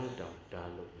ဘုရားတောင်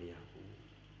တားလို့မရဘူး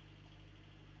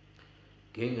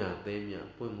ဂင်္ဂသဲမြ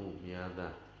ပွင့်မှုများသာ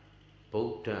ဗု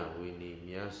ဒ္ဓဝိနည်း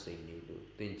များစိန်နေလို့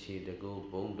သင်္ချေတကု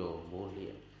ဘုံတော်မိုးလျ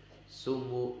က်စိုး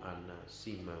မိုးအာနာ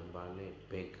စီမံပါလဲ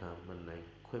ဘယ်ခါမနိုင်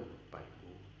ခွင့်မပိုင်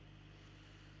ဘူး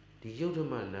ဒီယုတ်ဓမ္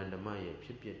မနန္ဒမရဲ့ဖြ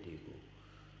စ်ပျက်တွေကို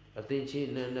အသင်္ချေ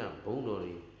နန္ဒဘုံတော်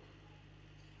တွေ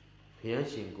ဘုရား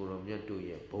ရှင်ကိုရောမြတ်တို့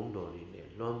ရဲ့ဘုံတော်တွေနဲ့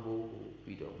လွှမ်းမိုး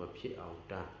ပြီးတော့မဖြစ်အောင်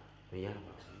တားမရ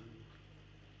ပါဘူး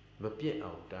မပြတ်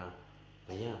အောင်တားမ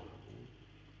ရပါဘူး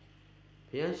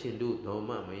ဘုရားရှင်တို့တော်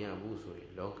မှမရဘူးဆိုရ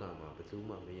င်လောကမှာဘယ်သူ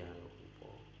မှမရတော့ဘူး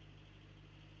ပေါ့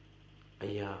အ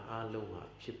ရာအလုံးဟာ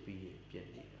ဖြစ်ပြီးပြည့်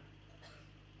နေတာ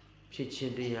ဖြစ်ခြ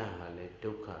င်းတရားဟာလည်း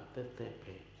ဒုက္ခသက်သက်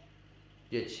ပဲ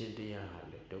ပြည့်ခြင်းတရားဟာ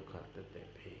လည်းဒုက္ခသက်သက်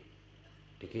ပဲ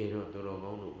တကယ်တော့တော်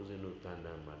ကောင်းတို့ဦးဇင်းတို့တဏ္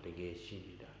ဍာမှာတကယ်ရှိ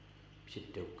နေတာဖြစ်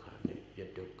ဒုက္ခနဲ့ပြ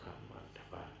ည့်ဒုက္ခမှာတ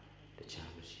ပါးတခြား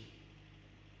မရှိ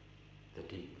တ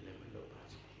တိ